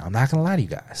focused right now. I'm not gonna lie to you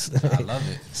guys. I love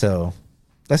it. So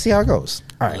let's see how it goes.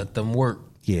 All right, let them work.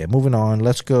 Yeah, moving on.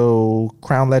 Let's go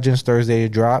Crown Legends Thursday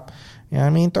drop. You know what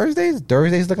I mean?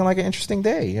 Thursday's looking like an interesting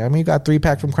day. You know what I mean? You got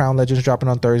 3-pack from Crown Legends dropping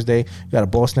on Thursday. You got a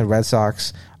Boston Red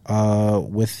Sox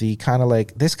with the kind of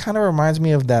like, this kind of reminds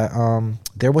me of that.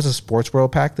 There was a Sports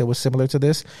World pack that was similar to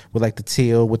this with like the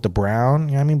teal with the brown,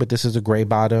 you know what I mean? But this is a gray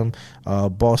bottom,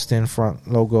 Boston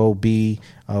front logo B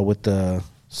with the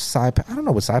side patch. I don't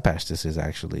know what side patch this is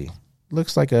actually.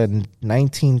 Looks like a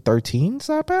 1913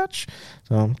 side patch.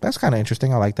 So that's kind of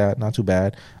interesting. I like that. Not too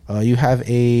bad. You have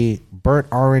a burnt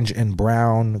orange and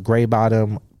brown gray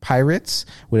bottom Pirates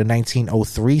with a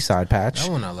 1903 side patch.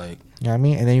 That one I like. You know what I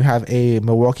mean? And then you have a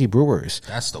Milwaukee Brewers.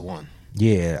 That's the one.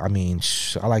 Yeah, I mean,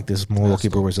 I like this Milwaukee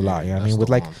Brewers a lot. You know what I mean? With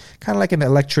like one. kind of like an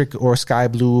electric or sky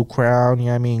blue crown. You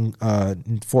know what I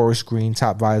mean? Forest green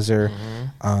top visor.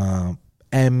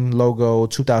 M logo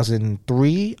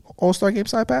 2003 All-Star Game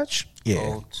side patch.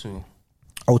 Yeah.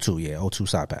 02, yeah, 02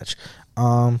 side patch.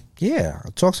 Yeah.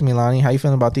 Talk to me, Lonnie. How you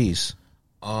feeling about these?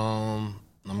 I'm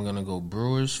gonna go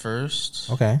Brewers first.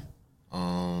 Okay.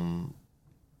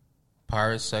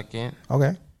 Pirates second,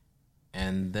 Okay.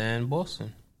 and then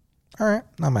Boston. All right.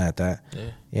 Not mad at that. Yeah.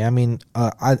 Yeah, I mean,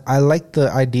 I like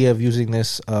the idea of using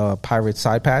this Pirates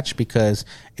side patch because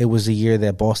it was the year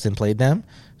that Boston played them.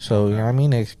 So, you know what I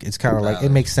mean? It's kind of like, it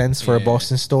makes sense for a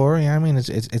Boston store. You know what I mean?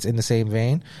 It's in the same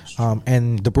vein.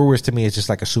 And the Brewers, to me, is just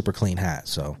like a super clean hat.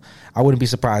 So, I wouldn't be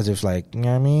surprised if, like, you know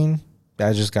what I mean?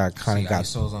 That just got kind of got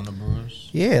ISOs on the Brewers.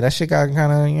 Yeah, that shit got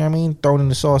kind of, you know what I mean, thrown in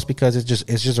the sauce because it's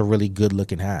just a really good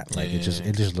looking hat. Like it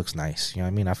just looks nice. You know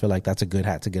what I mean? I feel like that's a good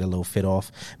hat to get a little fit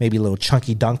off, maybe a little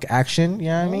chunky dunk action. You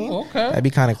know what I mean? Okay, that'd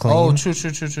be kind of clean. Oh, true.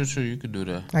 You could do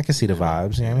that. I can see the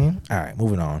vibes. You know what I mean? All right,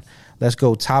 moving on. Let's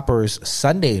go Topper's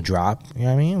Sunday drop. You know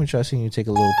what I mean? Which I seen you take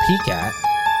a little peek at.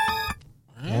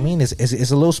 You know what I mean?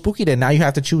 It's a little spooky that now you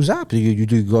have to choose up. Do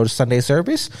you go to Sunday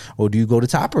service or do you go to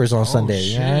Toppers on Sunday?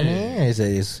 You know what I mean? It's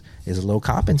a little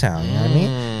comp in town. You know what I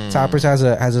mean? Toppers has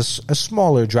a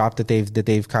smaller drop that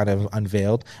they've kind of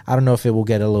unveiled. I don't know if it will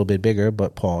get a little bit bigger,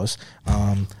 but pause.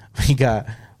 We got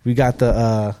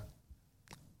the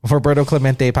Roberto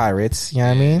Clemente Pirates. You know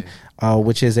what I mean?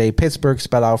 Which is a Pittsburgh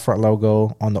spell out front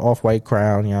logo on the off-white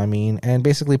crown, you know what I mean? And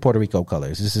basically Puerto Rico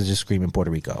colors. This is just screaming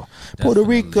Puerto Rico. Definitely. Puerto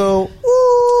Rico,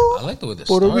 ooh. I like the way the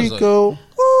Puerto stars Rico,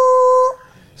 ooh.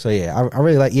 So yeah, I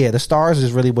really like, the stars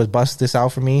is really what busts this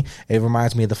out for me. It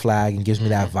reminds me of the flag and gives me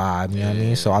that vibe, you know what I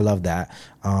mean? So I love that.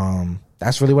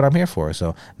 That's really what I'm here for.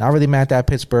 So not really mad at that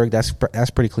Pittsburgh. That's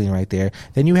pretty clean right there.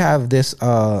 Then you have this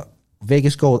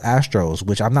Vegas Gold Astros,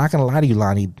 which I'm not going to lie to you,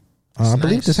 Lonnie. I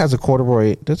believe this has a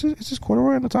corduroy. Is this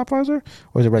corduroy on the top visor,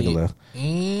 or is it regular?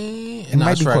 It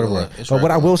might be corduroy. But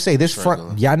what I will say, this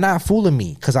front, y'all not fooling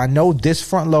me because I know this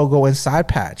front logo and side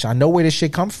patch. I know where this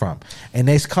shit comes from, and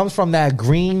this comes from that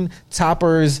green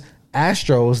Toppers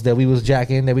Astros that we was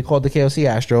jacking, that we called the KLC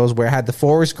Astros, where it had the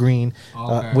forest green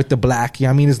with the black. You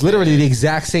know what I mean? It's literally the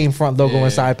exact same front logo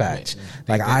and side patch.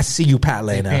 I see you, Pat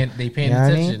Lena. They paying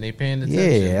attention. They paying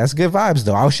attention. Yeah, that's good vibes,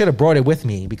 though. I should have brought it with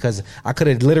me because I could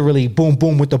have literally boom,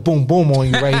 boom with the boom, boom on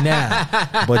you right now.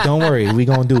 But don't worry. We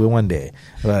going to do it one day.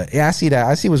 But yeah, I see that.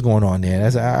 I see what's going on there.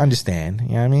 I understand. You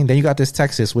know what I mean? Then you got this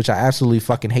Texas, which I absolutely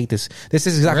fucking hate this. This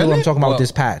is exactly what I'm talking about with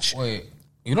this patch. Wait,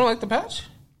 you don't like the patch?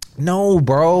 No,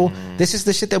 bro. This is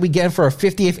the shit that we get for a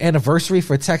 50th anniversary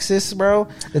for Texas, bro.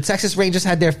 The Texas Rangers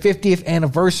had their 50th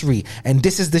anniversary, and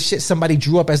this is the shit somebody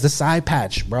drew up as the side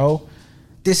patch, bro.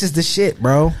 This is the shit,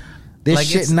 bro. This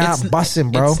shit not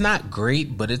busting, bro. It's not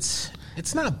great, but it's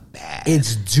not bad.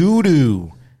 It's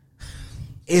doo-doo.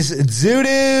 It's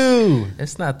doo-doo.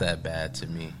 It's not that bad to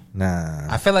me. Nah.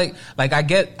 I feel like I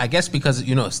guess because,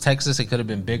 it's Texas, it could have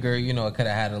been bigger. It could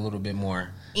have had a little bit more.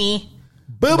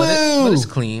 Boo-boo. But it's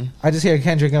clean. I just hear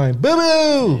Kendrick going,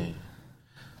 boo-boo. Yeah.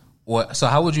 What? So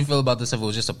how would you feel about this if it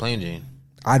was just a plain Jane?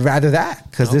 I'd rather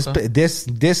that because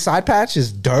this side patch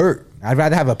is dirt. I'd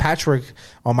rather have a patchwork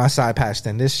on my side patch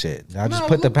than this shit. I'll just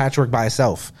put the patchwork by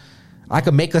itself. I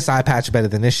could make a side patch better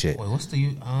than this shit. Wait, what's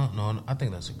the... no, I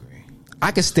think that's a gray.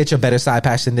 I could stitch a better side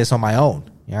patch than this on my own.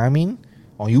 You know what I mean?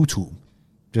 On YouTube.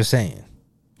 Just saying.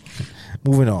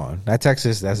 Moving on. That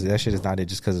Texas, that shit is not it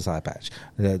just because it's side patch.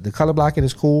 The color blocking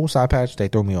is cool. Side patch, they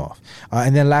throw me off.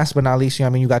 And then last but not least, you know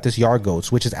what I mean? You got this Yard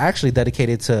Goats, which is actually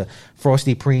dedicated to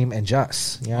Frosty, Preem, and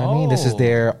Just. You know what I mean? This is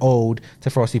their ode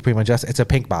to Frosty, Preem, and Just. It's a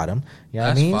pink bottom. You know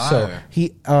what I mean? Fire.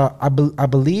 So I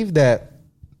believe that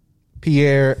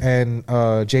Pierre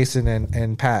and Jason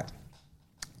and Pat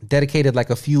dedicated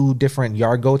like a few different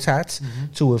Yard Goats hats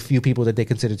to a few people that they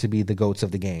consider to be the goats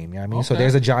of the game. You know what I mean? Okay. So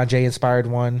there's a John Jay inspired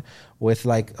one with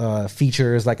like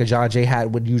features like a John Jay hat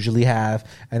would usually have,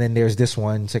 and then there's this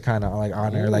one to kind of like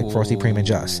honor like Frosty, Preem, and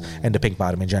Just, and the pink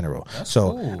bottom in general. That's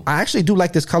cool. I actually do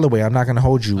like this colorway. I'm not gonna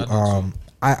hold you.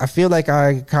 I feel like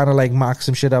I kind of like mock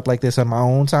some shit up like this on my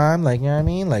own time, like, you know what I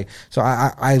mean? Like, so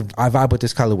I vibe with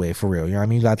this colorway for real. You know what I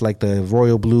mean? You got like the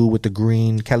royal blue with the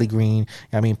green, Kelly green. You know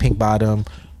what I mean? Pink bottom.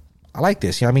 I like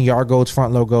this. You know what I mean? Yard Goats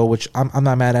front logo, which I'm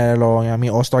not mad at all. You know what I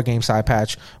mean? All-Star Game side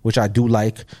patch, which I do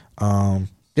like.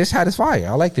 This hat is fire.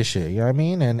 I like this shit. You know what I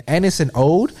mean? And it's an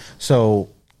ode, so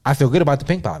I feel good about the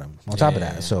pink bottom on top of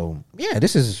that. So yeah,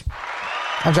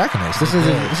 I'm jacking this. This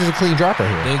is a clean drop right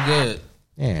here. They're good.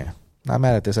 Yeah, not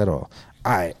mad at this at all.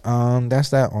 All right, that's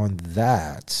that on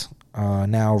that.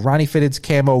 Now, Ronnie Fitted's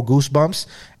camo Goosebumps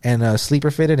and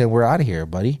Sleeper Fitted, and we're out of here,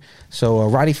 buddy. So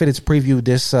Ronnie Fitted's previewed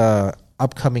this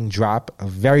upcoming drop,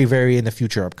 very, very in the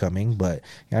future upcoming. But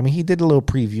I mean, he did a little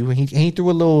preview, and he threw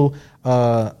a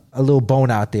little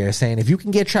bone out there saying, if you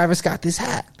can get Travis Scott this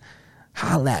hat,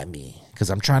 holla at me, because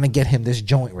I'm trying to get him this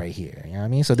joint right here. You know what I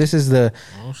mean? So this is the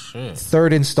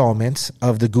third installment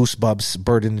of the Goosebumps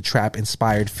Bird in the Trap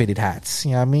inspired fitted hats.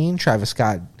 You know what I mean? Travis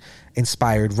Scott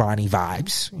inspired Ronnie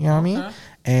vibes. You know what I mean?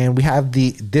 And we have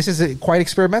this is quite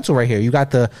experimental right here. You got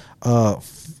the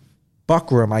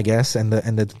buckram, I guess, and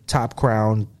the top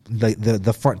crown,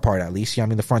 the front part at least. You know what I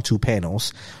mean? The front two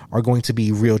panels are going to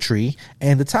be Realtree,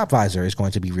 and the top visor is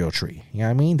going to be Realtree. You know what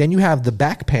I mean? Then you have the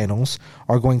back panels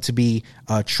are going to be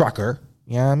Trucker.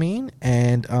 You know what I mean?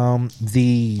 And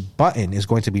the button is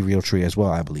going to be Realtree as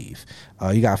well, I believe.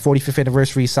 You got 45th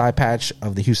anniversary side patch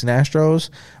of the Houston Astros.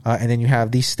 And then you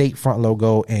have the state front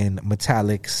logo in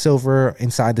metallic silver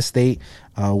inside the state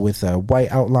with a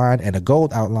white outline and a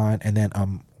gold outline. And then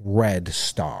red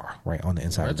star right on the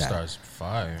inside of that. Red star's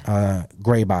fire.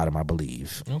 Gray bottom, I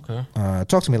believe. Okay.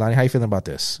 Talk to me, Lonnie. How you feeling about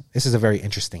this? This is a very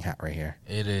interesting hat right here.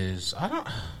 It is. I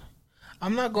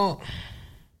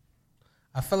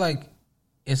feel like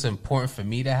it's important for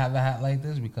me to have a hat like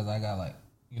this because I got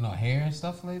hair and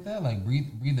stuff like that, like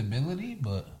breathability,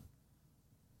 but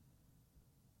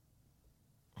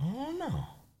I don't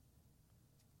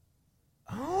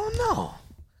know.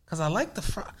 Because I like the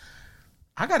front.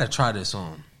 I got to try this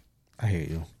on. I hear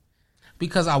you.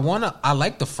 Because I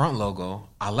like the front logo.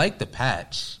 I like the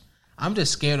patch. I'm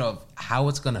just scared of how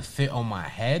it's going to fit on my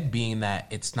head, being that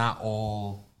it's not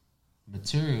all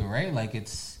material, right? Like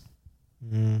it's...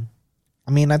 I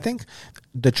mean, I think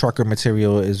the trucker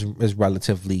material is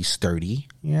relatively sturdy.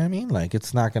 You know what I mean? Like,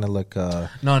 it's not going to look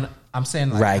no, I'm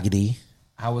saying like raggedy.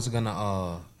 How is it going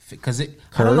to fit? Because it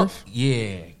curve? I don't know,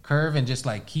 yeah, curve and just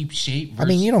like keep shape. I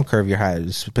mean, you don't curve your hat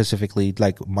specifically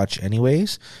like much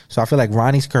anyways. So I feel like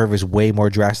Ronnie's curve is way more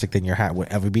drastic than your hat would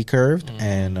ever be curved.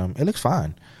 And it looks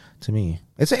fine to me.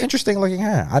 It's an interesting looking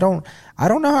hat. I don't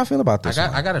know how I feel about this.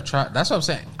 I got to try. That's what I'm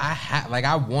saying.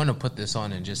 I want to put this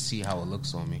on and just see how it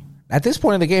looks on me. At this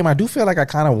point in the game, I do feel like I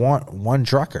kind of want one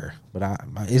trucker, but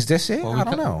is this it? Well, I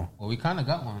don't know. Well, we kind of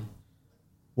got one.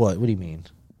 What do you mean?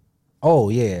 Oh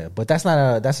yeah, but that's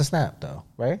a snap though,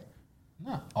 right?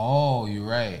 No. Oh, you're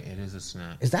right. It is a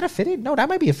snap. Is that a fitted? No, that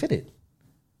might be a fitted.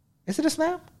 Is it a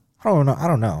snap? I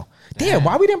don't know. Damn,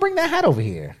 why we didn't bring that hat over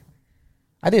here?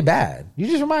 I did bad. You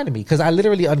just reminded me because I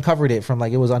literally uncovered it from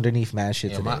like it was underneath mad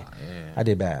shit today. I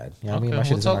did bad. You know what I mean? My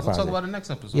shit is in my closet. We'll talk about it next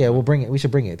episode. Yeah, we'll bring it. We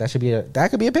should bring it. That could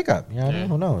be a pickup. You know what I mean?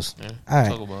 Who knows? Yeah, all right.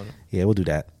 Talk about it. Yeah, we'll do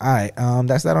that. All right.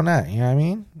 That's that on that. You know what I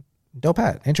mean? Dope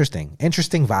hat. Interesting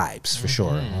vibes for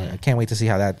sure. I can't wait to see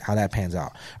how that pans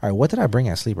out. All right. What did I bring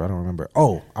at Sleeper? I don't remember.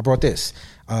 Oh, I brought this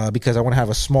because I want to have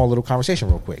a small little conversation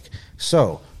real quick.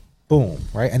 So, boom,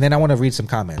 right? And then I want to read some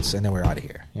comments and then we're out of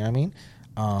here. You know what I mean?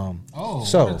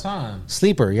 So what a time.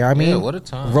 Sleeper, you know what I mean? Yeah, what a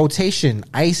time. Rotation,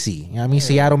 icy, you know what I mean? Yeah.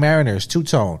 Seattle Mariners,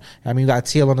 two-tone. I mean, you got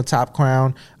teal on the top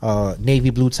crown, navy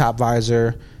blue top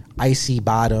visor, icy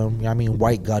bottom, you know what I mean?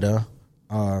 White gutter,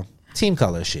 team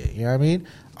color shit, you know what I mean?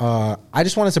 I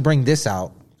just wanted to bring this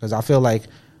out because I feel like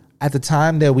at the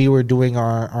time that we were doing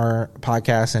our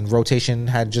podcast and Rotation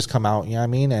had just come out, you know what I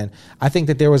mean? And I think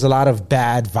that there was a lot of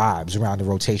bad vibes around the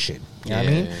Rotation, you know what I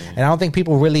mean? And I don't think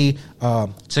people really...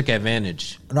 took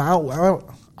advantage. No,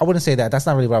 I wouldn't say that. That's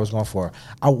not really what I was going for.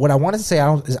 What I wanted to say,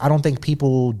 I don't think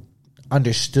people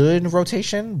understood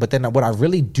Rotation, but then what I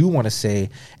really do want to say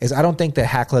is I don't think that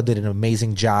Hat Club did an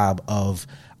amazing job of...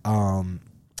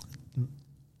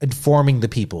 informing the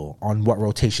people on what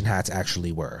rotation hats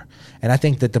actually were. And I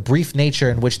think that the brief nature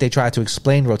in which they tried to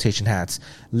explain rotation hats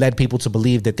led people to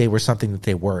believe that they were something that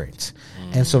they weren't.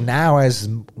 And so now as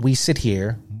we sit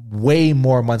here way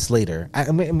more months later,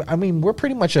 I mean we're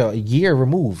pretty much a year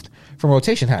removed from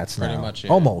rotation hats now. Pretty much, yeah.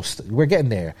 Almost. We're getting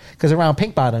there. Because around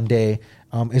Pink Bottom Day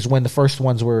is when the first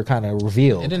ones were kind of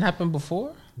revealed. It didn't happen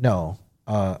before? No.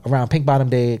 Around Pink Bottom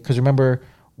Day, because remember...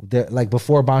 like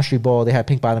before Bond Street Ball, they had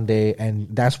Pink Bottom Day, and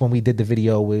that's when we did the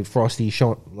video with Frosty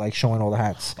showing all the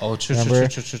hats. Oh, true.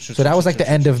 So that was like the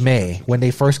end of May when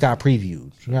they first got previewed.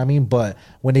 You know what I mean? But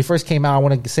when they first came out, I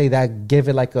want to say that give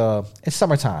it like it's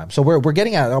summertime. So we're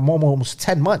getting at almost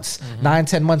 10 months,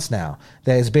 9-10 months now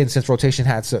that it's been since rotation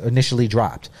hats initially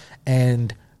dropped,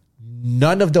 and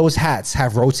none of those hats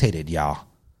have rotated, y'all.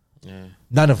 Yeah.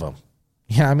 None of them.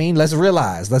 You know what I mean? Let's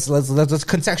realize. Let's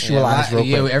contextualize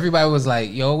real quick. Everybody was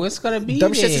like, "Yo, it's gonna be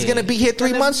Them there. shits is gonna be here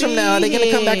 3 months from now. They're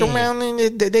gonna come back around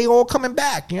and they all coming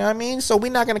back. You know what I mean? So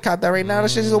we're not gonna count that right now. The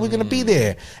shit is always gonna be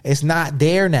there. It's not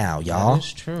there now, y'all. That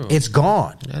is true. It's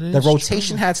gone. That is the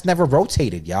rotation hats never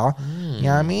rotated, y'all. You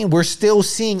know what I mean? We're still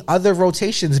seeing other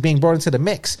rotations being brought into the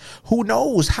mix. Who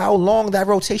knows how long that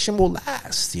rotation will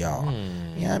last, y'all?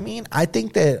 You know what I mean? I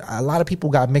think that a lot of people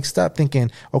got mixed up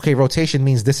thinking, okay, rotation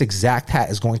means this exact hat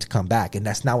is going to come back, and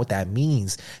that's not what that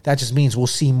means. That just means we'll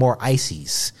see more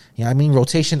ices. You know what I mean?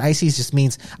 Rotation ices just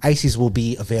means ices will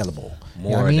be available. You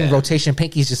know what I mean? Rotation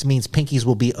pinkies just means pinkies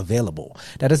will be available.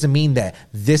 That doesn't mean that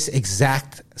this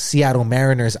exact Seattle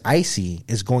Mariners icy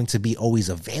is going to be always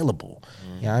available.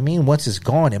 You know what I mean? Once it's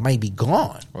gone, it might be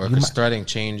gone. Or because starting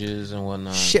changes and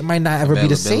whatnot. Shit might not ever be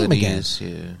the same again.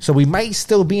 Yeah. So we might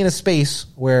still be in a space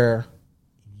where,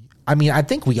 I mean, I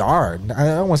think we are. I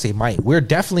don't want to say might. We're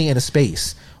definitely in a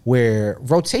space where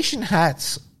rotation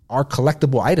hats are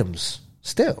collectible items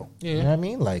still. Yeah. You know what I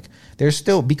mean? Like, there's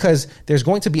still, because there's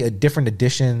going to be a different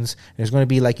editions. There's going to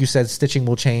be, like you said, stitching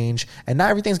will change, and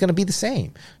not everything's going to be the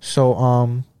same.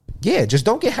 So, yeah, just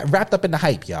don't get wrapped up in the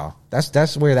hype, y'all.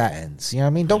 That's where that ends. You know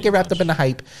what I mean? Don't get wrapped up in the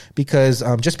hype because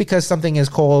just because something is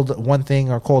called one thing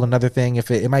or called another thing,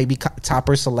 if it might be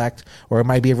topper select or it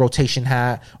might be a rotation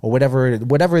hat or whatever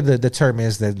the term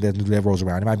is that rolls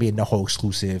around. It might be a NoHo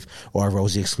exclusive or a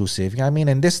Rosie exclusive. You know what I mean?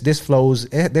 And this flows.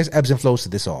 There's ebbs and flows to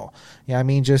this all. You know what I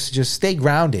mean? Just stay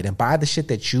grounded and buy the shit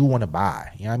that you want to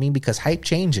buy. You know what I mean? Because hype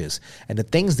changes and the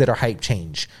things that are hype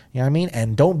change. You know what I mean?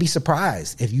 And don't be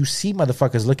surprised if you see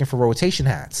motherfuckers looking for rotation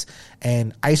hats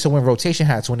and ISO and rotation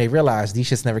hats when they realize these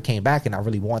shits never came back and I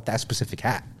really want that specific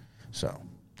hat. So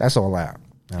that's all out.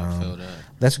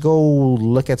 Let's go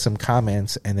look at some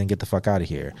comments and then get the fuck out of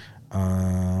here.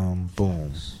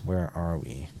 Boom. Where are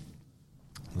we?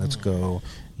 Let's go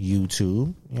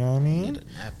YouTube. You know what I mean?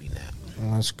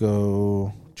 Let's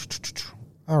go.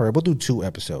 All right, we'll do 2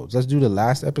 episodes. Let's do the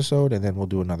last episode and then we'll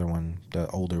do another one, the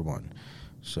older one.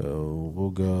 So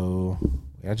we'll go.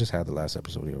 I just had the last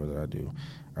episode here. What did I do?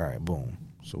 All right, boom.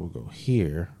 So we'll go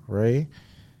here, right?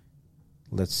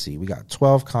 Let's see. We got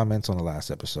 12 comments on the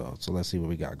last episode. So let's see what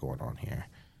we got going on here.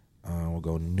 We'll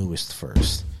go newest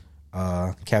first.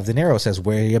 Cav De Niro says,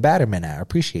 "Where are your battermen at? I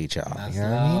appreciate y'all." That's you know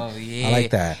what I mean? yeah. I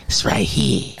like that. It's right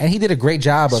here. And he did a great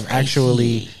job of actually,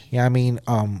 you know what I mean,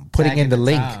 putting in the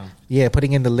link. Yeah,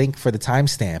 putting in the link for the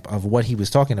timestamp of what he was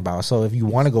talking about. So if you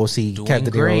want to go see Cav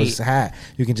De Niro's hat,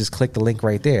 you can just click the link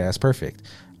right there. That's perfect.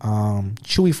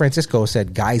 Chewy Francisco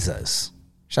said, "Geysers."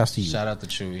 Shouts to you. Shout out to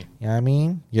Chewy. You know what I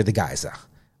mean? You're the geyser.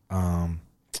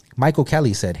 Michael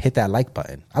Kelly said, "Hit that like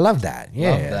button." I love that.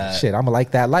 Yeah. Love that. Shit, I'm going to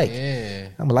like that like. Yeah.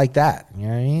 I'm going to like that. You know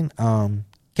what I mean?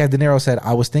 Cav De Niro said,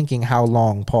 "I was thinking how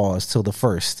long pause till the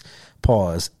first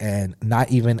pause and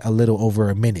not even a little over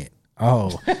a minute."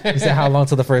 Oh, he said, "How long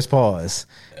till the first pause?"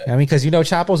 I mean, because you know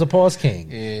Chapo's a pause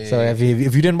king. Yeah. So if you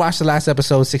didn't watch the last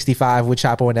episode 65 with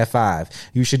Chapo and F5,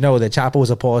 you should know that Chapo is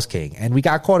a pause king. And we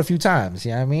got caught a few times,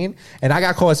 you know what I mean? And I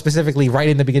got caught specifically right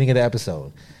in the beginning of the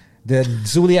episode.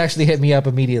 Zuli actually hit me up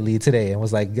immediately today and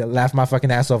was like, laughed my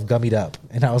fucking ass off, gummied up.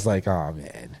 And I was like, oh,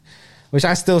 man. Which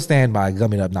I still stand by,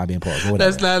 gummied up not being paused.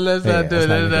 Let's not do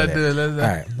it. All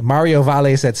right. Mario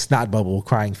Vale said snot bubble,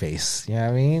 crying face. You know what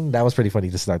I mean? That was pretty funny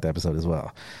to start the episode as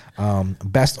well.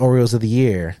 Best Oreos of the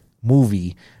year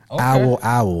movie, okay.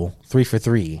 Owl, 3 for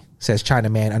 3, says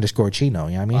Chinaman _ Chino.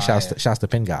 You know what I mean? Shouts to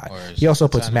Pin God. He also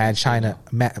puts Mad China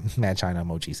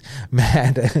emojis.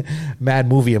 Mad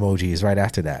movie emojis right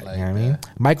after that. Like, you know what I mean?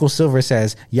 Michael Silver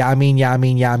says, Yamin.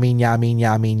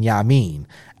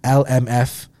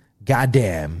 LMF.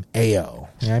 Goddamn AO. You know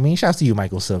what I mean? Shouts to you,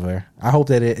 Michael Silver. I hope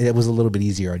that it was a little bit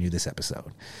easier on you this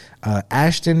episode.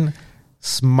 Ashton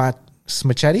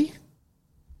Smachetti,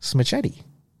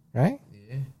 right?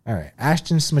 Yeah. All right.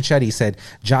 Ashton Smachetti said,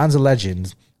 "John's a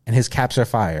legend and his caps are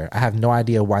fire. I have no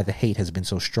idea why the hate has been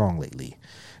so strong lately."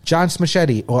 John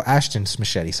Smachetti, or Ashton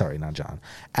Smachetti, sorry, not John.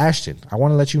 Ashton, I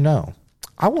want to let you know,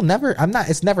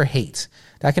 it's never hate.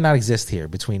 That cannot exist here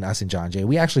between us and John Jay.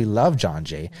 We actually love John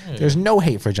Jay. There's no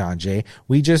hate for John Jay.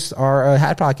 We just are a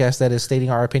hat podcast that is stating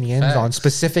our opinions on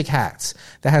specific hats.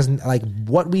 That has, like,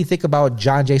 what we think about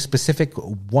John Jay specific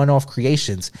one-off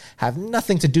creations have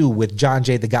nothing to do with John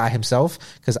Jay, the guy himself,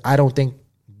 because I don't think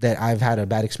that I've had a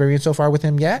bad experience so far with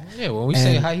him yet. Yeah, when we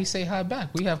say hi, he say hi back.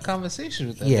 We have conversations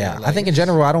with them. Yeah, I think in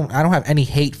general, I don't have any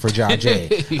hate for John Jay.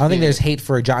 I don't think there's hate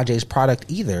for John Jay's product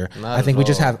either. I think we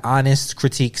just have honest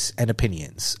critiques and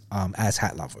opinions as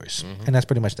hat lovers, and that's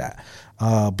pretty much that.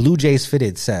 Blue Jays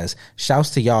Fitted says, shouts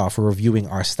to y'all for reviewing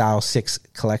our Style 6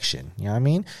 collection. You know what I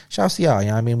mean? Shouts to y'all. You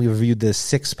know what I mean? We reviewed the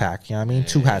 6-pack. You know what I mean?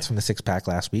 2 hats from the 6-pack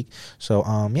last week. So,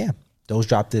 yeah, those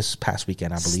dropped this past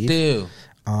weekend, I believe. Still.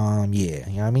 Yeah,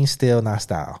 you know what I mean? Still, not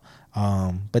style.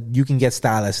 But you can get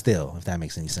style as still, if that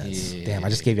makes any sense. Yeah. Damn, I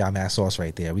just gave y'all mad sauce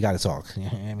right there. We got to talk.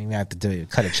 I mean, we have to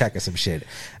cut a check or some shit.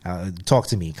 Talk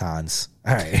to me, cons.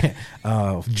 All right.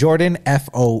 Jordan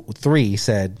FO3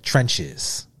 said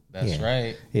trenches. That's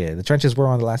right. Yeah, the trenches were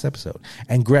on the last episode.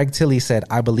 And Greg Tilley said,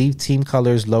 I believe team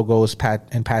colors, logos,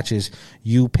 and patches,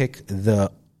 you pick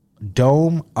the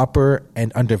dome, upper,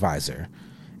 and undervisor.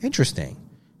 Interesting.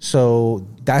 So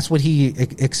that's what he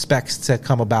expects to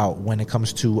come about when it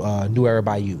comes to New Era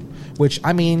by You, which,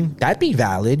 I mean, that'd be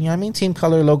valid. You know what I mean? Team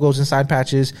color, logos, and side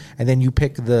patches, and then you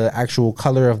pick the actual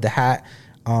color of the hat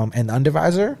and the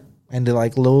undervisor and the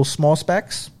like little small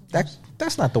specs.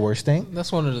 That's not the worst thing.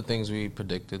 That's one of the things we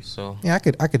predicted. So yeah,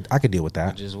 I could deal with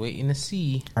that. We're just waiting to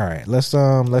see. All right, let's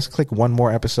click one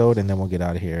more episode and then we'll get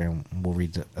out of here and we'll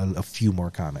read a few more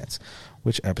comments.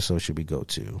 Which episode should we go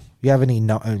to? You have any?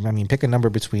 Pick a number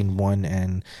between 1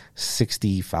 and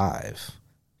 65.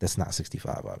 That's not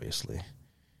 65, obviously.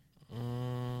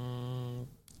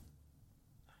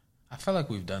 I feel like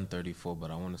we've done 34,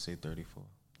 but I want to say 34.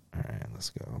 All right,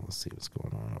 let's go. Let's see what's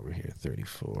going on over here.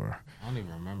 34. I don't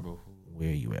even remember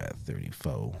where you at.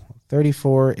 34.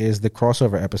 34 is the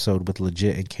crossover episode with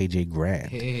Legit and KJ Grant.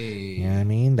 Hey, you know what I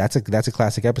mean? That's a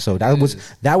classic episode.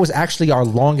 That was actually our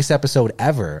longest episode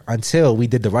ever until we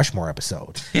did the Rushmore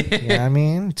episode. You know what I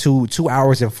mean? 2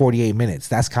 hours and 48 minutes.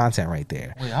 That's content right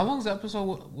there. Wait, how long's the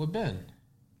episode with Ben?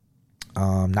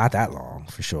 Not that long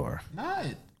for sure. Not.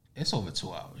 It's over 2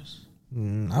 hours.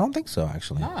 I don't think so,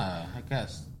 actually. Nah, I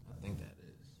guess.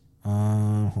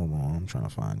 Hold on, I'm trying to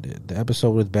find it. The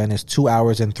episode with Ben is 2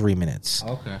 hours and 3 minutes.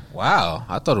 Okay. Wow,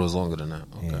 I thought it was longer than that.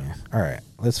 Okay. Yeah. All right,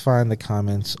 let's find the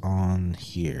comments on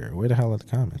here. Where the hell are the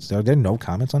comments? Are there no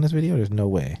comments on this video? There's no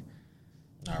way.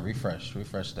 Nah, refresh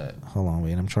that. Hold on,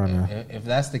 wait. I'm trying to. If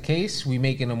that's the case, we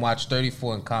making them watch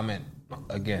 34 and comment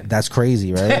again. That's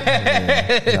crazy, right?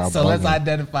 Yeah. So let's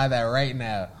identify that right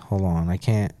now. Hold on, I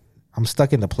can't. I'm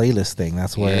stuck in the playlist thing.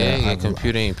 That's where your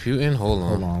computer ain't Putin. Hold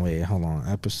on.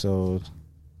 Episode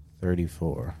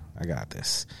 34. I got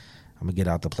this. I'm gonna get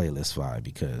out the playlist vibe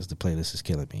because the playlist is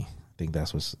killing me. I think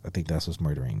that's what's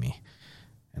murdering me,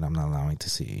 and I'm not allowing to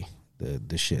see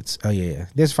the shits. Oh yeah.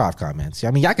 There's 5 comments.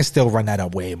 I mean, I can still run that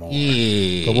up way more.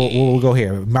 Yeah. But we'll go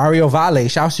here. Mario Vale,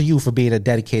 shouts to you for being a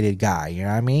dedicated guy. You know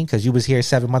what I mean? Because you was here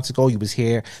 7 months ago. You was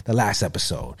here the last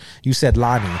episode. You said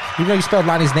Lonnie. Even though you spelled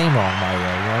Lonnie's name wrong, Mario. You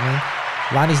know what I mean?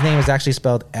 Lonnie's name is actually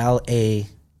spelled Lani.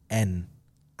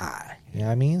 You know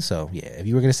what I mean? So yeah, if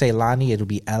you were gonna say Lonnie, it would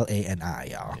be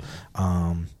Lani,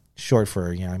 y'all. Short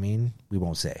for, you know what I mean? We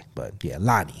won't say, but yeah,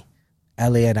 Lonnie.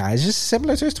 Lani is just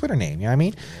similar to his Twitter name, you know what I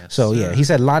mean? Yes, so yeah, he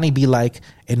said Lonnie be like,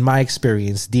 in my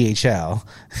experience, DHL.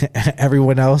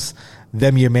 Everyone else,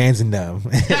 them your mans and them.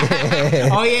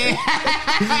 Oh yeah.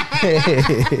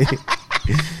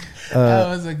 That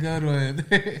was a good one.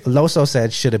 Loso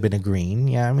said should have been a green,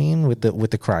 you know what I mean? With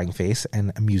the crying face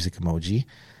and a music emoji.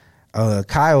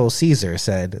 Kyle Caesar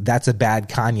said, that's a bad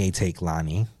Kanye take,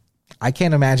 Lonnie. I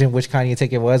can't imagine which Kanye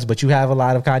take it was, but you have a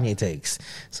lot of Kanye takes.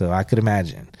 So I could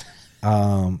imagine.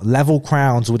 Level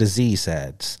Crowns with a Z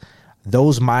says,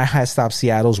 those My High Stop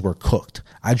Seattles were cooked.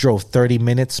 I drove 30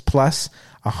 minutes plus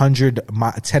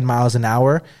 10 miles an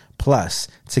hour plus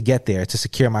to get there to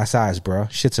secure my size, bro.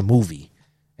 Shit's a movie.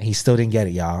 And he still didn't get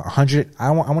it, y'all. 100. I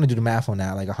want to do the math on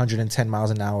that. Like 110 miles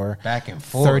an hour, back and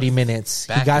forth, 30 minutes.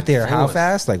 He got there how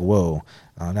fast? Like whoa,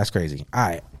 that's crazy. All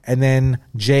right, and then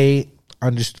J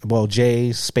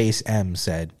space M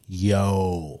said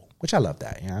yo, which I love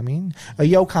that. You know what I mean? A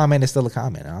yo comment is still a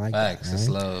comment. I like facts. That. It's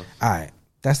love. All right,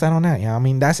 that's that on that. You know what I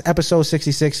mean? That's episode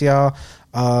 66, y'all.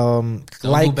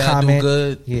 Like, comment,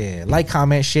 good. Yeah, like,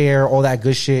 comment, share, all that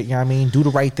good shit. You know what I mean? Do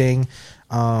the right thing.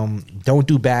 Don't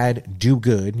do bad, do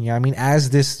good. You know what I mean?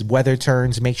 As this weather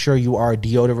turns, make sure you are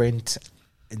deodorizing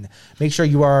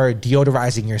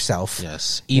yourself.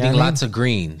 Yes. Eating lots of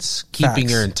greens. Keeping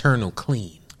your internal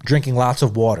clean. Drinking lots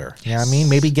of water. You know what I mean?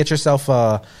 Maybe get yourself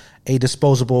a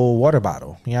disposable water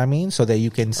bottle. You know what I mean? So that you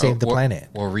can save the planet.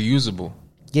 Or reusable.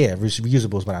 Yeah,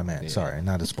 reusable is what I meant. Yeah. Sorry,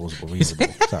 not disposable.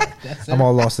 Reusable. Sorry, I'm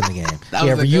all lost in the game.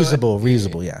 Yeah,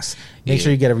 reusable. Yes. Make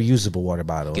sure you get a reusable water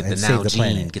bottle and save the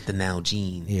planet. Get the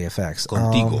Nalgene. Yeah, facts.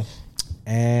 Contigo.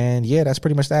 And yeah, that's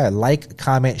pretty much that. Like,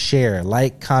 comment, share.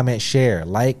 Like, comment, share.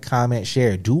 Like, comment,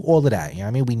 share. Do all of that. You know what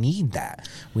I mean? We need that.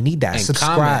 We need that. And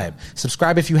Subscribe.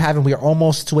 Subscribe if you haven't. We are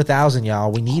almost to 1,000,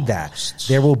 y'all. We need that.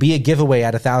 There will be a giveaway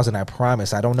at 1,000, I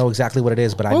promise. I don't know exactly what it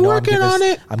is, but I know I'm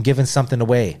giving something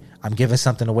away. I'm giving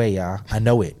something away, y'all. I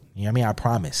know it. You know what I mean? I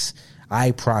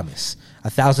promise.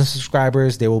 1,000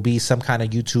 subscribers, there will be some kind of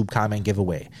YouTube comment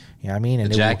giveaway. You know what I mean?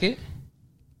 And the jacket?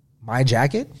 My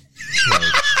jacket? Like,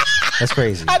 that's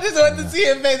crazy. I just wanted to see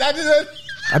his face.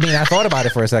 I mean, I thought about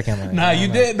it for a second. Like, nah, you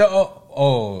did.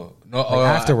 No,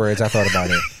 afterwards, I thought about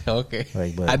it. Okay.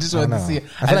 Like, but I just wanted to see it.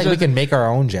 I feel like we can make our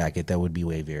own jacket that would be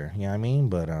wavier. You know what I mean?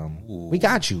 But we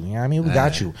got you. You know what I mean? We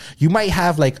got you. You might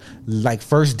have like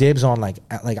first dibs on like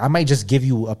I might just give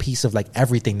you a piece of like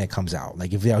everything that comes out.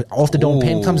 Like if the Off the Dome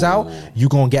pin comes out, you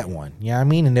gonna get one. You know what I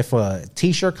mean? And if a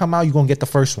t-shirt come out, you gonna get the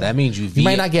first one. That means you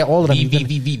might not get all of them.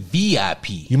 VIP.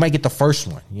 You might get the first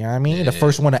one. You know what I mean? The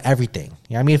first one of everything.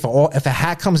 You know what I mean? If a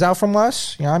hat comes out from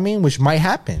us, you know what I mean? Which might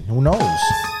happen. Who knows?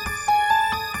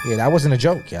 Yeah, that wasn't a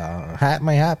joke, y'all. A hat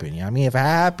might happen. You know what I mean? If it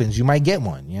happens, you might get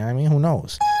one. You know what I mean? Who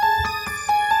knows?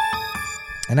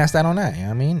 And that's that on that. You know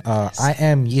what I mean? I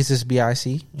am Yeezus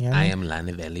BIC. You know what I am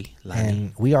Lani Veli.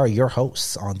 And we are your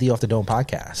hosts on the Off the Dome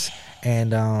podcast.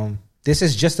 And this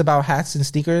is just about hats and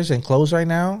sneakers and clothes right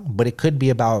now, but it could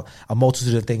be about a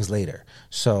multitude of things later.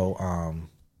 So,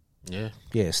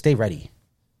 yeah, stay ready.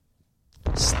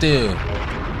 Still.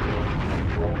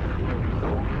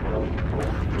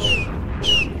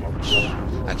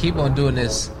 I keep on doing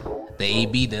this. The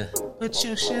AB, put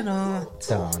your shit on.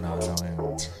 No.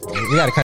 We gotta cut